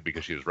being hunted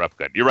because she was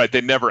replicant. You're right.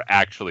 They never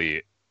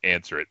actually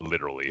answer it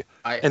literally.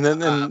 I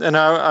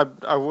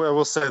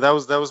will say that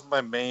was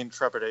my main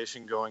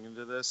trepidation going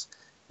into this,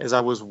 is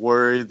I was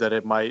worried that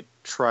it might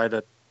try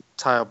to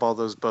tie up all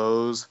those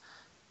bows.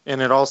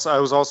 And I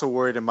was also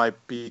worried it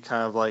might be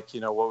kind of like,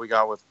 what we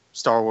got with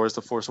Star Wars: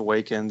 The Force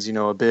Awakens,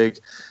 a big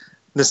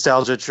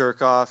nostalgia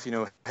jerk off,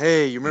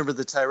 hey, you remember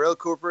the Tyrell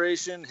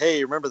Corporation? Hey,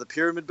 you remember the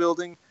pyramid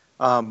building?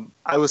 I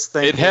was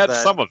thinking it had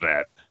some of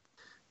that.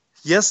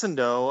 Yes and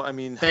no. I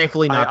mean,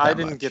 thankfully not I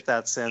didn't get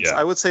that sense. Yeah.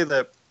 I would say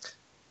that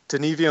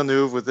Denis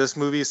Villeneuve with this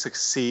movie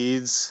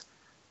succeeds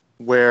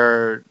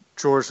where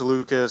George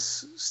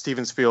Lucas,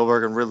 Steven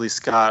Spielberg, and Ridley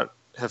Scott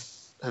have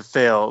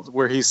failed,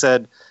 where he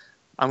said,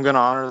 I'm going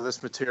to honor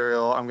this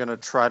material. I'm going to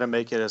try to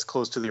make it as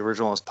close to the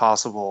original as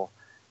possible.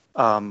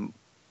 When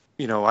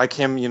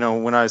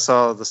I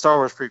saw the Star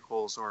Wars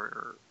prequels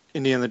or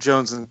Indiana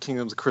Jones and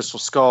Kingdoms of Crystal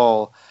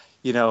Skull,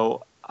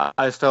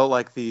 I felt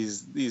like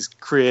these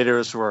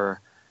creators were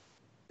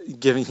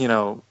giving,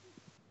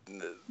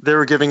 they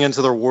were giving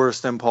into their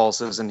worst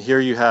impulses. And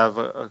here you have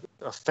a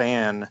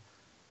fan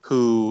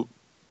who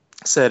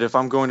said, if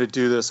I'm going to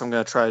do this, I'm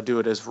going to try to do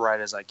it as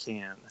right as I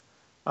can.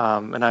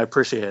 And I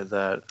appreciated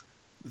that.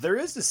 There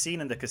is the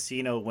scene in the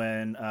casino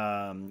when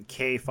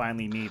Kay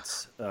finally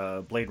meets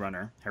Blade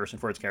Runner, Harrison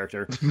Ford's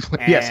character.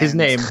 Yes, his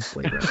name,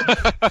 Blade Runner.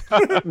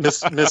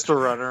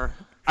 Mr. Runner.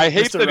 I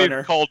hate that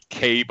it's called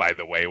Kay, by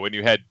the way, when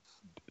you had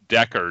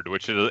Deckard,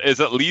 which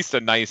is at least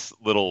a nice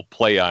little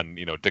play on,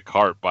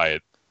 Descartes by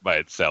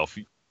itself.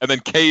 And then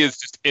Kay is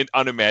just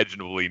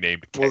unimaginably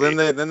named Kay. Well,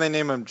 then they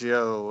name him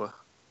Joe.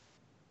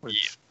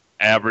 Which...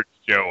 Average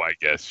Joe, I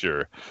guess,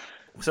 sure.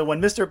 So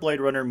when Mr. Blade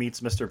Runner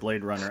meets Mr.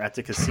 Blade Runner at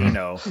the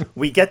casino,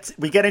 we get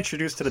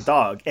introduced to the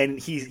dog, and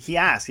he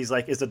asks, he's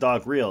like, "Is the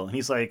dog real?" And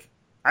he's like,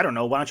 "I don't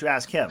know. Why don't you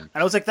ask him?" And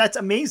I was like, "That's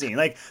amazing!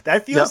 Like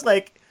that feels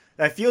like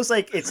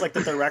it's like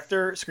the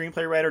director,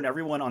 screenplay writer, and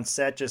everyone on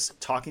set just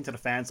talking to the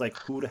fans, like,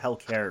 who the hell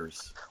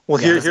cares?" Well,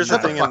 here's the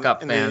thing: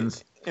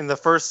 fans. In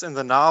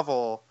the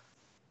novel,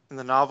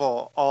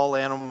 all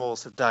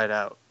animals have died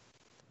out,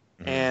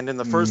 and in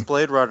the first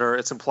Blade Runner,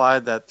 it's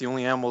implied that the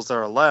only animals that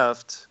are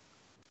left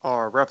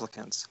are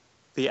replicants.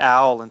 The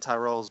owl in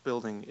Tyrell's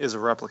building is a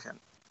replicant.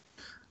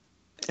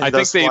 And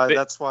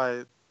that's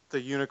why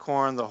the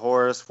unicorn, the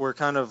horse, we're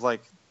kind of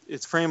like,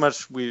 it's pretty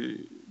much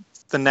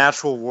the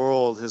natural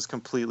world is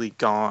completely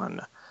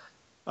gone.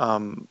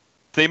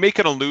 They make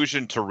an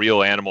allusion to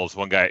real animals.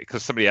 One guy,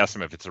 because somebody asked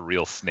him if it's a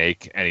real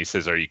snake, and he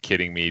says, "Are you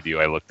kidding me? Do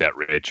I look that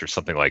rich?" or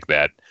something like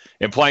that,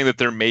 implying that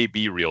there may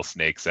be real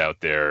snakes out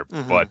there,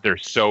 but they're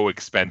so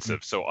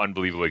expensive, so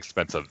unbelievably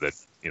expensive that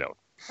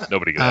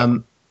nobody can have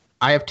them.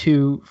 I have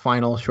two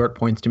final short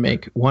points to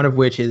make. One of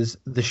which is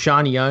the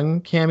Sean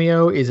Young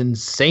cameo is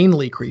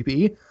insanely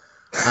creepy.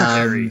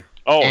 I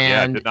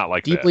did not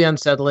like deeply that.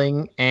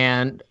 Unsettling.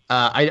 And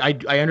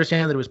I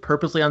understand that it was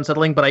purposely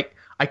unsettling, but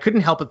I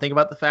couldn't help but think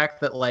about the fact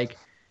that like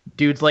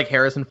dudes like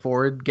Harrison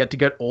Ford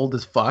get old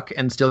as fuck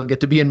and still get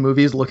to be in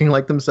movies looking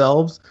like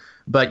themselves.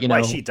 But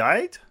Why, she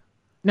died?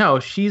 No,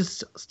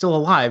 she's still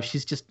alive.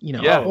 She's just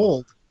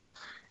old.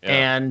 Yeah.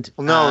 And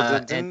Well,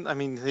 no,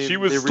 she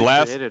was they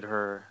recreated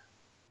her.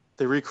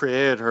 They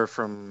recreated her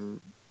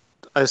from.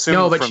 I assume.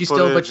 No, but from she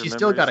still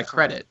footage or got a memories or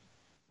credit.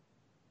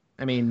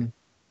 I mean,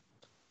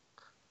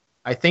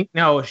 I think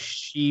no,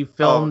 she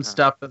filmed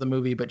stuff for the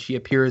movie, but she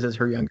appears as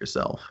her younger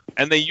self.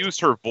 And they use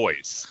her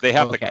voice. They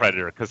have to credit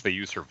her because they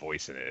use her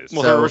voice in it.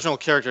 Well, her original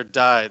character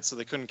died, so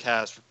they couldn't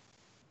cast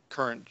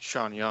current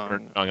Sean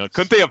Young.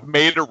 Couldn't they have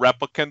made a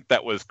replicant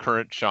that was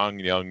current Sean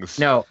Young's?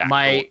 No,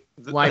 my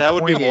that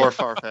would be point more is-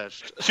 far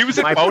fetched. She was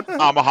in Bone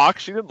Tomahawk.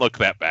 She didn't look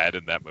that bad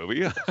in that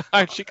movie.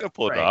 She could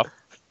pull it off.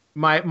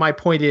 My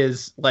point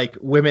is, like,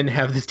 women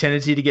have this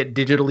tendency to get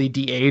digitally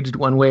de-aged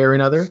one way or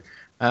another,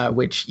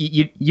 which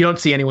you don't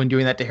see anyone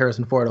doing that to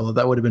Harrison Ford, although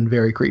that would have been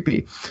very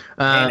creepy.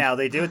 Hey, now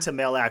they do it to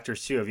male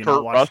actors too. Have you Kurt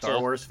not watched Star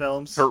Russell. Wars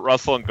films? Kurt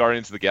Russell and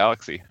Guardians of the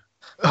Galaxy.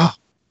 Oh,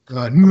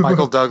 God.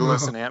 Michael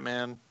Douglas and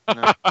Ant-Man.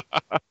 No.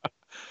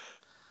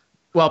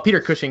 Well, Peter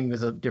Cushing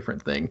is a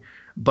different thing,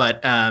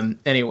 but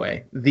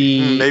anyway,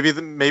 maybe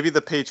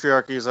the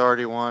patriarchy has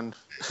already won.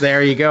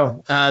 There you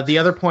go. The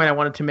other point I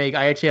wanted to make,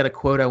 I actually had a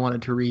quote I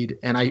wanted to read,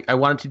 and I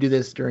wanted to do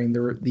this during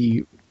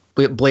the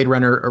Blade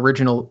Runner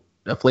original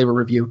flavor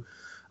review.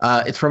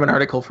 It's from an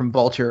article from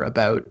Vulture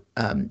about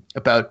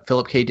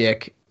Philip K.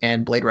 Dick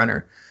and Blade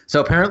Runner.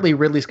 So apparently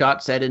Ridley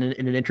Scott said in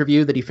an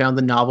interview that he found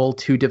the novel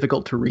too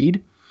difficult to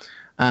read.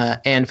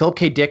 And Philip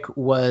K. Dick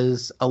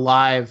was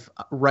alive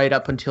right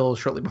up until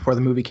shortly before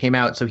the movie came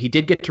out, so he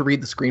did get to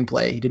read the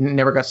screenplay. He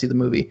never got to see the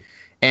movie,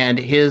 and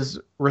his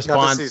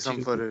response. Got to see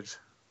some footage.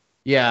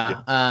 Yeah.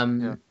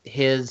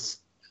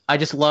 I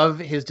just love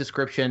his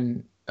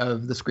description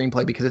of the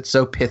screenplay because it's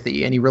so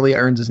pithy, and he really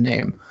earns his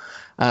name.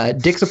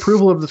 Dick's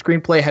approval of the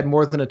screenplay had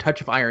more than a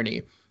touch of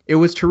irony. "It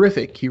was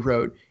terrific," he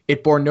wrote.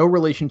 "It bore no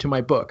relation to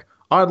my book.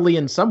 Oddly,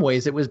 in some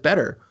ways, it was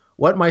better.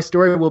 What my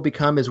story will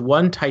become is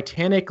one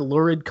titanic,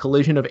 lurid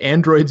collision of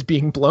androids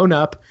being blown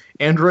up,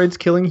 androids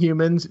killing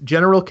humans,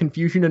 general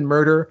confusion and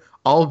murder,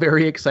 all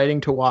very exciting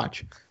to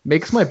watch.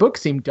 Makes my book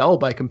seem dull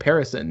by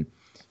comparison."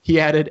 He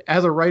added,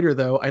 "As a writer,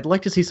 though, I'd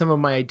like to see some of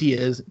my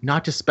ideas,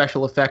 not just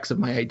special effects of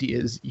my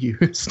ideas,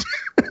 used."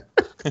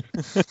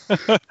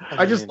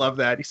 I just love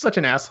that. He's such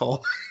an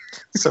asshole.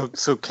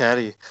 So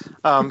catty.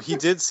 He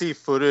did see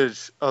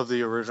footage of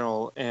the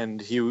original, and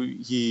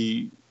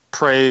he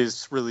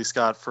praised Ridley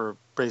Scott for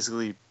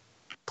basically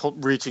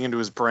reaching into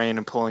his brain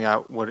and pulling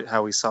out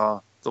how he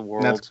saw the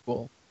world. That's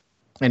cool.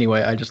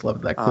 Anyway, I just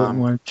love that quote and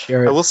want to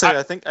share it. I will say,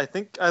 I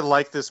think I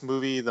like this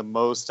movie the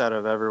most out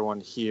of everyone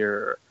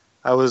here.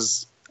 I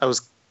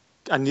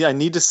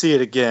need to see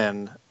it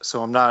again,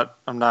 so I'm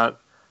not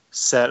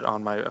set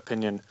on my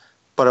opinion,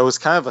 but I was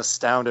kind of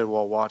astounded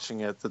while watching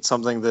it that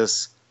something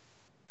this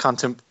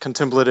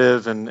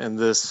contemplative and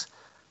this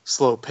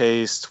slow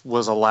paced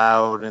was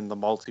allowed in the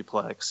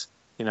multiplex.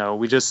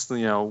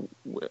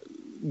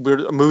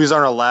 Movies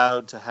aren't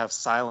allowed to have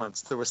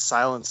silence. There was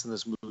silence in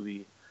this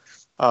movie.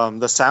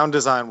 The sound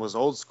design was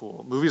old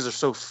school. Movies are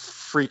so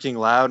freaking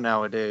loud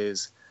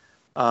nowadays.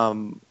 At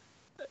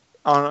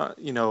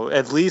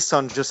least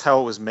on just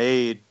how it was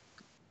made,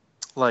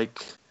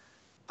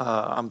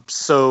 I'm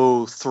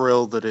so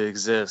thrilled that it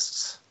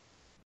exists.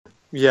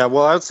 Yeah,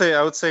 well, I would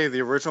say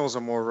the original is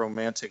a more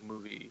romantic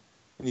movie,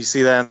 and you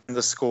see that in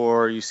the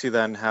score. You see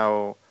that in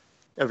how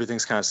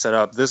everything's kind of set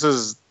up. This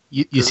is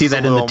you see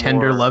that in the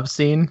tender love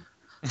scene.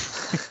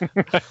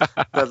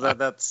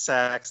 that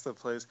sax that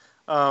plays.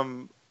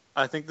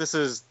 I think this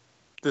is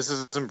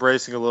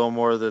embracing a little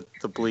more the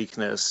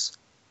bleakness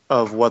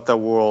of what the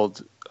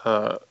world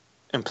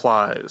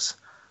implies.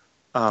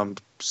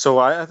 So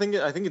I think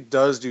it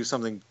does do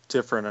something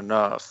different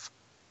enough,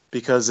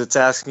 because it's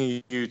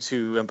asking you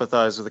to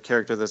empathize with a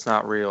character that's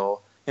not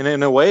real. And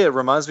in a way, it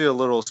reminds me a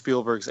little of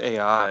Spielberg's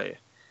AI,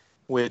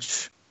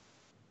 which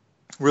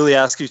really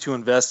asks you to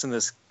invest in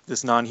this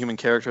non-human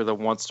character that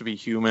wants to be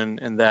human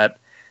and that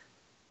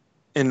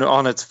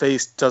on its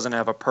face doesn't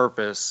have a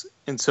purpose.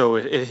 And so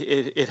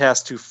it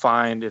has to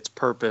find its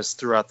purpose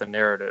throughout the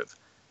narrative.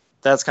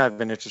 That's kind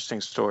of an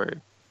interesting story.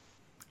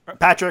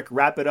 Patrick,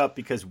 wrap it up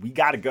because we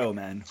got to go,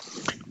 man.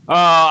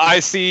 I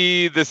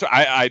see this.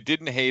 I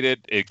didn't hate it.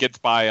 It gets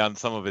by on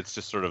some of its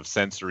just sort of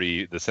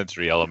sensory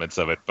elements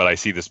of it, but I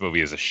see this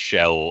movie as a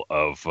shell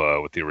of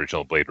what the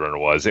original Blade Runner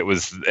was. It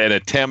was an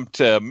attempt,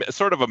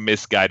 sort of a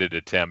misguided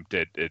attempt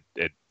at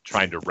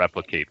trying to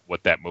replicate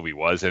what that movie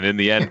was, and in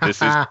the end,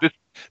 this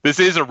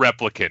is a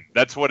replicant.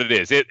 That's what it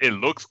is. It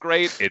looks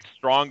great. It's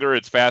stronger.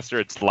 It's faster.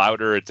 It's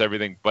louder. It's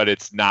everything, but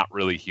it's not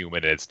really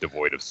human. It's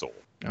devoid of soul.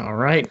 All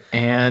right.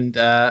 And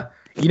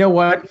you know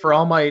what? For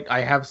all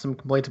I have some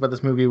complaints about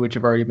this movie, which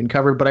have already been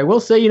covered, but I will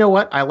say, you know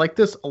what? I like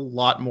this a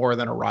lot more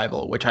than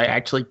Arrival, which I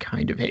actually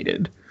kind of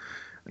hated.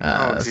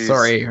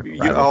 Sorry.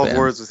 I'll have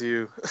words with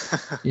you.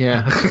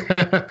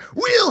 Yeah.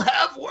 We'll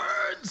have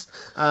words.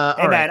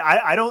 Hey man,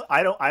 I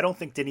don't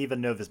think Denis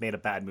Villeneuve has made a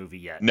bad movie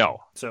yet.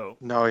 No. So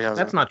no, he hasn't.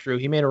 That's not true.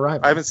 He made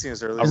Arrival. I haven't seen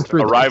his early stuff.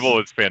 Arrival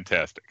is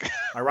fantastic.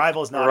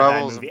 Arrival is not a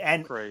bad movie.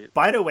 And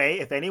by the way,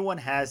 if anyone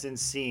hasn't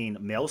seen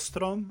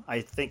Maelstrom, I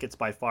think it's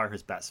by far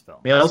his best film.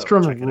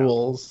 Maelstrom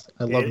rules.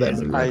 I love that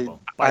movie.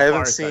 I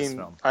haven't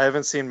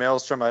seen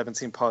Maelstrom. I haven't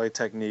seen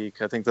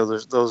Polytechnique. I think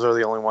those are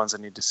the only ones I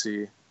need to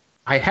see.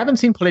 I haven't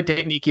seen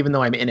Polytechnique, even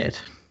though I'm in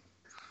it.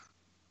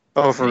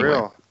 Oh, for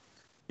real?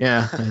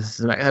 Yeah,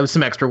 that was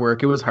some extra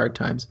work. It was hard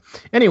times.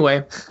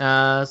 Anyway,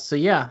 so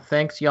yeah,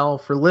 thanks y'all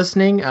for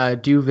listening.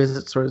 Do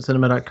visit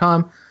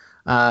sordidcinema.com.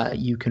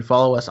 You can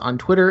follow us on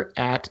Twitter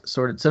at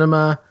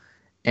sordidcinema.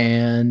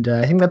 And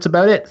I think that's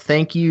about it.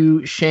 Thank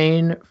you,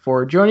 Shane,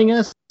 for joining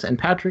us. And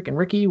Patrick and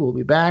Ricky will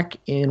be back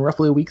in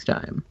roughly a week's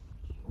time.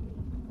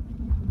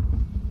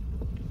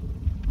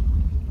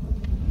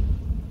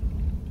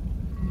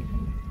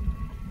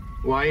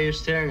 Why are you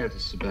staring at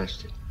us,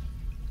 Sebastian?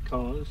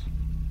 Because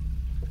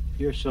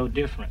you're so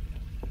different.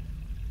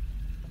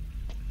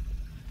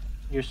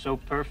 You're so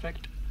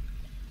perfect.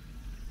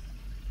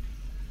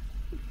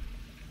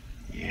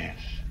 Yes.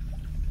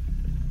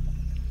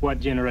 What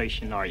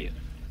generation are you?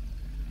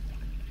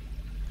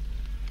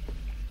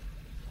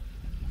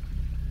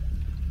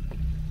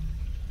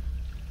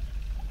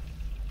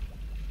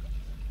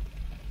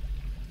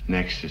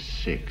 Nexus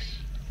 6.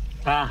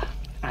 Ah,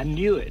 I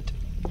knew it.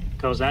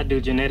 Because I do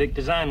genetic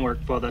design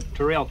work for the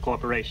Tyrell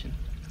Corporation.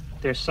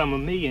 There's some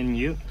of me in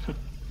you.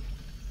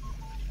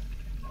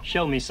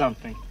 Show me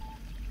something.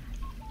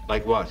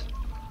 Like what?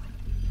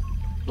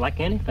 Like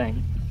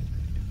anything.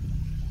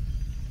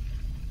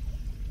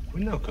 We're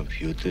no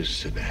computers,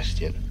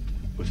 Sebastian.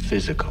 We're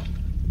physical.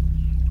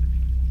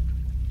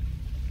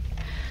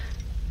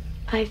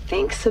 I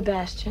think,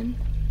 Sebastian.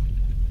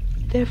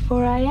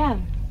 Therefore I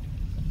am.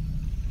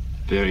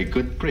 Very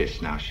good,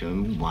 Pris. Now show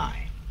me why.